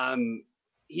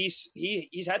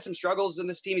he's had some struggles in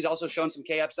this team. He's also shown some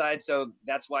K upside. So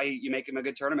that's why you make him a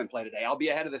good tournament play today. I'll be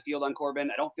ahead of the field on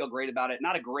Corbin. I don't feel great about it.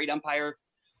 Not a great umpire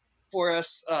for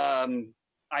us.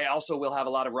 I also will have a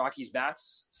lot of Rockies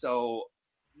bats. So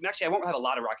actually I won't have a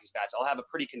lot of Rockies bats. I'll have a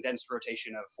pretty condensed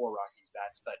rotation of 4 Rockies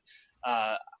bats,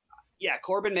 but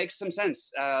Corbin makes some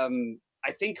sense.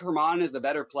 I think Herman is the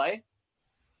better play,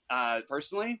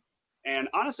 personally. And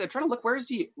honestly, I'm trying to look. Where is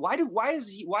he? Why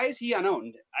is he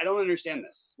unowned? I don't understand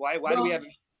this. Why do we have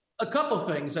a couple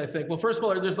things? I think. Well, first of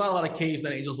all, there's not a lot of Ks in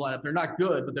the Angels lineup. They're not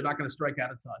good, but they're not going to strike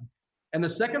out a ton. And the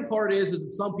second part is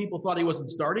that some people thought he wasn't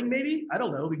starting. Maybe, I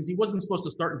don't know, because he wasn't supposed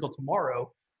to start until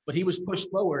tomorrow, but he was pushed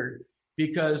forward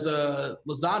because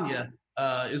Lasagna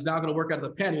is now going to work out of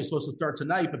the pen. He was supposed to start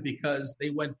tonight, but because they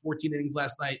went 14 innings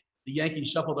last night, the Yankees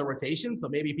shuffled their rotation, so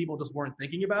maybe people just weren't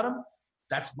thinking about him.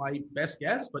 That's my best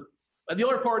guess. But the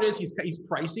other part is he's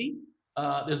pricey.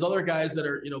 There's other guys that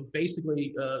are,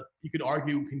 basically you could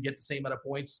argue can get the same amount of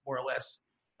points, more or less,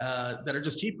 that are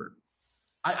just cheaper.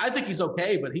 I think he's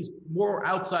okay, but he's more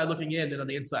outside looking in than on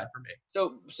the inside for me.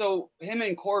 So him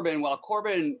and Corbin, while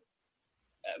Corbin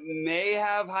may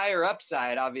have higher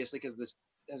upside, obviously, because this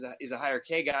is a higher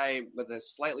K guy with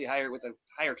a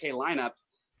higher K lineup.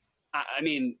 I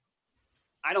mean,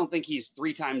 I don't think he's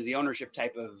 3 times the ownership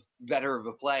type of better of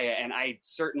a play, and I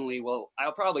certainly will.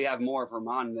 I'll probably have more of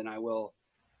Herman than I will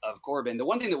of Corbin. The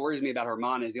one thing that worries me about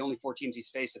Herman is the only 4 teams he's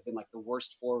faced have been like the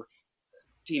worst 4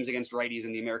 teams against righties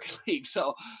in the American League.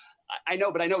 So I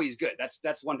know he's good.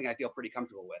 That's one thing I feel pretty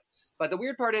comfortable with. But the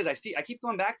weird part is I keep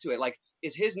going back to it. Like,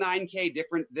 is his 9K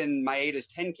different than Maeda's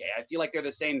 10K? I feel like they're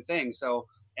the same thing. So,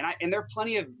 and there are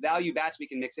plenty of value bats we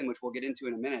can mix in, which we'll get into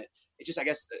in a minute. It just, I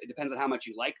guess it depends on how much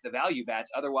you like the value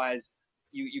bats. Otherwise,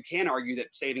 you can argue that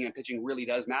saving and pitching really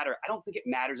does matter. I don't think it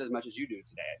matters as much as you do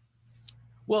today.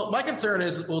 Well, my concern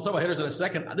is, we'll talk about hitters in a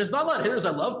second. There's not a lot of hitters I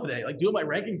love today. Like, doing my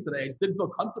rankings today, I just didn't feel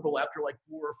comfortable after like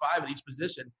 4 or 5 at each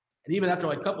position. And even after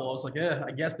like a couple, I was like,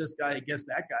 I guess this guy, I guess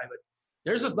that guy. But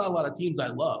there's just not a lot of teams I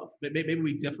love. Maybe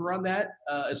we differ on that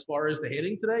as far as the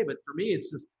hitting today. But for me,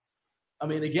 it's just, I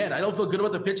mean, again, I don't feel good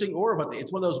about the pitching or about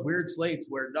it's one of those weird slates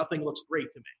where nothing looks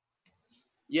great to me.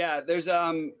 Yeah, there's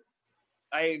I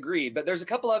agree, but there's a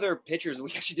couple other pitchers that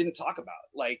we actually didn't talk about,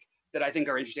 like, that I think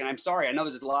are interesting. I'm sorry, I know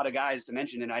there's a lot of guys to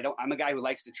mention, and I'm a guy who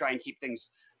likes to try and keep things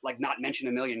like not mention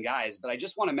a million guys, but I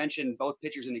just want to mention both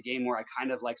pitchers in the game where I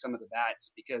kind of like some of the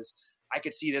bats, because I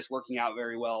could see this working out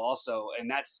very well also,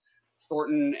 and that's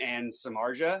Thornton and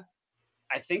Samardzija.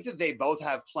 I think that they both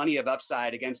have plenty of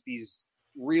upside against these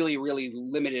really, really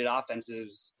limited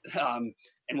offensives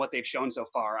and what they've shown so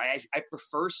far. I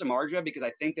prefer Samardzija because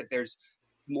I think that there's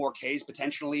more Ks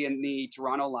potentially in the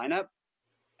Toronto lineup.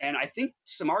 And I think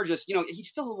Samardzija, he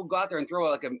still will go out there and throw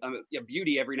like a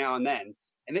beauty every now and then.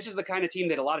 And this is the kind of team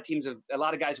that a lot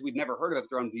of guys we've never heard of have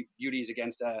thrown beauties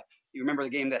against. You remember the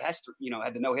game that Hess,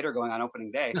 had the no-hitter going on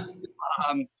opening day.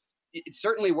 It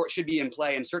certainly should be in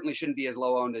play and certainly shouldn't be as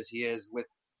low owned as he is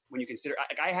when you consider.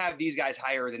 I have these guys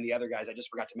higher than the other guys. I just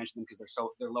forgot to mention them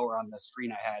because they're lower on the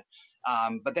screen I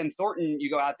had. But then Thornton, you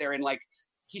go out there and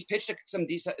he's pitched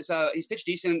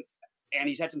decent, and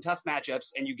he's had some tough matchups,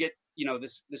 and you get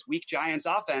this weak Giants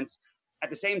offense. At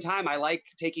the same time, I like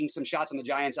taking some shots on the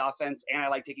Giants offense, and I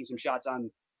like taking some shots on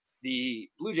the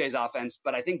Blue Jays offense.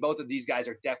 But I think both of these guys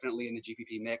are definitely in the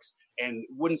GPP mix, and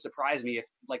wouldn't surprise me if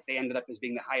they ended up as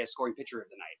being the highest scoring pitcher of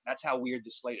the night. That's how weird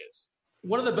this slate is.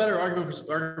 One of the better arguments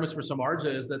for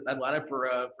Samardzija is that lineup for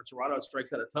Toronto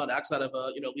strikes out a ton. Outside of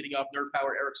leading off nerd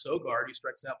power Eric Sogard, who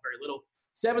strikes out very little.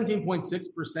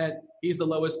 17.6%. He's the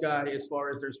lowest guy as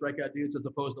far as their strikeout dudes, as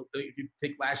opposed to if you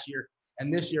take last year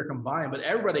and this year combined. But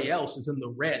everybody else is in the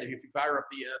red. If you fire up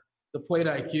the plate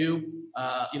IQ,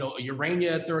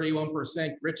 Urania at 31%,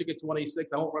 Grichuk at 26%.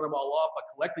 I won't run them all off, but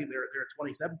collectively they're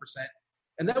at 27%.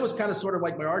 And that was kind of sort of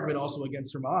like my argument also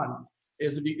against Herman.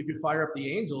 Is if you fire up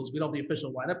the Angels, we don't have the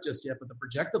official lineup just yet, but the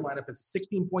projected lineup is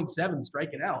 16.7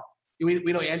 striking out. We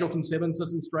know Andrelton Simmons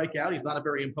doesn't strike out. He's not a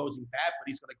very imposing bat, but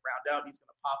he's going to ground out. He's going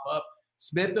to pop up.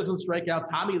 Smith doesn't strike out.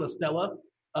 Tommy La Stella,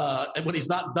 and when he's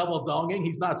not double donging,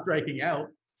 he's not striking out.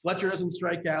 Fletcher doesn't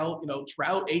strike out.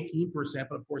 Trout 18%,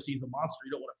 but of course he's a monster.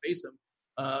 You don't want to face him.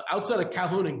 Outside of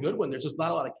Calhoun and Goodwin, there's just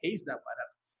not a lot of Ks in that lineup.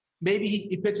 Maybe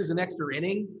he pitches an extra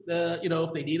inning,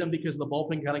 if they need him, because the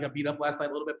bullpen kind of got beat up last night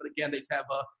a little bit. But again, they have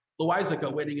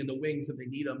Loizaga waiting in the wings if they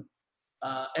need him.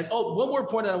 One more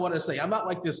point I want to say: I'm not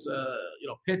like this,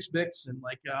 pitch mix, and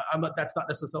that's not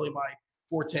necessarily my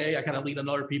forte. I kind of lean on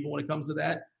other people when it comes to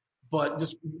that. But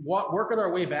just working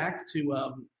our way back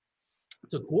to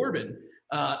Corbin,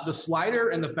 the slider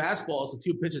and the fastball is the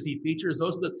two pitches he features.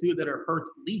 Those are the two that are hurt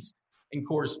least in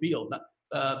Coors Field.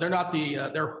 They're not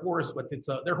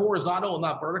they're horizontal and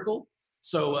not vertical.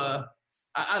 So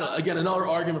I don't know. Again, another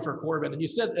argument for Corbin. And you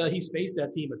said he spaced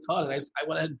that team a ton, and I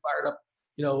went ahead and fired up,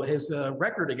 his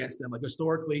record against them. Like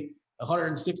historically,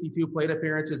 162 plate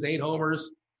appearances, 8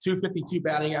 homers, 252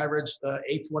 batting average,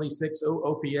 826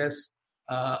 OPS,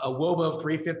 a WOBA of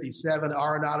 357.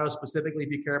 Arenado specifically,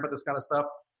 if you care about this kind of stuff,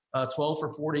 12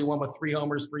 for 41 with 3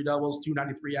 homers, 3 doubles,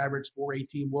 293 average,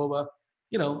 418 WOBA.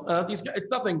 These guys, it's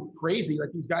nothing crazy.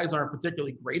 Like, these guys aren't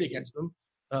particularly great against them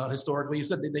historically. You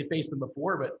said they faced them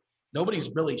before, but nobody's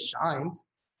really shined.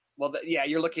 Well,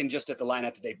 you're looking just at the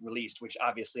lineup that they've released, which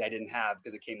obviously I didn't have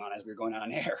because it came on as we were going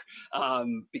on air.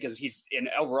 Because he's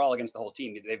overall against the whole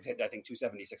team. They've hit, I think,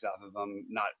 276 off of him,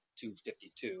 not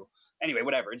 252. Anyway,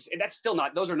 whatever. That's still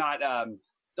not. Those are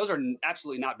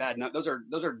absolutely not bad. Those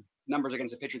are numbers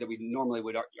against a pitcher that we normally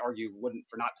would argue wouldn't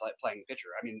for not playing pitcher.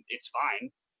 I mean, it's fine,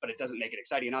 but it doesn't make it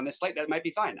exciting. And on this slate, that might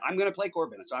be fine. I'm going to play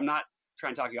Corbin, so I'm not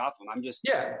trying to talk you off him. I'm just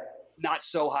not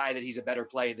so high that he's a better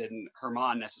play than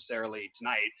Herman necessarily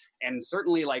tonight. And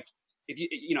certainly, like, if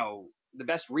the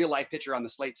best real life pitcher on the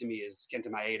slate to me is Kenta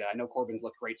Maeda. I know Corbin's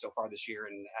looked great so far this year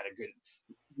and had a good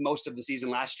most of the season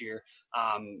last year.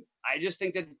 I just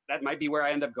think that might be where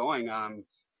I end up going.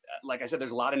 Like I said,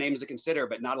 there's a lot of names to consider,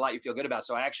 but not a lot you feel good about.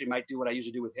 So I actually might do what I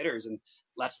usually do with hitters and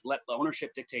let the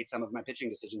ownership dictate some of my pitching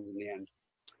decisions in the end.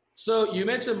 So you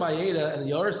mentioned Maeda, and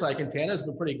the other side, Quintana's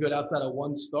been pretty good outside of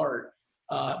one start.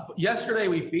 Yesterday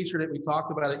we featured it. We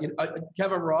talked about it.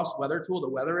 Kevin Ross Weather Tool, the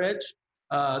Weather Edge,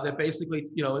 that basically,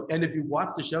 and if you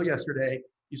watched the show yesterday,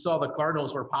 you saw the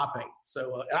Cardinals were popping.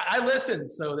 So I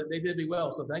listened, so that they did me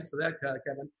well. So thanks for that,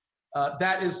 Kevin.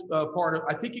 That is part of.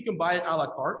 I think you can buy it a la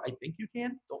carte. I think you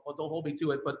can. Don't hold me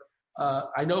to it, but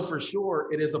I know for sure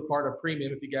it is a part of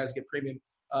premium. If you guys get premium,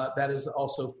 that is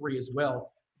also free as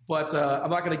well. But I'm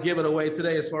not going to give it away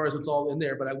today as far as it's all in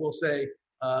there. But I will say,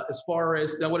 as far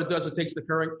as what it does, it takes the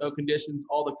current conditions,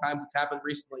 all the times it's happened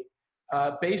recently,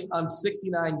 based on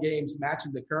 69 games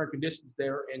matching the current conditions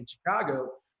there in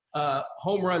Chicago.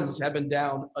 Home runs have been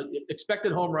down.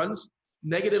 Expected home runs,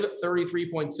 negative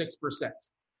 33.6%.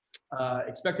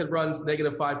 Expected runs,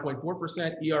 negative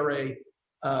 5.4%. ERA,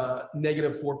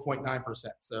 negative 4.9%.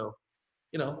 So,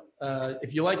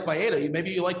 if you like Maeda, maybe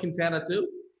you like Quintana too.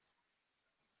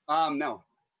 No.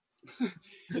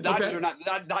 The Dodgers are not.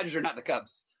 The Dodgers are not the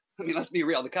Cubs. I mean, let's be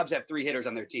real. The Cubs have 3 hitters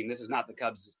on their team. This is not the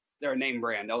Cubs. They're a name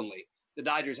brand only. The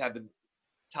Dodgers have the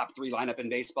top 3 lineup in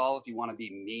baseball. If you want to be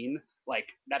mean, like,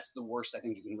 that's the worst I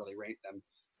think you can really rate them.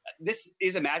 This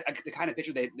is the kind of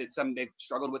pitcher they've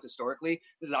struggled with historically.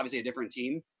 This is obviously a different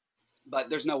team, but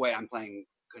there's no way I'm playing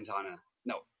Quintana.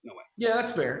 No way. Yeah,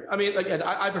 that's fair. I mean, again,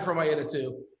 I prefer Maeda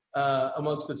too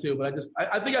amongst the two, but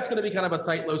I think that's going to be kind of a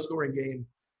tight, low-scoring game.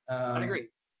 I agree.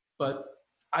 But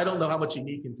I don't know how much you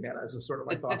need Quintana is sort of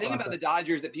my thought. The thing about the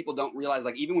Dodgers that people don't realize,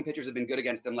 like, even when pitchers have been good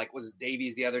against them, like was it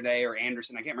Davies the other day or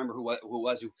Anderson? I can't remember who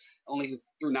only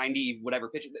threw 90 whatever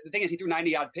pitches. The thing is, he threw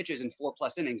 90 odd pitches in 4+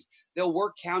 innings. They'll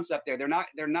work counts up there. They're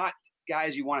not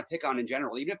guys you want to pick on in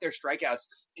general. Even if their strikeouts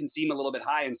can seem a little bit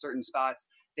high in certain spots,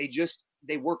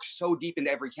 they work so deep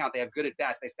into every count. They have good at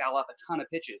bats. They foul off a ton of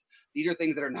pitches. These are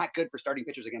things that are not good for starting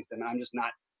pitchers against them. And I'm just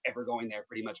not ever going there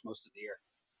pretty much most of the year.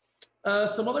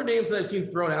 Some other names that I've seen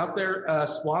thrown out there,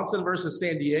 Swanson versus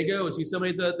San Diego. Is he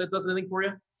somebody that does anything for you?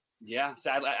 Yeah,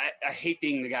 sadly, I hate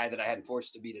being the guy that I had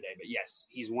forced to be today, but yes,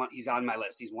 he's on my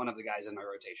list. He's one of the guys in my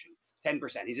rotation.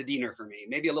 10%. He's a Diener for me,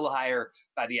 maybe a little higher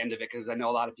by the end of it because I know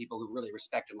a lot of people who really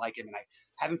respect and like him, and I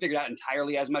haven't figured out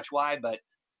entirely as much why, but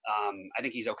I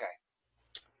think he's okay.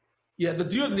 Yeah, the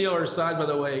dude on the other side, by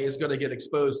the way, is going to get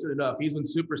exposed soon enough. He's been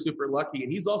super, super lucky,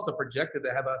 and he's also projected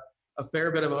to have a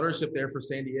fair bit of ownership there for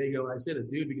San Diego. And I say the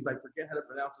dude because I forget how to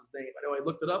pronounce his name. I know I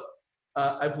looked it up.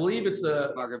 I believe it's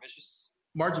Margevicius.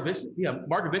 Yeah,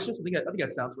 Margevicius. I think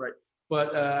that sounds right.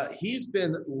 But he's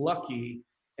been lucky,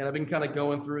 and I've been kind of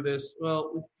going through this.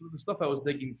 Well, the stuff I was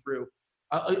digging through.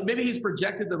 Maybe he's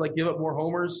projected to give up more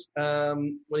homers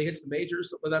when he hits the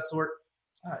majors, something of that sort.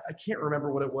 I can't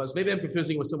remember what it was. Maybe I'm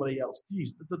confusing with somebody else. Jeez,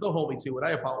 don't hold me to it.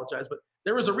 I apologize. But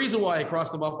there was a reason why I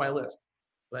crossed him off my list,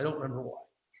 but I don't remember why.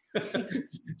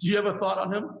 Do you have a thought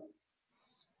on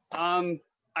him?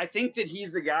 I think that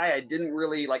he's the guy I didn't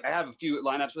really like. I have a few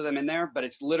lineups with him in there, but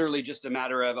it's literally just a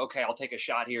matter of, okay, I'll take a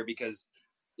shot here because,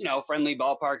 friendly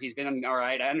ballpark. He's been all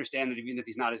right. I understand that even if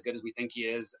he's not as good as we think he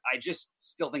is, I just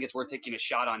still think it's worth taking a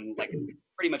shot on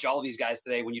pretty much all of these guys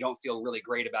today when you don't feel really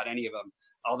great about any of them.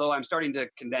 Although I'm starting to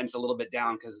condense a little bit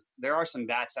down because there are some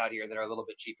bats out here that are a little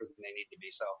bit cheaper than they need to be.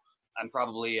 So I'm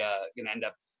probably going to end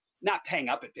up not paying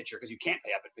up at pitcher because you can't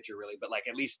pay up at pitcher really, but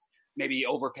at least maybe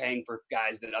overpaying for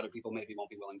guys that other people maybe won't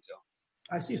be willing to.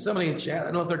 I see somebody in chat. I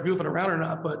don't know if they're goofing around or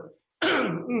not, but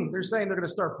they're saying they're going to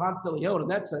start Ponce de Leon, and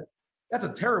that's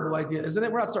a terrible idea, isn't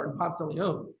it? We're not starting Ponce de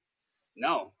Leon.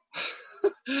 No.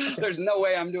 There's no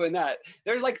way I'm doing that.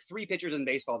 There's 3 pitchers in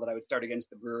baseball that I would start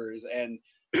against the Brewers, and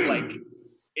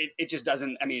it just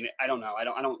doesn't. I mean, I don't know. I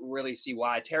don't really see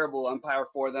why. Terrible umpire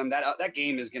for them. That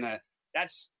game is gonna.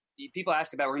 That's people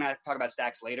ask about. We're gonna have to talk about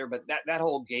Stacks later, but that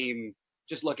whole game,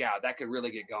 just look out. That could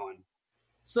really get going.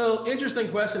 So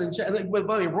interesting question. And by the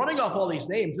way, running off all these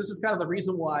names, this is kind of the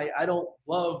reason why I don't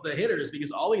love the hitters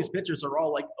because all these pitchers are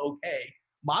all okay.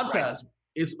 Montez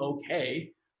is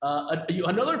okay.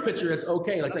 Another pitcher that's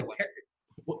okay,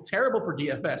 terrible for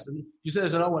DFS. And you said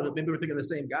there's another one. Maybe we're thinking of the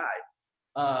same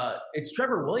guy. It's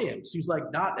Trevor Williams, who's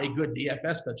not a good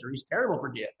DFS pitcher. He's terrible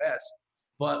for DFS,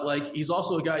 but he's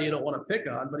also a guy you don't want to pick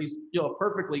on. But he's a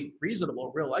perfectly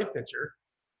reasonable real life pitcher.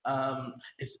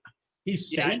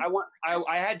 He's safe.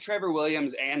 I had Trevor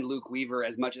Williams and Luke Weaver,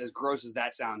 as much as gross as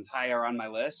that sounds, higher on my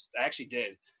list. I actually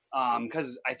did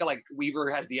because I feel like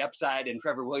Weaver has the upside and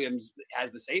Trevor Williams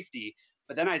has the safety.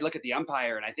 But then I look at the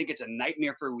umpire, and I think it's a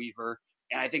nightmare for Weaver,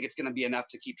 and I think it's going to be enough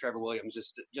to keep Trevor Williams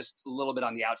just a little bit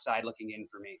on the outside looking in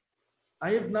for me. I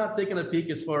have not taken a peek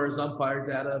as far as umpire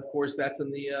data. Of course, that's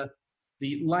in the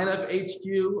lineup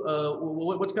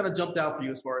HQ. What's kind of jumped out for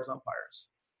you as far as umpires?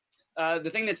 The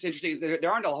thing that's interesting is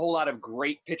there aren't a whole lot of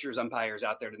great pitchers umpires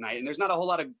out there tonight, and there's not a whole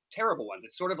lot of terrible ones.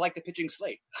 It's sort of like the pitching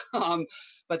slate.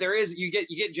 But there is you get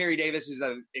Jerry Davis, who's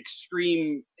an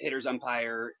extreme hitters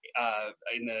umpire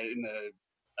in the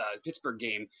Pittsburgh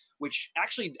game, which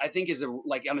actually I think is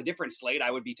on a different slate. I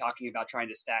would be talking about trying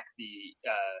to stack the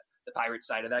Pirates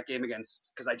side of that game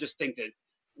because I just think that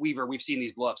Weaver, we've seen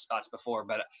these blow up spots before,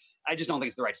 but I just don't think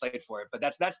it's the right slate for it. But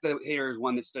that's the hitters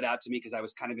one that stood out to me because I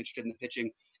was kind of interested in the pitching.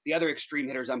 The other extreme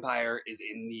hitters umpire is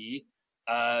in the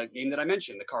game that I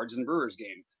mentioned, the Cards and Brewers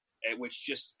game, which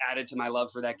just added to my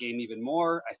love for that game even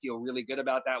more. I feel really good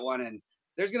about that one. And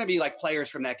there's going to be players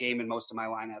from that game in most of my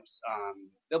lineups.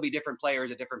 There'll be different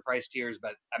players at different price tiers,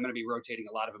 but I'm going to be rotating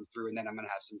a lot of them through, and then I'm going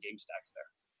to have some game stacks there.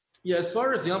 Yeah, as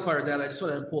far as the umpire data, I just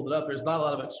went ahead and pulled it up. There's not a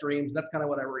lot of extremes. That's kind of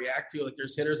what I react to.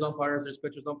 There's hitters umpires, there's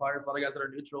pitchers umpires, a lot of guys that are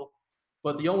neutral.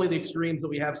 But the extremes that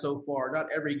we have so far, not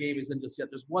every game is in just yet.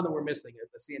 There's one that we're missing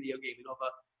at the San Diego game. We don't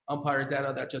have umpire data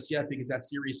on that just yet because that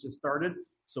series just started.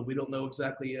 So we don't know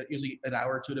exactly, usually an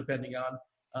hour or two, depending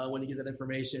on when you get that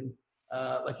information.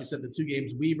 Like you said, the 2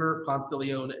 games, Weaver, Ponce de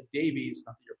Leon, Davies.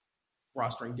 Not that you're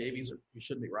rostering Davies, or you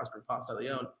shouldn't be rostering Ponce de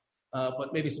Leon.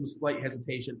 But maybe some slight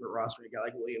hesitation for rostering a guy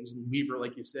like Williams and Weaver,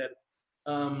 like you said.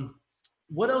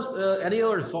 What else? Any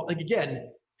other thought?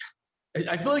 Again,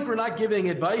 I feel like we're not giving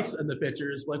advice on the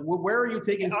pitchers. Where are you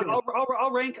taking?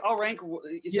 I'll rank.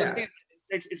 Yeah.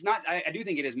 It's not. I do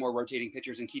think it is more rotating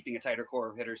pitchers and keeping a tighter core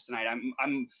of hitters tonight. I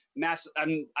am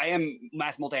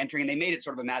mass multi-entry, and they made it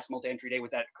sort of a mass multi-entry day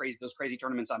with those crazy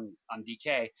tournaments on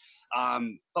DK.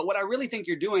 But what I really think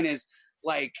you're doing is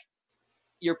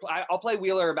I'll play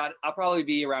Wheeler I'll probably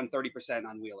be around 30%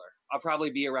 on Wheeler. I'll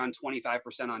probably be around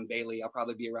 25% on Bailey. I'll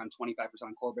probably be around 25%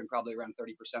 on Corbin, probably around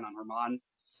 30% on Herman.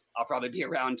 I'll probably be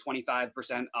around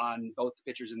 25% on both the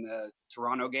pitchers in the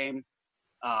Toronto game.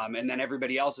 And then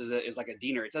everybody else is like a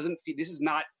Diener. This is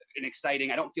not an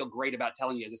exciting, I don't feel great about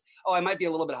telling you this. Oh, I might be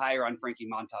a little bit higher on Frankie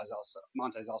Montas also.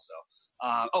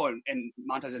 And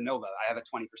Montas and Nova, I have at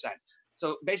 20%.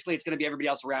 So basically, it's going to be everybody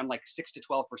else around like 6 to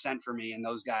 12% for me, and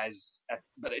those guys.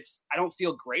 But I don't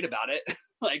feel great about it.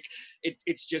 Like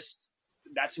it's just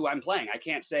that's who I'm playing. I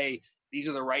can't say these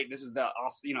are the right. This is the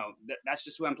awesome. That's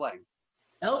just who I'm playing.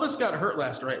 Elvis got hurt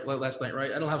last night,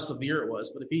 right? I don't know how severe it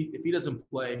was, but if he doesn't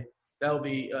play, that'll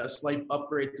be a slight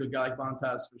upgrade to a guy like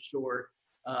Montas for sure.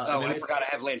 I forgot I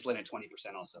have Lance Lynn at 20%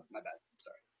 also. My bad.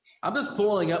 Sorry. I'm just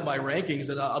pulling up my rankings,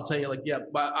 and I'll tell you,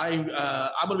 but I'm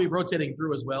going to be rotating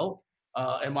through as well.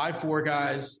 And my four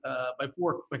guys, my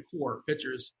core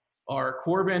pitchers are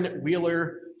Corbin,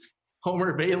 Wheeler,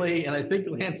 Homer Bailey, and I think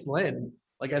Lance Lynn.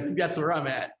 I think that's where I'm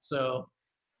at. So,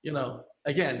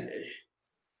 again,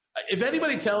 if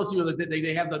anybody tells you that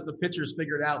they have the pitchers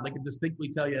figured out, they can distinctly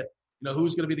tell you,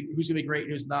 who's going to be great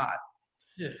and who's not.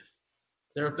 Yeah.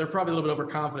 They're probably a little bit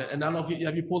overconfident. And I don't know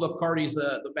if you pulled up Cardi's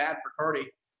the bat for Cardi.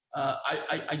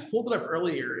 I pulled it up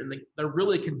earlier, and they're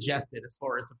really congested as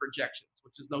far as the projections,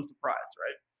 which is no surprise,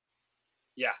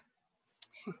 right?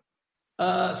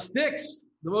 Yeah. Sticks,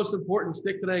 the most important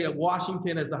stick today.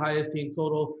 Washington has the highest team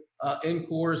total. In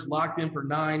Coors, locked in for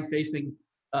 9, facing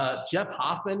Jeff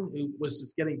Hoffman, who was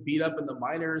just getting beat up in the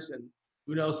minors, and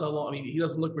who knows how long. I mean, he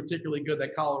doesn't look particularly good.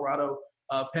 That Colorado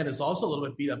pen is also a little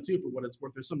bit beat up too, for what it's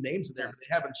worth. There's some names in there, but they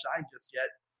haven't shined just yet.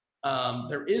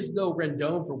 There is no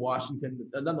Rendon for Washington.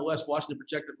 Nonetheless, Washington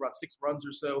projected about 6 runs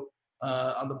or so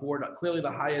on the board. Clearly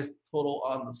the highest total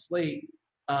on the slate.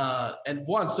 And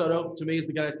Juan Soto, to me, is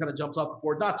the guy that kind of jumps off the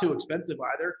board. Not too expensive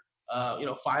either.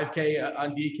 $5K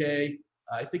on DK.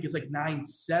 I think it's like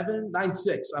 9.7,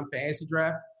 9.6 on Fantasy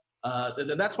Draft.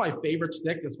 That's my favorite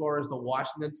stick as far as the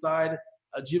Washington side.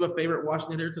 Do you have a favorite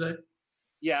Washington here today?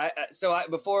 Yeah. So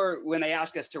before, when they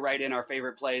ask us to write in our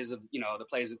favorite plays of, the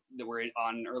plays that we're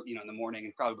on, early, in the morning,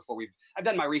 and probably before I've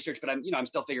done my research, but I'm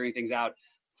still figuring things out.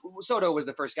 Soto was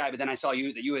the first guy, but then I saw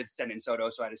that you had sent in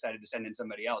Soto, so I decided to send in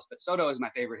somebody else. But Soto is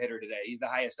my favorite hitter today. He's the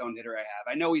highest owned hitter I have.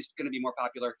 I know he's going to be more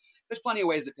popular. There's plenty of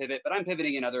ways to pivot, but I'm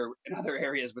pivoting in other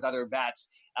areas with other bats,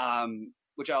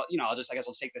 which I'll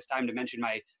take this time to mention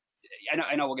I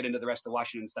know we'll get into the rest of the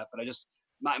Washington stuff, but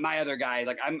my other guy,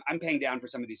 I'm paying down for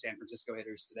some of these San Francisco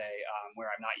hitters today, where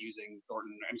I'm not using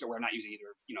Thornton. Where I'm not using either,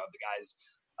 of the guys.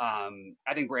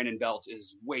 I think Brandon Belt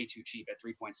is way too cheap at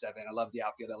 3.7. I love the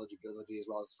outfield eligibility as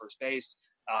well as first base.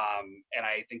 And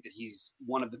I think that he's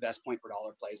one of the best point per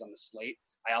dollar plays on the slate.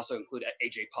 I also include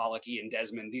AJ Pollock, and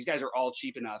Desmond. These guys are all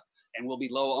cheap enough and will be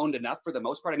low owned enough for the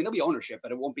most part. I mean, there'll be ownership,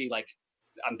 but it won't be like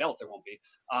on Belt. There won't be.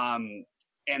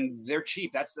 And they're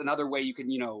cheap. That's another way you can,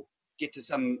 get to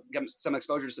some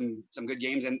exposure to some good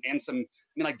games and some.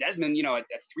 I mean, like Desmond, at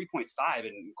 3.5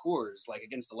 in Coors,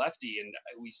 against the lefty, and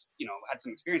we had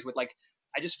some experience with.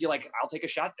 I just feel like I'll take a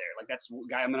shot there. That's a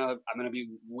guy I'm gonna be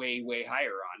way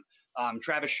higher on.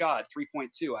 Travis Shaw at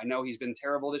 3.2. I know he's been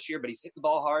terrible this year, but he's hit the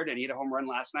ball hard, and he hit a home run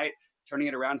last night, turning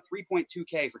it around.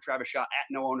 3.2K for Travis Shaw at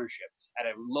no ownership, at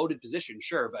a loaded position,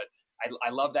 sure, but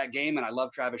I love that game, and I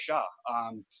love Travis Shaw.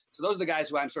 So those are the guys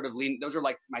who I'm sort of leaning. Those are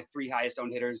my 3 highest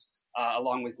owned hitters.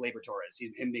 Along with Gleyber Torres,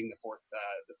 him being the fourth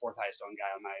highest owned guy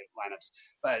on my lineups.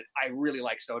 But I really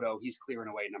like Soto. He's clearing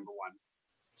away number 1.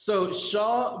 So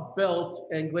Shaw, Belt,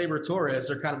 and Gleyber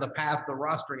Torres are kind of the path to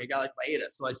rostering a guy like Maeda.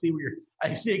 So I see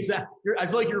I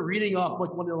feel like you're reading off one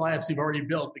of the lineups you've already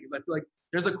built, because I feel like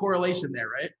there's a correlation there,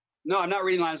 right? No, I'm not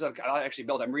reading lineups I've actually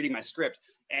built. I'm reading my script.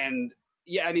 And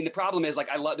yeah, I mean, the problem is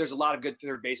there's a lot of good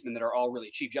third basemen that are all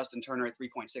really cheap. Justin Turner at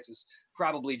 3.6 is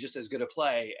probably just as good a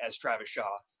play as Travis Shaw.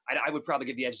 I would probably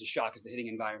give the edge to Shaw because the hitting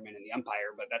environment and the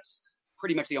umpire, but that's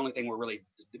pretty much the only thing we're really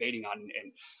debating on.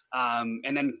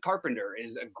 And then Carpenter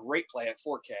is a great play at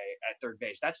 4K at third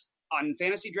base. That's on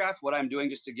Fantasy Draft. What I'm doing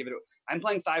just to give it, I'm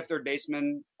playing 5 third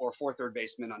basemen or 4 third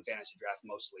basemen on Fantasy Draft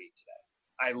mostly today.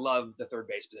 I love the third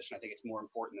base position. I think it's more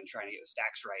important than trying to get the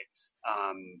stacks right.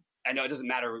 I know it doesn't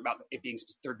matter about it being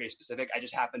third base specific. I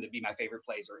just happen to be my favorite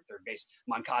plays are at third base.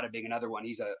 Moncada being another one.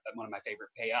 He's one of my favorite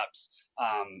pay ups.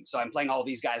 So I'm playing all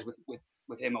these guys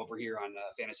with him over here on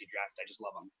Fantasy Draft. I just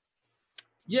love him.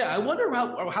 Yeah, I wonder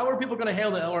how are people going to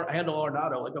handle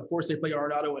Arenado? Of course they play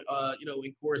Arenado,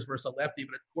 in Coors versus a lefty,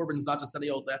 but Corbin's not just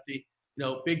any old lefty.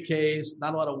 Big Ks,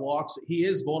 not a lot of walks. He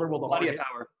is vulnerable to plenty of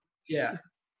power. Yeah.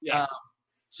 Yeah.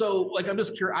 So I'm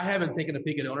just curious. I haven't taken a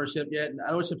peek at ownership yet, and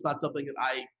ownership's not something that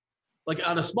I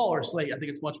on a smaller slate. I think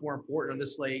it's much more important on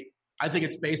this slate. I think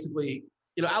it's basically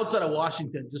outside of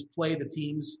Washington, just play the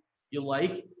teams you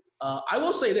like. I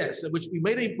will say this, which we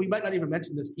might not even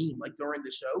mention this team during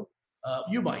the show.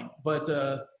 You might, but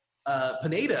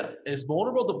Pineda is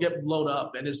vulnerable to get blown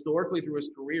up, and historically through his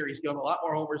career, he's given a lot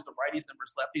more homers to righties than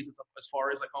versus lefties as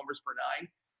far as homers per 9.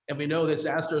 And we know this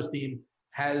Astros team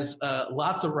has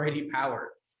lots of righty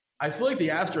power. I feel like the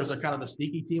Astros are kind of the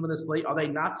sneaky team in this slate. Are they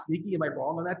not sneaky? Am I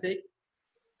wrong on that take?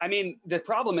 I mean, the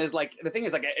problem is the thing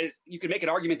is you could make an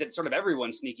argument that sort of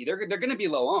everyone's sneaky. They're going to be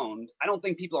low owned. I don't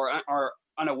think people are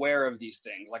unaware of these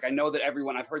things. Like I know that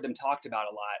I've heard them talked about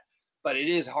a lot, but it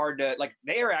is hard to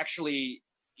they are actually,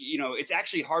 it's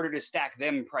actually harder to stack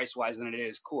them price wise than it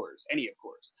is Coors, any of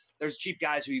Coors. There's cheap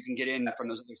guys who you can get in from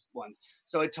those other ones.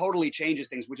 So it totally changes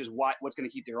things, which is what's going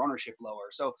to keep their ownership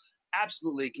lower. So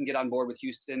absolutely can get on board with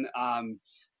Houston.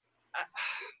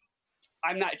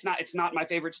 It's not my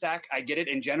favorite stack. I get it.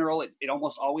 In general, it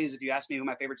almost always, if you ask me who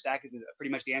my favorite stack is,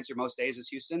 pretty much the answer most days is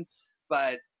Houston.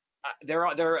 But they're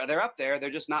up there.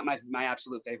 They're just not my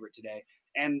absolute favorite today.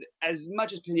 And as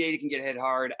much as Pineda can get hit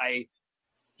hard,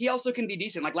 he also can be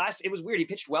decent. It was weird. He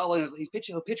pitched well, and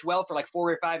he'll pitch well for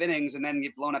 4 or 5 innings, and then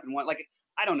get blown up in one.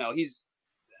 I don't know. He's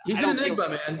an enigma,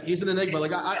 man. He's an enigma.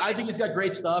 I think he's got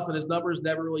great stuff, and his numbers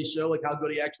never really show how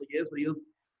good he actually is. But he is.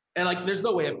 And there's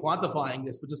no way of quantifying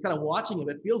this, but just kind of watching him,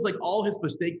 it feels like all his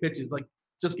mistake pitches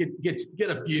just get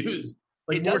abused,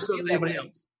 more so than anybody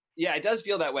else. Yeah, it does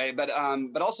feel that way. But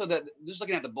also just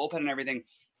looking at the bullpen and everything,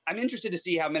 I'm interested to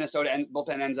see how Minnesota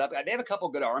bullpen ends up. They have a couple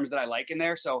good arms that I like in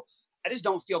there, so I just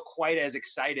don't feel quite as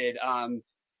excited. I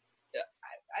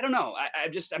don't know.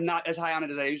 I'm not as high on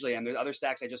it as I usually am. There's other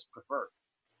stacks I just prefer.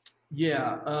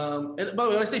 Yeah. And by the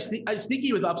way, when I say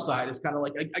sneaky with upside, it's kind of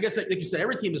I guess, like you said,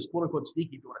 every team is quote unquote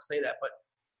sneaky if you want to say that. But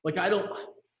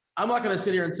I'm not going to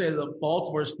sit here and say that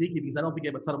Baltimore is sneaky because I don't think they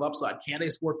have a ton of upside. Can they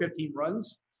score 15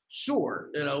 runs? Sure.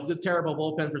 The terrible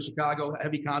bullpen for Chicago,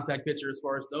 heavy contact pitcher as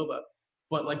far as Nova.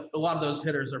 But a lot of those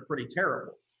hitters are pretty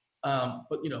terrible.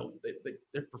 But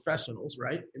they're professionals,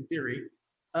 right? In theory.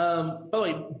 By the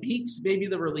way, Beeks, maybe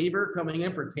the reliever coming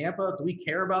in for Tampa. Do we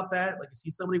care about that? Is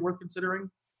he somebody worth considering?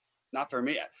 Not for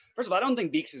me. First of all, I don't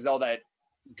think Beeks is all that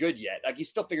good yet. He's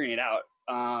still figuring it out.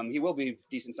 He will be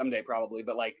decent someday probably,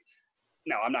 but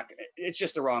no, I'm not. It's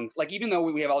just the wrong. Even though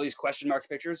we have all these question mark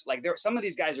pitchers, some of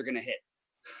these guys are going to hit.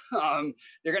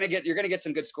 You're going to get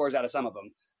some good scores out of some of them.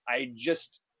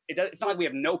 It's not like we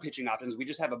have no pitching options. We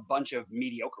just have a bunch of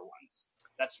mediocre ones.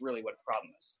 That's really what the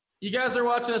problem is. You guys are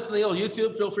watching us on the old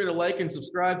YouTube. Feel free to like and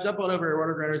subscribe. Jump on over to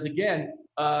RotoGrinders again.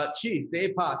 Chiefs,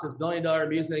 Dave Potts, his $1 Million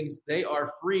Musings. They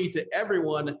are free to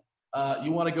everyone.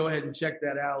 You want to go ahead and check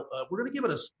that out. We're going to give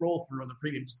it a scroll through on the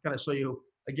preview just to kind of show you,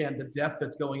 again, the depth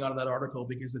that's going on in that article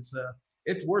because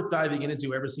it's worth diving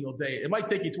into every single day. It might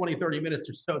take you 20, 30 minutes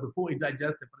or so to fully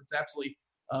digest it, but it's absolutely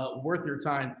worth your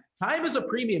time. Time is a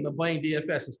premium of playing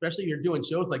DFS, especially if you're doing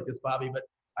shows like this, Bobby, but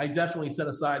I definitely set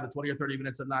aside the 20 or 30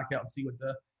 minutes of knockout and see what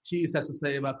the Chiefs has to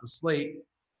say about the slate.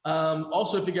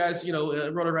 Also, if you guys,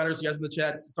 Roto-Grinders, you guys in the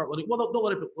chat, start loading. Well, don't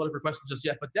let it for questions just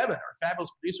yet. But Devin, our fabulous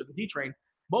producer, the D-Train,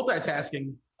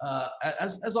 multitasking,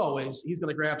 as always, he's going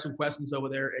to grab some questions over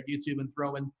there at YouTube and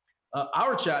throw in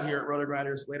our chat here at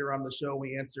Roto-Grinders. Later on in the show,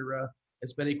 we answer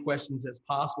as many questions as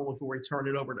possible before we turn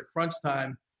it over to Crunch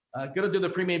Time. Going to do the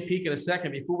premium peak in a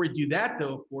second. Before we do that,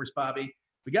 though, of course, Bobby,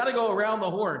 we got to go around the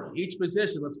horn. Each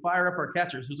position, let's fire up our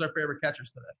catchers. Who's our favorite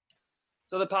catchers today?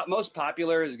 So the most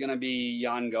popular is going to be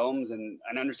Yan Gomes, and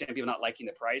I understand people not liking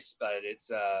the price, but it's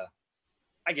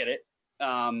I get it.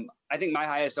 I think my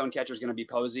highest owned catcher is going to be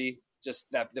Posey.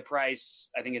 Just that the price,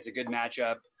 I think it's a good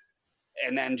matchup,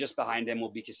 and then just behind him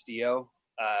will be Castillo.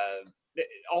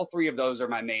 All three of those are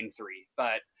my main three,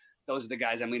 but those are the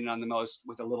guys I'm leaning on the most,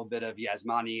 with a little bit of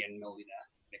Yasmani and Molina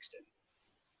mixed in.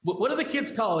 What do the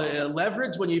kids call it?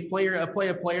 Leverage when you play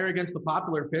a player against the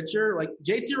popular pitcher?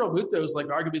 JT Realmuto is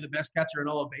arguably the best catcher in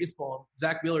all of baseball.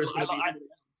 Zach Wheeler is going to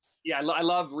be. I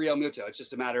love Realmuto. It's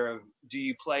just a matter of, do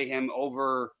you play him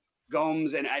over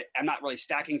Gomes? And I'm not really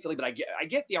stacking Philly, but I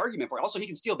get the argument for it. Also, he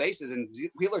can steal bases, and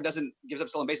Wheeler gives up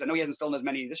stolen bases. I know he hasn't stolen as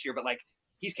many this year, but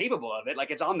he's capable of it.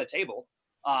 It's on the table.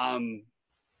 I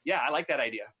like that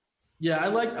idea. Yeah, I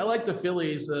like the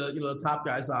Phillies. The top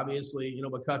guys, obviously.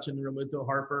 McCutchen, Realmuto,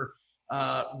 Harper,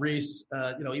 Reese.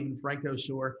 Even Franco.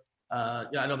 Sure.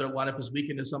 I know their lineup is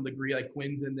weakened to some degree.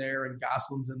 Quinn's in there and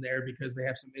Gosselin's in there because they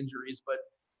have some injuries.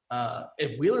 But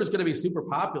if Wheeler is going to be super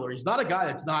popular, he's not a guy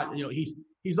that's not.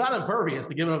 He's not impervious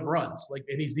to giving up runs.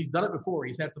 And he's done it before.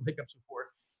 He's had some hiccups before.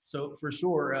 So for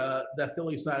sure, that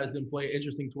Philly side is in play.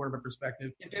 Interesting tournament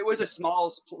perspective. If it was a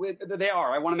small,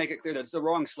 I want to make it clear that it's the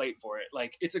wrong slate for it.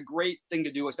 It's a great thing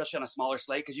to do, especially on a smaller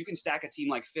slate, because you can stack a team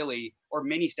like Philly or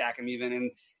mini stack them even,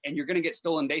 and you're going to get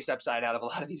stolen base upside out of a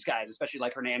lot of these guys, especially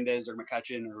Hernandez or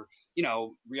McCutchen or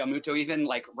Realmuto, even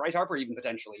Bryce Harper, even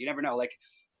potentially. You never know.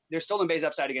 There's stolen base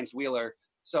upside against Wheeler,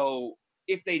 so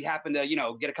if they happen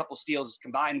to, get a couple steals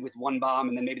combined with one bomb,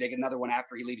 and then maybe they get another one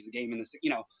after he leaves the game,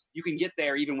 you can get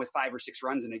there even with 5 or 6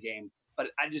 runs in a game. But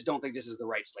I just don't think this is the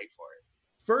right slate for it.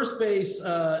 First base,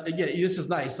 again, this is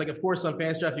nice. Like, of course, on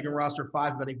FanStraff, you can roster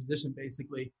 5 of any position,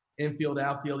 basically, infield,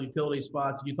 outfield, utility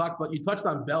spots. You touched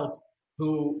on Belt,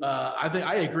 who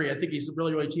I agree. I think he's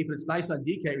really, really cheap, and it's nice on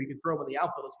DK where you can throw him in the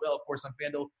outfield as well. Of course, on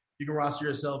FanDuel, you can roster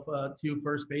yourself 2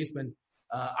 first basemen.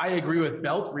 I agree with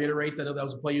Belt. Reiterate, I know that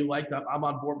was a play you liked. I'm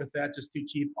on board with that. Just too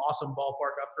cheap. Awesome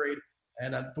ballpark upgrade.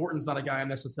 And Thornton's not a guy I'm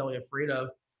necessarily afraid of.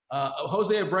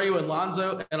 Jose Abreu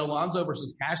and Alonso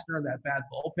versus Cashner in that bad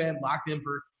bullpen. Locked in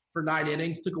for 9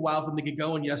 innings. Took a while for him to get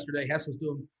going yesterday. Hess was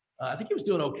doing I think he was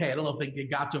doing okay. I don't know if they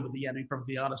got to him at the end, to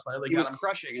be honest. But he was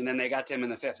crushing, and then they got to him in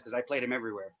the 5th because I played him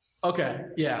everywhere. Okay.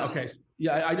 Yeah. Okay.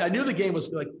 Yeah. I knew the game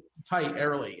was like tight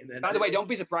early. And then, by the way, don't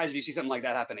be surprised if you see something like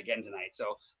that happen again tonight.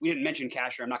 So we didn't mention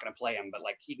Cashner. I'm not going to play him, but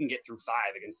like he can get through 5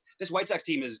 against this White Sox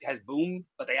team has boom,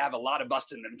 but they have a lot of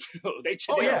bust in them too. They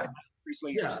free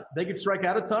swingers. Yeah, they can strike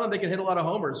out a ton and they can hit a lot of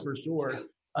homers for sure.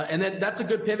 And then that's a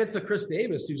good pivot to Chris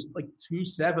Davis, who's like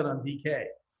 2.7 on DK.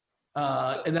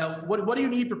 And now what do you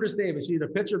need for Chris Davis? You need a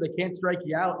pitcher that can't strike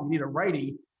you out. You need a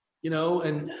righty,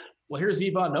 and well, here's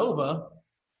Ivan Nova.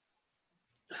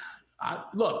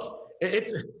 Look,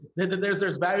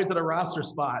 there's value to the roster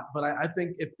spot, but I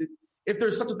think if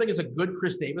there's such a thing as a good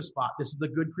Chris Davis spot, this is the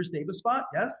good Chris Davis spot.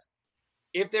 Yes.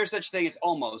 If there's such thing, it's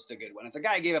almost a good one. If the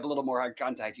guy gave up a little more hard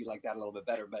contact, you like that a little bit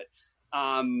better. But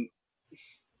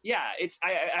yeah,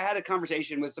 I had a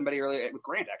conversation with somebody earlier, with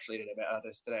Grant actually about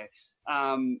this today.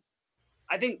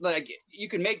 I think like you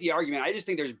can make the argument. I just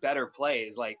think there's better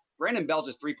plays. Like Brandon Belt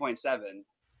is 3.7.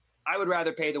 I would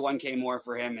rather pay the 1K more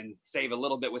for him and save a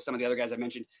little bit with some of the other guys I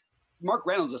mentioned. Mark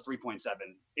Reynolds is 3.7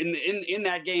 in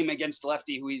that game against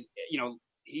lefty, who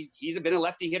he's been a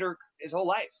lefty hitter his whole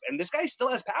life, and this guy still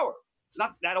has power. It's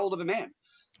not that old of a man.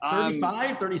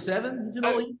 35, 37. Is it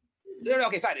only? No,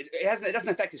 okay, fine. It doesn't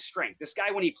affect his strength. This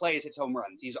guy, when he plays, hits home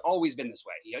runs. He's always been this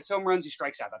way. He hits home runs. He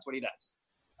strikes out. That's what he does.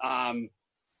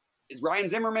 Is Ryan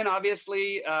Zimmerman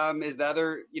obviously is the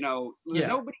other? There's nobody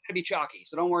going to be chalky,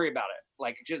 so don't worry about it.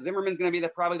 Like Zimmerman's going to be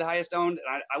probably the highest owned,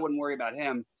 and I wouldn't worry about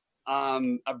him.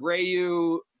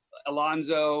 Abreu,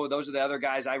 Alonso, those are the other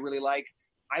guys I really like.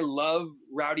 I love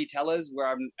Rowdy Tellez,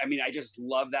 I just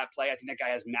love that play. I think that guy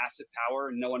has massive power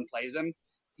and no one plays him.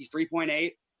 He's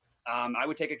 3.8. I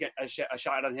would take a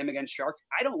shot on him against Shark.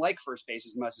 I don't like first base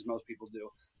as much as most people do.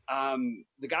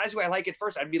 The guys who I like at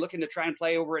first, I'd be looking to try and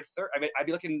play over at third. I'd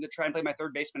be looking to try and play my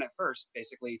third baseman at first,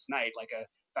 basically tonight. If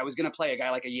I was going to play a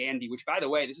guy like a Yandy, which by the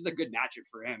way, this is a good matchup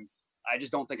for him. I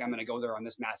just don't think I'm going to go there on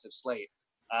this massive slate.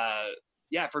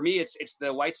 For me, it's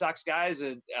the White Sox guys,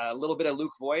 a little bit of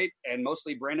Luke Voit, and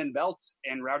mostly Brandon Belt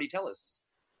and Rowdy Tellez.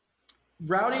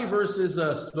 Rowdy versus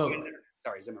Smoke.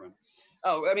 Sorry, Zimmerman.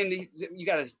 Oh, I mean, you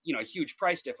got a huge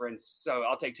price difference, so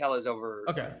I'll take Tellez over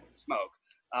Smoke.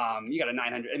 You got a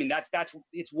 900. I mean,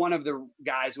 it's one of the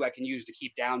guys who I can use to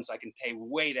keep down, so I can pay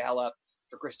way the hell up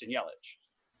for Christian Yelich.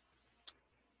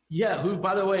 Yeah, who,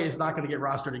 by the way, is not going to get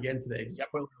rostered again today. Just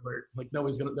spoiler alert. Like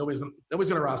nobody's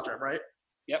gonna roster him, right?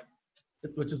 Yep.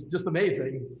 Which is just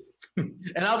amazing.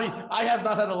 And I have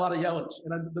not had a lot of Yelich,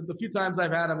 and the few times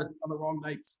I've had him, it's on the wrong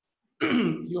nights.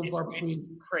 It's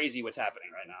crazy what's happening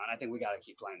right now, and I think we got to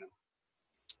keep playing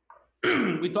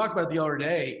them. We talked about it the other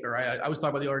day, or I was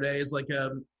talking about the other day. Is like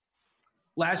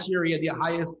last year he had the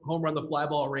highest home run to fly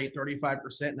ball rate,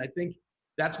 35%, and I think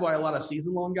that's why a lot of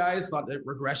season-long guys thought that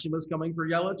regression was coming for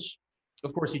Yelich.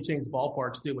 Of course, he changed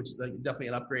ballparks too, which is definitely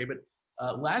an upgrade. But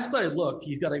last I looked,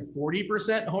 he's got a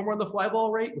 40% home run to fly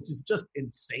ball rate, which is just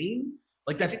insane.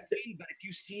 Like that's insane. But if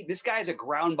you see, this guy's a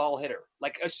ground ball hitter,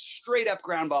 like a straight-up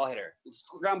ground ball hitter,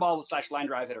 ground ball / line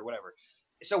drive hitter, whatever.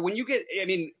 So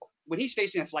when he's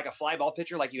facing like a fly ball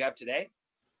pitcher like you have today,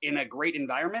 in a great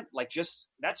environment, this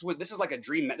is like a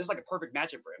dream. This is like a perfect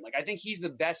matchup for him. Like I think he's the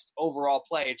best overall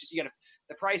play. It's just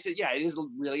the price. It is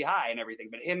really high and everything,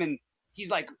 but he's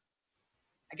like,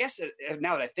 I guess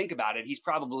now that I think about it, he's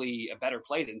probably a better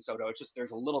play than Soto. It's just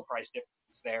there's a little price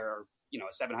difference there,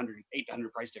 a 700,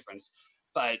 800 price difference,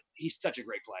 but he's such a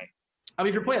great play. I mean,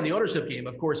 if you're playing the ownership game,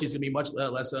 of course he's gonna be much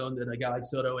less owned than a guy like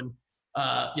Soto. And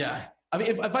I mean,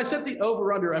 if I set the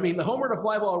over-under, I mean, the homer to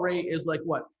fly ball rate is like,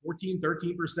 what, 14,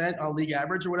 13% on league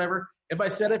average or whatever. If I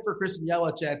set it for Christian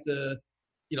Yelich at,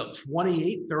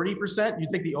 28, 30%, you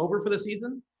take the over for the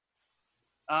season?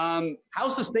 How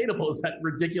sustainable is that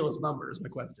ridiculous number is my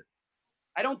question.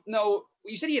 I don't know.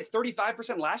 You said he had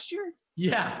 35% last year?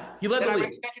 Yeah. He led the league. I would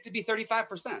expect it to be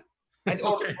 35%.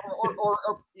 Okay. or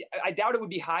I doubt it would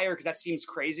be higher because that seems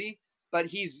crazy, but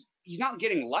he's not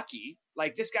getting lucky.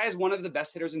 Like this guy is one of the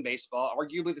best hitters in baseball,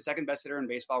 arguably the second best hitter in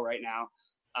baseball right now.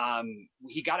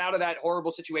 He got out of that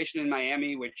horrible situation in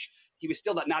Miami, which he was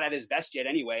still not at his best yet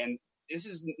anyway. And this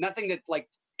is nothing that like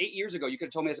 8 years ago, you could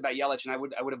have told me this about Yelich, and I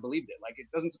would have believed it. Like, it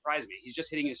doesn't surprise me. He's just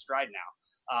hitting his stride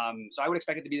now. So I would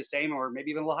expect it to be the same, or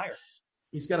maybe even a little higher.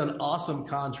 He's got an awesome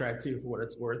contract too, for what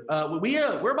it's worth.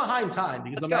 We're behind time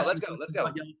because Let's go.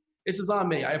 This is on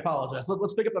me. I apologize.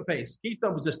 Let's pick up the pace.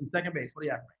 Keystone position, second base. What do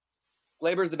you have?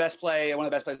 Gleyber's the best play, one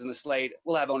of the best players in the slate.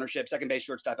 We'll have ownership, second base,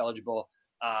 shortstop eligible.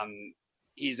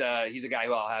 He's a guy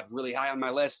who I'll have really high on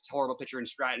my list. Horrible pitcher in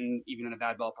Stratton, even in a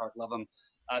bad ballpark. Love him.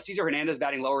 Cesar Hernandez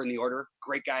batting lower in the order.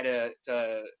 Great guy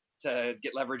to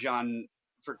get leverage on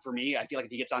for me. I feel like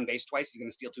if he gets on base twice, he's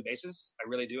going to steal 2 bases. I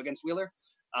really do against Wheeler.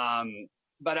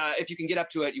 But if you can get up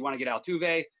to it, you want to get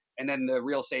Altuve. And then the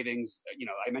real savings,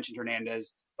 I mentioned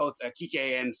Hernandez, both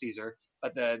Kike and Cesar.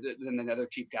 But then the other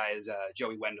cheap guy is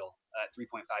Joey Wendell at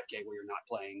 3.5K, where you're not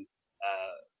playing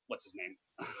what's his name?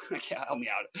 Help me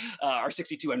out. Our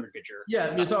 6,200 pitcher.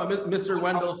 Yeah, you're talking Mr.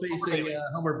 Wendell facing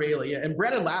Homer Bailey. Yeah, and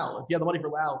Brandon Lau. If you have the money for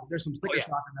Lau, there's some sticker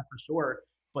shock in that for sure.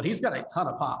 But he's got a ton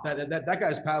of pop. That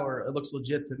guy's power, it looks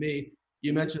legit to me.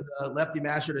 You mentioned lefty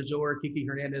masher to Joer, Kike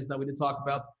Hernandez. Now, we did talk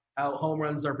about how home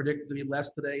runs are predicted to be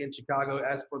less today in Chicago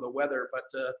as for the weather. But,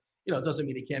 it doesn't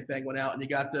mean he can't bang one out. And you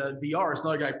got VR, it's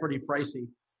another guy pretty pricey.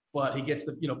 But he gets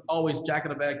always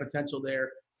jack-in-the-bag potential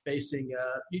there. Facing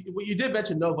you did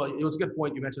mention Nova. It was a good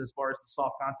point you mentioned as far as the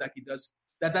soft contact he does.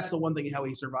 That's the one thing how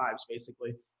he survives,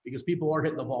 basically, because people are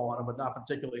hitting the ball on him, but not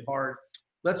particularly hard.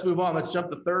 Let's move on. Let's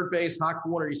jump to third base. Hot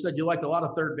Corner, you said you liked a lot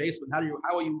of third basemen. How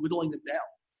are you whittling them down?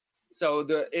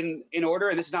 So in order,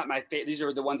 and this is not my favorite. These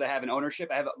are the ones I have in ownership.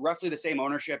 I have roughly the same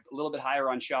ownership, a little bit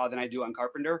higher on Shaw than I do on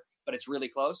Carpenter, but it's really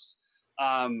close.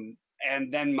 And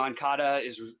then Moncada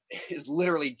is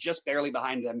literally just barely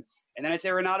behind them. And then it's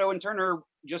Arenado and Turner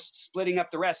just splitting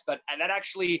up the rest. But that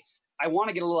actually, I want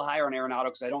to get a little higher on Arenado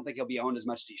because I don't think he'll be owned as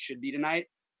much as he should be tonight.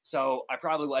 So I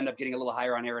probably will end up getting a little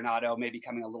higher on Arenado, maybe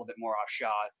coming a little bit more off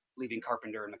Shaw, leaving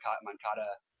Carpenter and Moncada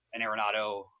and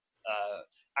Arenado.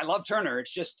 I love Turner.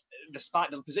 It's just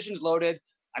the position's loaded.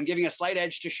 I'm giving a slight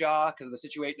edge to Shaw because of the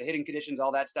situation, the hitting conditions,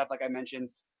 all that stuff, like I mentioned.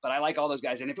 But I like all those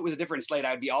guys. And if it was a different slate,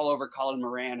 I'd be all over Colin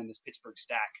Moran in this Pittsburgh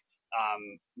stack.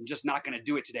 I'm just not going to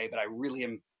do it today, but I really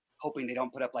am hoping they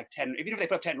don't put up like 10. Even if they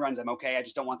put up 10 runs, I'm okay. I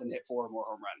just don't want them to hit 4 or more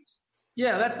home runs.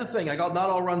 Yeah, that's the thing. Not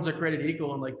all runs are created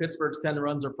equal, and like Pittsburgh's 10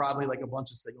 runs are probably like a bunch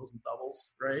of singles and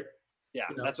doubles, right? Yeah,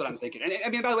 that's what I'm thinking. And I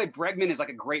mean, by the way, Bregman is like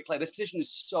a great play. This position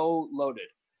is so loaded.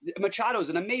 Machado is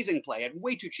an amazing play at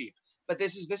way too cheap. But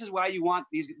this is why you want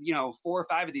these, 4 or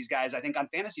 5 of these guys, I think, on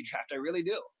fantasy draft. I really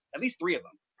do. At least 3 of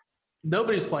them.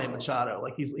 Nobody's playing Machado.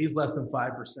 Like he's less than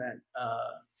 5%.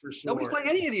 For sure. Nobody's playing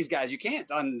any of these guys. You can't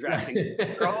on drafting.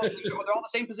 they're all the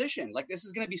same position. Like this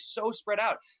is going to be so spread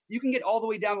out. You can get all the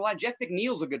way down the line. Jeff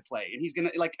McNeil's a good play, and he's going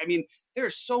to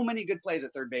there's so many good plays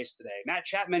at third base today. Matt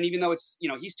Chapman, even though it's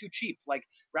he's too cheap. Like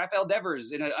Rafael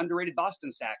Devers in an underrated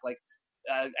Boston stack.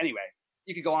 Anyway,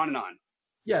 you could go on and on.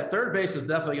 Yeah, third base is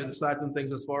definitely going to decide some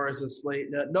things as far as the slate.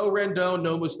 No Rendon,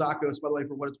 no Moustakas, by the way,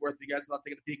 for what it's worth. You guys are not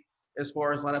taking a peek as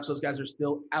far as lineups. Those guys are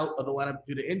still out of the lineup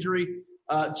due to injury.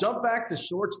 Jump back to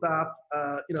shortstop.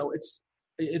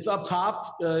 It's up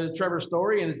top, Trevor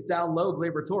Story, and it's down low,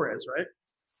 Gleyber Torres, right?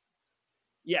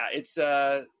 Yeah, it's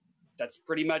that's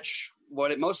pretty much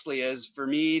what it mostly is. For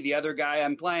me, the other guy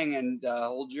I'm playing, and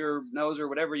hold your nose or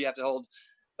whatever you have to hold,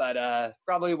 but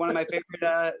probably one of my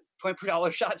favorite point per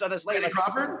dollar shots on this slate. Like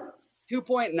Crawford?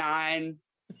 2.9.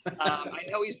 I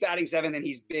know he's batting 7th, and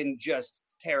he's been just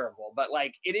terrible, but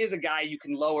it is a guy you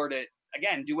can lower to,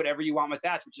 again, do whatever you want with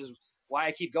bats, which is why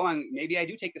I keep going. Maybe I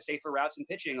do take the safer routes in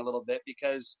pitching a little bit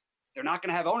because they're not going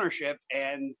to have ownership.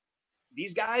 And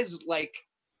these guys,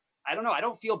 I don't know. I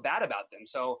don't feel bad about them.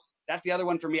 So that's the other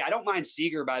one for me. I don't mind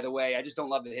Seager, by the way. I just don't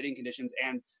love the hitting conditions.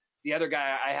 And the other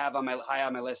guy I have high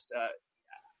on my list,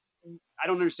 I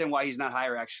don't understand why he's not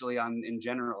higher actually in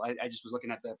general. I just was looking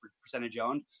at the percentage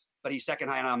owned, but he's second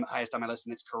highest on my list,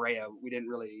 and it's Correa. Did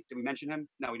we mention him?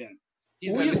 No, we didn't.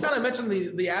 We just kind of mentioned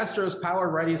the Astros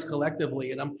power righties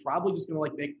collectively, and I'm probably just going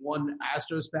to make one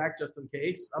Astros stack just in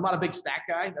case. I'm not a big stack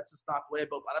guy. That's just not the way I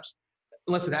build lineups,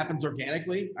 unless it happens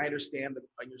organically. I understand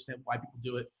why people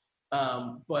do it.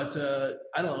 But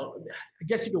I don't know. I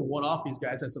guess you can one off these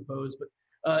guys, I suppose.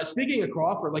 But speaking of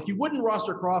Crawford, you wouldn't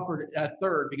roster Crawford at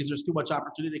third because there's too much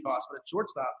opportunity cost. But at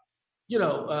shortstop,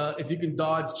 if you can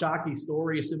dodge Chalky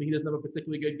Story, assuming he doesn't have a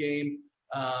particularly good game.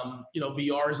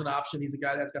 VR is an option. He's a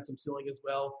guy that's got some ceiling as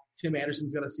well. Tim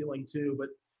Anderson's got a ceiling too, but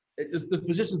the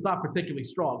position's not particularly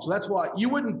strong. So that's why you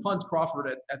wouldn't punt Crawford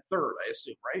at third, I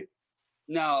assume, right?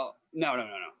 No.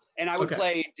 And I would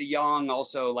play DeJong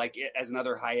also like as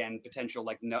another high end potential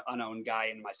like unowned guy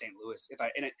in my St. Louis.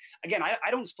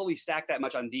 I don't fully stack that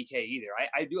much on DK either.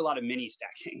 I do a lot of mini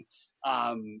stacking,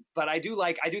 but I do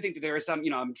think that there is some.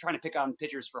 I'm trying to pick on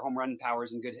pitchers for home run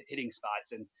powers and good hitting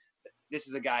spots, and this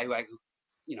is a guy who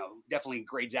definitely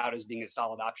grades out as being a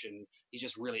solid option. He's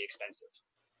just really expensive.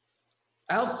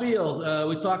 Outfield,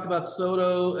 we talked about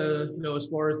Soto, as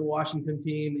far as the Washington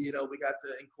team. We got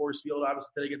in Coors Field,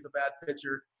 obviously, against a bad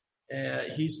pitcher.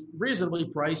 He's reasonably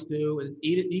priced, too. And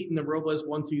Eaton and Robles,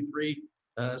 1, 2, 3.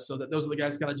 So that those are the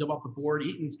guys kind of jump off the board.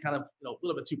 Eaton's kind of a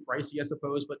little bit too pricey, I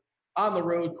suppose. But on the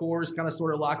road, Coors kind of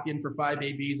sort of locked in for 5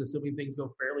 ABs, assuming things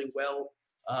go fairly well.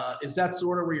 Is that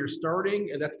sort of where you're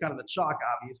starting? And that's kind of the chalk,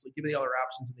 obviously. Give me the other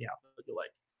options in the outfield you like.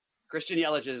 Christian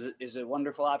Yelich is a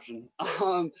wonderful option.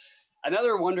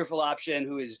 Another wonderful option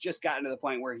who has just gotten to the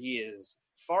point where he is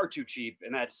far too cheap,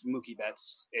 and that's Mookie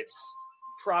Betts. It's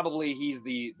probably he's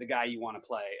the guy you want to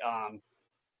play.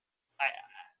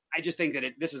 I just think that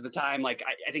this is the time. Like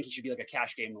I think he should be like a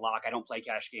cash game lock. I don't play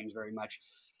cash games very much.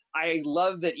 I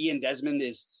love that Ian Desmond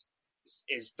is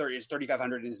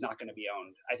 3,500 and is not going to be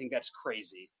owned. I think that's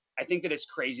crazy. I think that it's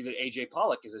crazy that AJ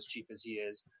Pollock is as cheap as he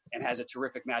is and has a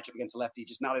terrific matchup against a lefty,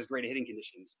 just not as great at hitting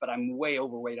conditions. But I'm way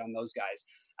overweight on those guys.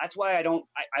 That's why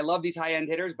I love these high end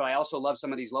hitters, but I also love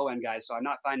some of these low end guys. So I'm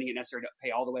not finding it necessary to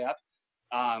pay all the way up.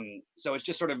 So it's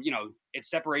just sort of, it's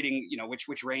separating,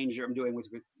 which range I'm doing with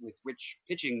which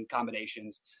pitching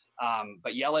combinations.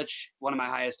 But Yelich, one of my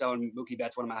highest owned, Mookie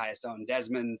Betts, one of my highest owned,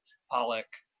 Desmond, Pollock,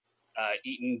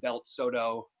 Eaton, Belt,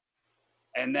 Soto,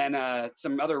 and then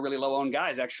some other really low owned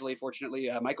guys, actually, fortunately,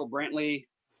 Michael Brantley,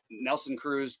 Nelson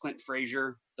Cruz, Clint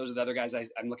Frazier. Those are the other guys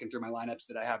I'm looking through my lineups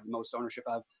that I have the most ownership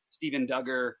of. Steven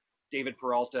Duggar, David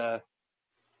Peralta,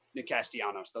 Nick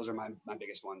Castellanos. Those are my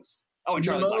biggest ones. Oh, and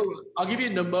Charlie Black. I'll give you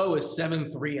Nemo is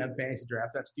 7-3 on Fantasy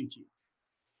Draft. That's too cheap.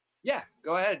 Yeah,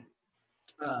 go ahead.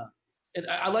 And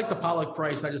I like the Pollock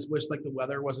price. I just wish the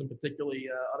weather wasn't particularly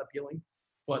unappealing.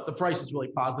 But the price is really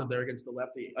positive there against the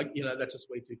lefty. That's just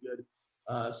way too good.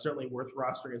 Certainly worth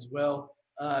rostering as well.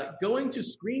 Going to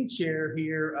screen share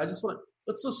here.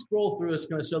 Let's just scroll through. It's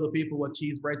going to show the people what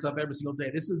Cheese writes up every single day.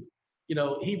 This is,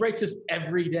 he writes this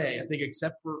every day, I think,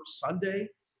 except for Sunday.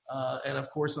 And of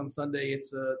course, on Sunday,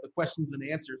 it's the questions and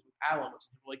answers with Alan, which is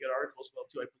a really good article as well,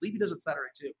 too. I believe he does it Saturday,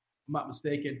 too, if I'm not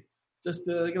mistaken. Just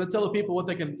going to tell the people what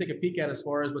they can take a peek at as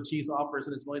far as what Cheese offers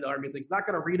in his $1 million music. He's not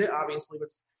going to read it, obviously, but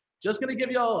just going to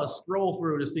give you all a scroll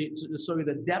through to show you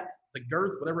the depth, the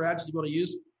girth, whatever adjective you want to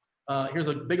use. Here's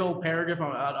a big old paragraph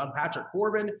on Patrick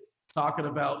Corbin talking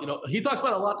about, he talks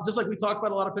about a lot, just like we talked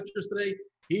about a lot of pitchers today.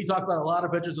 He talked about a lot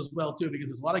of pitchers as well, too, because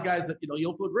there's a lot of guys that,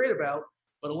 you'll feel great about,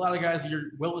 but a lot of guys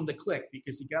you're willing to click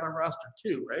because you got a roster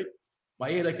too, right?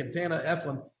 Maeda, Quintana,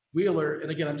 Eflin, Wheeler.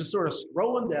 And again, I'm just sort of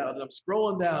scrolling down and I'm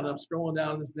scrolling down and I'm scrolling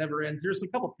down and this never ends. There's a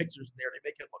couple pictures there to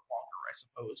make it look longer, I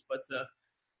suppose. But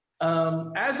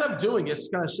as I'm doing it, it's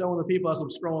kind of showing the people as I'm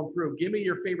scrolling through. Give me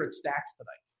your favorite stacks tonight.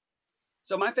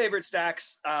 So my favorite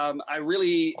stacks, let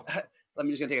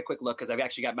me just gonna take a quick look because I've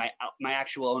actually got my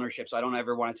actual ownership, so I don't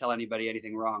ever want to tell anybody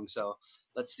anything wrong. So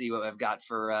let's see what I've got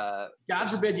for. God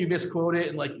forbid you misquote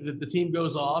it and the team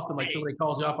goes off and somebody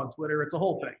calls you up on Twitter. It's a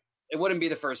whole thing. It wouldn't be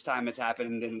the first time it's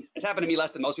happened, and it's happened to me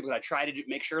less than most people. I try to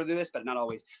make sure to do this, but not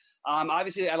always.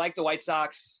 Obviously, I like the White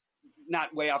Sox.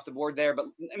 Not way off the board there, but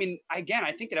I mean, again,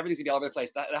 I think that everything's gonna be all over the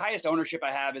place. The highest ownership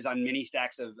I have is on mini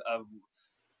stacks of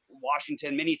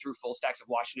Washington, mini through full stacks of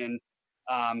Washington,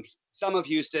 some of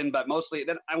Houston, but mostly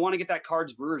then I want to get that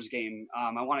Cards Brewers game.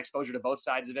 I want exposure to both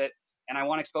sides of it, and I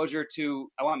want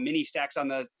mini stacks on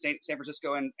the San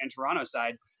Francisco and Toronto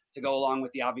side to go along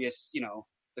with the obvious,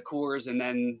 the Coors, and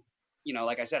then,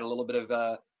 like I said, a little bit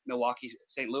of Milwaukee,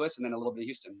 St. Louis, and then a little bit of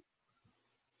Houston.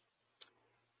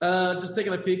 Just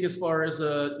taking a peek as far as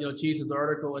Cheese's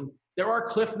article, and there are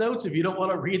cliff notes if you don't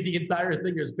want to read the entire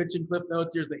thing. There's pitching cliff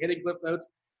notes. Here's the hitting cliff notes.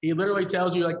 He literally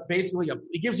tells you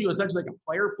he gives you essentially a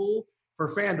player pool for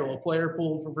FanDuel, a player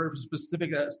pool for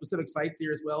specific sites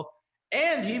here as well.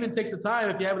 And he even takes the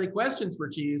time, if you have any questions for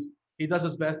Cheese, he does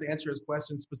his best to answer his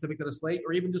questions specific to the slate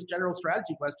or even just general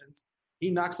strategy questions.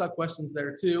 He knocks out questions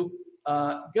there too.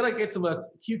 Gonna get some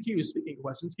QQs, speaking of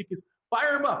questions. QQs,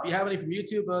 fire them up. You have any from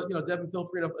YouTube? Devin, feel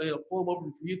free to pull them over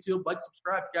from YouTube. Like,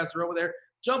 subscribe. If you guys are over there,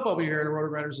 jump over here to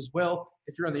RotoGrinders as well.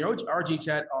 If you're on the RG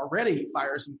chat already,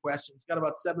 fire some questions. Got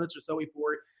about 7 minutes or so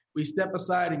before we step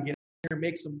aside and get here,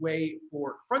 make some way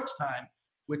for crunch time,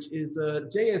 which is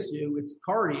JSU. It's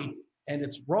Cardi and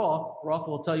it's Roth. Roth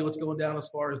will tell you what's going down as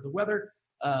far as the weather.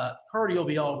 Cardi will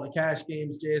be all over the cash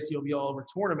games. JSU will be all over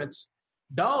tournaments.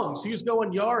 Dongs, who's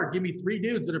going yard? Give me 3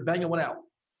 dudes that are banging one out.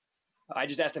 I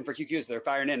just asked them for QQs, so they're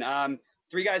firing in.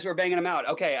 Three guys who are banging them out.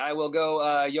 Okay, I will go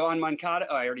Yohan Moncada.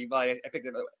 Oh, I picked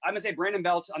it. I'm going to say Brandon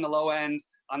Belt on the low end.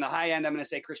 On the high end, I'm going to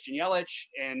say Christian Yelich.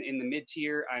 And in the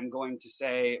mid-tier, I'm going to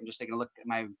say, I'm just taking a look at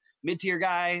my mid-tier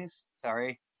guys.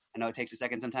 Sorry. I know it takes a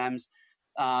second sometimes.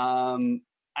 I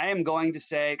am going to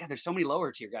say, God, there's so many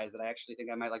lower-tier guys that I actually think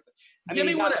I might like. Give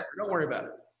me whatever. Don't worry about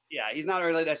it. Yeah, he's not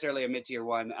really necessarily a mid-tier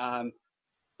one.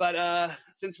 But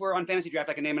since we're on fantasy draft,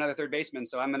 I can name another third baseman.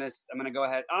 So I'm gonna go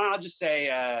ahead. I'll just say,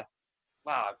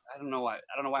 wow, I don't know why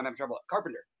I'm having trouble.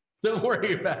 Carpenter. Don't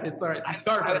worry about it. It's all right. I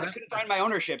couldn't find my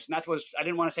ownerships, and I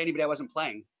didn't want to say anybody I wasn't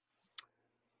playing.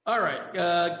 All right,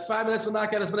 5 minutes to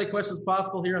knock out as many questions as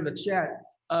possible here in the chat.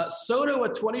 Soto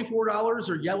at $24 or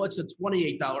Yelich at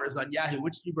 $28 on Yahoo.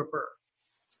 Which do you prefer?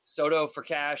 Soto for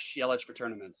cash, Yelich for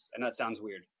tournaments, and that sounds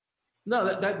weird. No,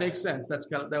 that makes sense. That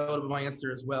would have been my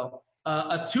answer as well.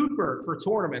 A twofer for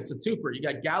tournaments. A twofer. You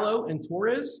got Gallo and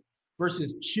Torres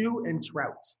versus Chu and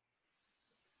Trout.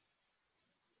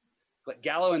 But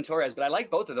Gallo and Torres, but I like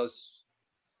both of those.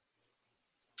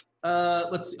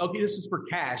 Let's see. Okay, this is for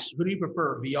cash. Who do you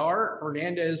prefer, VR,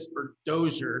 Hernandez, or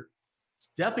Dozier? It's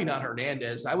definitely not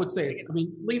Hernandez. I would say,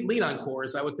 lean on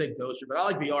Coors. I would take Dozier, but I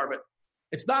like VR, but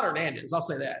it's not Hernandez. I'll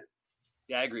say that.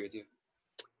 Yeah, I agree with you.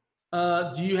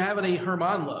 Do you have any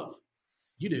Herman love?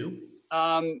 You do.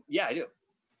 Yeah, I do.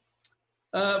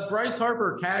 Bryce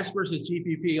Harper, cash versus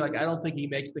GPP. I don't think he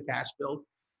makes the cash build.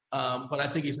 But I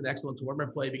think he's an excellent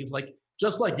tournament play because,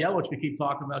 just like Yelich, we keep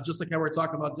talking about, just like how we're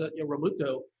talking about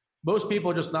Realmuto, most people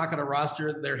are just not going to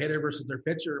roster their hitter versus their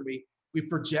pitcher. And we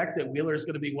project that Wheeler is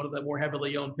going to be one of the more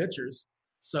heavily owned pitchers.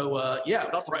 So, yeah.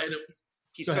 Right.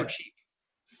 He's so cheap.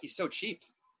 He's so cheap.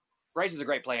 Bryce is a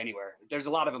great play anywhere. There's a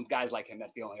lot of guys like him.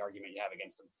 That's the only argument you have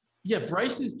against him. Yeah,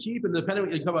 Bryce is cheap, and depending on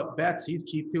what you talk about bets, he's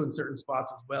cheap too in certain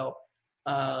spots as well.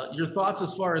 Your thoughts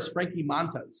as far as Frankie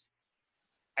Montas?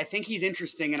 I think he's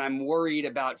interesting, and I'm worried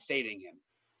about fading him.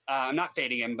 I'm not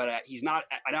fading him, but I'm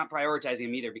not prioritizing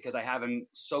him either because I have him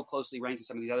so closely ranked to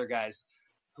some of these other guys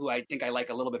who I think I like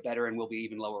a little bit better and will be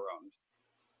even lower owned.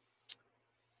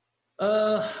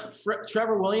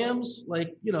 Trevor Williams,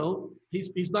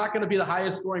 he's not going to be the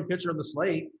highest scoring pitcher on the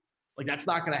slate. That's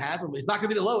not going to happen. But he's not going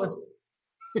to be the lowest.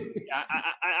 Yeah,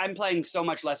 I'm playing so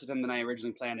much less of him than I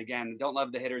originally planned. Again, don't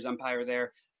love the hitters umpire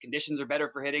there. Conditions are better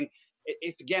for hitting.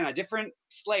 If, again, a different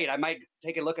slate, I might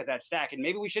take a look at that stack. And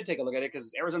maybe we should take a look at it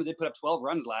because Arizona did put up 12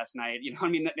 runs last night. You know what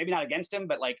I mean? Maybe not against him,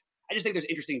 but I just think there's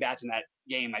interesting bats in that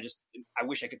game. I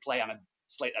wish I could play on a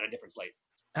different slate.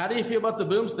 How do you feel about the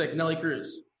boomstick, Nelly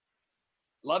Cruz?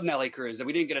 Love Nelly Cruz.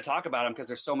 We didn't get to talk about him because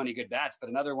there's so many good bats, but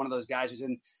another one of those guys who's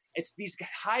in – it's these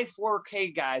high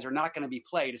 4K guys are not going to be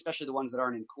played, especially the ones that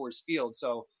aren't in Coors Field.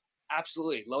 So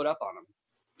absolutely, load up on them.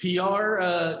 PR,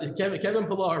 Kevin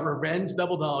Pillar, revenge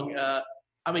double dong.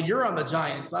 You're on the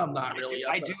Giants. I'm not really.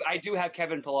 I do have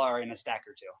Kevin Pillar in a stack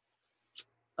or two.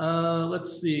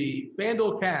 Let's see.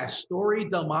 FanDuel cash. Story,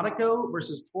 Delmonico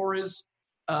versus Torres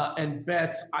and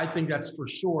Betts. I think that's for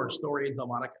sure Story and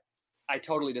Delmonico. I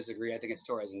totally disagree. I think it's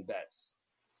Torres and Betts.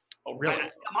 Oh, really?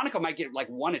 Monaco might get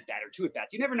one at bat or two at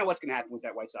bats. You never know what's going to happen with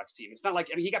that White Sox team. It's not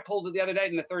he got pulled the other day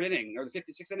in the third inning or the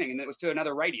 56th inning, and it was to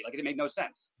another righty. It made no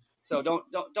sense. So don't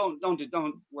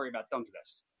worry about. Don't do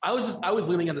this. I was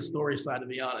leaning on the Story side, to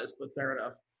be honest, but fair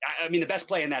enough. The best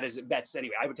play in that is Betts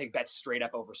anyway. I would take Betts straight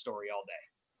up over Story all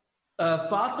day.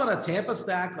 Thoughts on a Tampa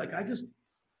stack?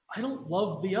 I don't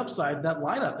love the upside of that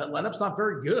lineup. That lineup's not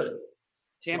very good.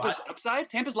 Tampa's upside?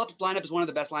 Tampa's lineup is one of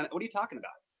the best lineups. What are you talking about?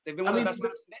 They've been one of the best lineups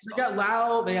in baseball. They got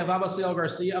Lau. They have Abasil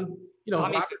Garcia.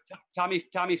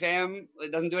 Tommy Pham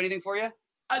doesn't do anything for you?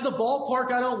 The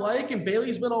ballpark I don't like, and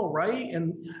Bailey's been all right.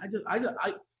 And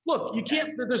I look, you can't.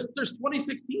 There's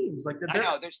 26 teams. I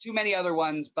know there's too many other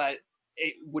ones, but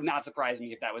it would not surprise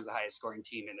me if that was the highest scoring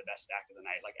team in the best stack of the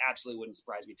night. Absolutely wouldn't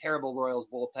surprise me. Terrible Royals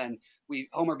bullpen.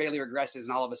 Homer Bailey regresses,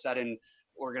 and all of a sudden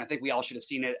we're gonna think we all should have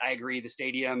seen it. I agree. The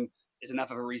stadium is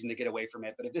enough of a reason to get away from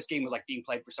it. But if this game was being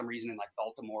played for some reason in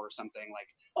Baltimore or something,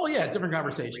 oh yeah, different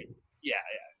conversation. Yeah.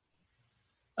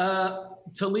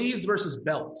 Talese versus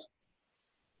Belt.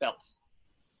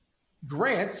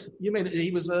 Grant,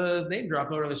 he was a name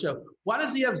drop over the show. Why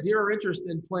does he have zero interest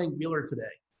in playing Wheeler today?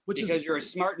 Because you're a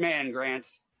smart man, Grant.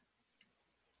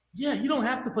 Yeah, you don't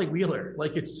have to play Wheeler.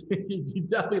 You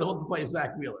definitely don't have to play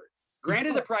Zach Wheeler. Grant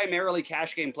is a primarily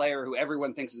cash game player who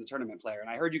everyone thinks is a tournament player. And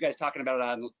I heard you guys talking about it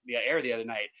on the air the other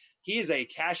night. He is a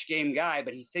cash game guy,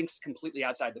 but he thinks completely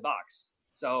outside the box.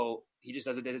 So he just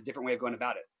does a different way of going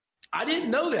about it. I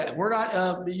didn't know that. We're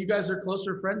not. You guys are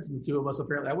closer friends than the two of us.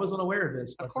 Apparently, I wasn't aware of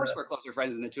this. Of course, we're closer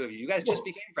friends than the two of you. You guys just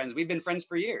became friends. We've been friends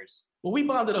for years. Well, we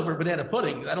bonded over banana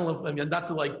pudding. I don't know. I mean, not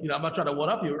to I'm not trying to one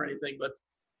up you or anything, but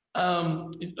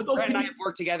Brett and I have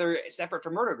worked together separate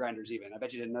from Roto Grinders. Even I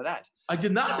bet you didn't know that. I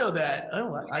did not know that. I'm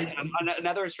on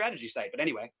another strategy site, but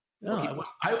anyway. No,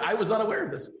 I was not aware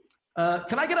of this.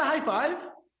 Can I get a high five?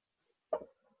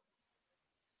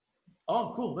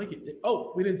 Oh, cool. Thank you.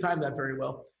 Oh, we didn't time that very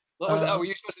well. What was were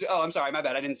you supposed to do? Oh, I'm sorry. My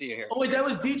bad. I didn't see you here. Oh, wait, that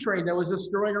was D-Train that was just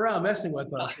screwing around, messing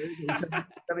with us.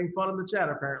 Having fun in the chat,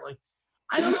 apparently.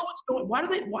 I don't know what's going. Why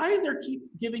do they keep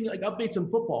giving updates in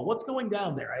football? What's going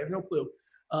down there? I have no clue.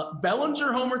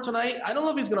 Bellinger homer tonight. I don't know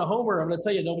if he's going to homer. I'm going to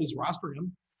tell you, nobody's rostering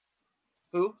him.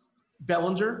 Who?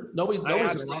 Bellinger. Nobody's going to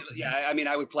roster him. Yeah, I mean,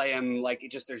 I would play him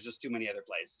there's just too many other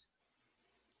plays.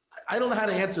 I don't know how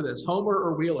to answer this. Homer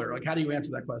or Wheeler? How do you answer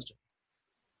that question?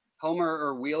 Homer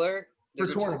or Wheeler? For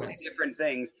tournaments. Different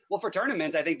things. Well, for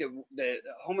tournaments, I think that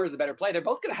Homer is the better play. They're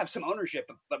both going to have some ownership,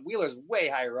 but Wheeler's way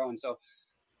higher owned. So,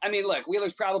 I mean, look,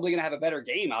 Wheeler's probably going to have a better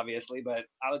game, obviously, but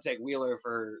I would take Wheeler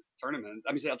for tournaments.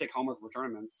 I'll take Homer for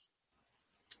tournaments.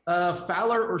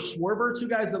 Fowler or Schwarber, two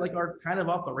guys that are kind of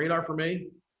off the radar for me.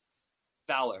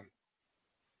 Fowler.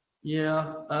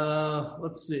 Yeah.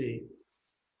 Let's see.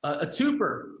 A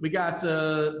twofer. We got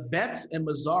Betts and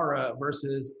Mazzara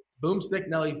versus Boomstick,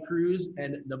 Nelly Cruz,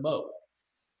 and Nemo.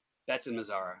 Betts and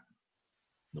Mazzara.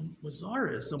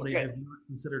 Mazzara is somebody I've not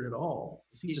considered at all.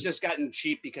 He's just gotten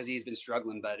cheap because he's been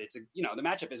struggling, but it's the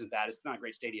matchup isn't bad. It's not a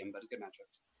great stadium, but it's a good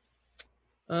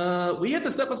matchup. We have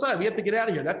to step aside. We have to get out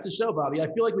of here. That's the show, Bobby. I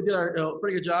feel like we did our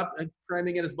pretty good job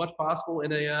cramming in as much possible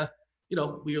in a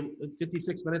we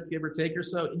 56 minutes, give or take or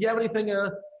so. Do you have anything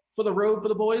for the road for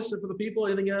the boys or for the people?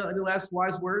 Anything? Any last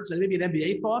wise words? Maybe an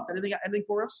NBA thought? Anything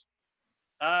for us?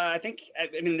 I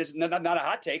mean, this is not a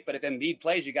hot take, but if Embiid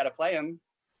plays, you got to play him.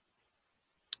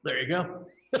 There you go.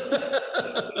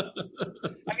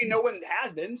 I mean, no one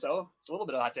has been, so it's a little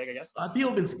bit of a hot take, I guess.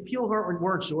 People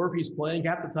weren't sure if he's playing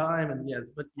at the time, and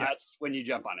that's when you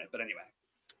jump on it. But anyway,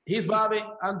 he's Bobby.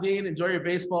 I'm Dean. Enjoy your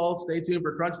baseball. Stay tuned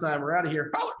for Crunch Time. We're out of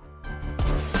here. Holler!